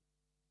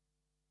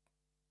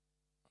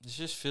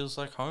feels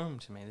like home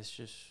to me. This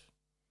just,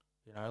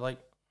 like,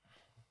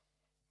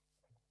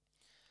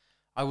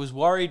 I was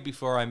worried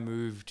before I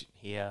moved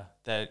here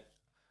that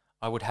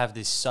I would have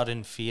this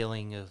sudden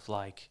feeling of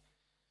like,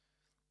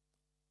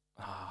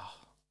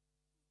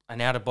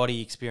 an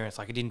out-of-body experience.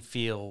 Like, I didn't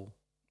feel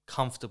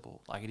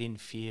comfortable. Like, I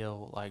didn't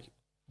feel like,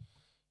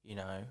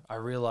 I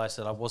realized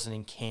that I wasn't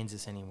in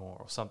Kansas anymore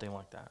or something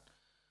like that.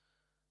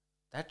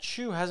 That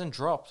shoe hasn't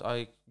dropped.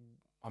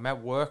 I'm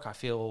at work. I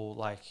feel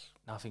like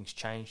nothing's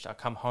changed. I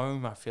come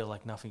home. I feel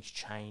like nothing's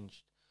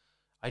changed.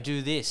 I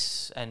do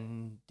this,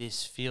 and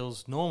this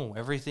feels normal.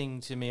 Everything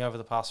to me over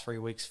the past 3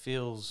 weeks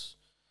feels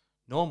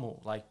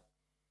normal. Like,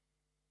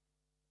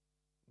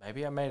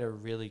 maybe I made a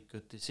really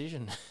good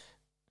decision.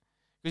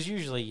 Because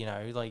usually,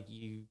 like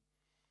you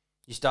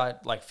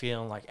start like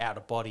feeling like out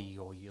of body,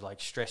 or you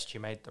like stressed you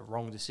made the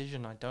wrong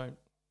decision. I don't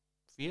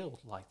feel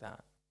like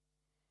that.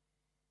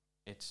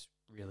 It's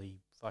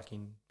really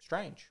fucking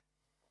strange.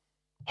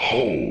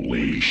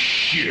 Holy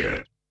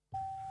shit.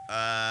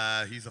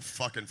 He's a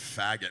fucking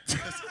faggot.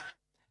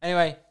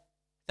 Anyway,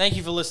 thank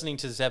you for listening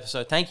to this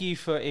episode. Thank you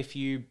for if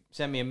you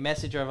sent me a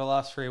message over the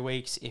last 3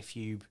 weeks, if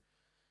you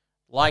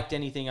liked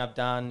anything I've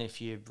done,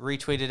 if you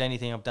retweeted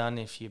anything I've done,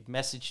 if you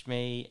messaged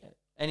me,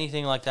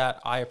 anything like that.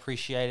 I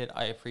appreciate it.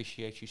 I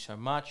appreciate you so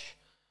much.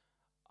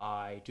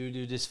 I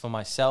do this for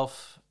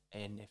myself,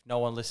 and if no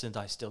one listens,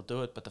 I still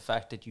do it. But the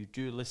fact that you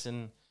do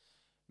listen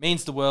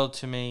means the world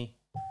to me.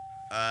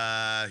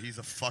 He's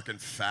a fucking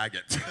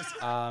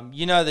faggot.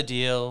 You know the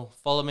deal.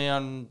 Follow me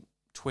on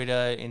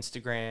Twitter,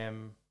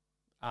 Instagram,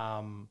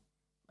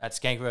 at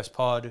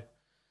SkankversePod.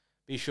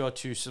 Be sure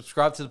to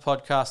subscribe to the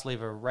podcast,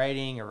 leave a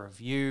rating, a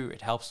review.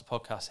 It helps the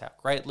podcast out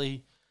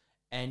greatly.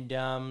 And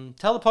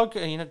tell the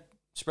podcast,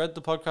 spread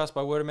the podcast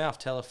by word of mouth.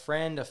 Tell a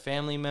friend, a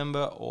family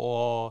member,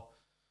 or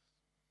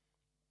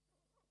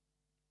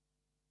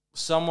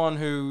someone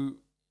who,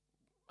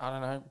 I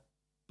don't know,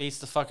 beats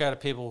the fuck out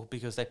of people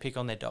because they pick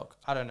on their dog.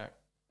 I don't know.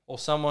 Or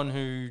someone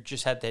who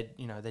just had their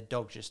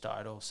dog just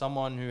died. Or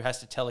someone who has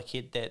to tell a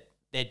kid that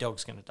their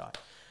dog's going to die.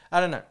 I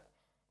don't know.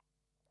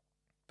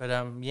 But,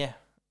 yeah,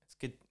 it's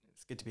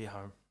good to be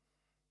home.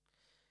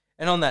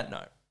 And on that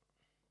note,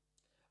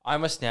 I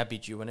must now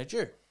bid you an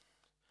adieu.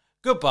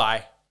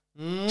 Goodbye.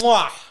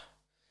 Mwah.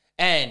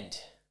 And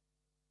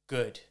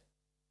good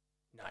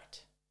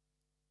night.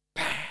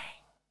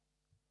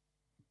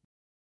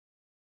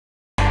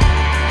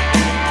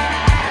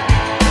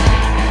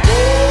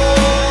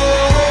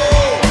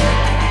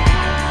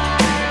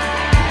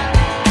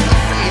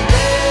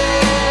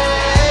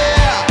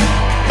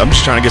 I'm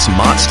just trying to get some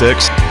mott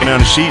sticks. Down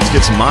the sheets,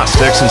 get some mott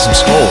sticks and some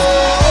skull.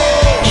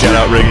 Shout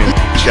out Riggin.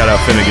 Shout out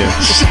Finnegan.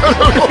 Shout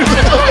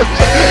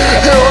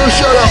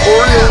out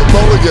Orient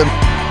Mulligan.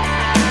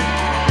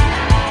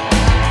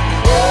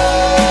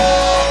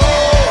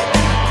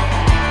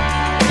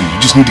 You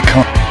just need to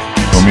come.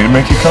 You want me to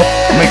make you come?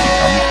 I'll make you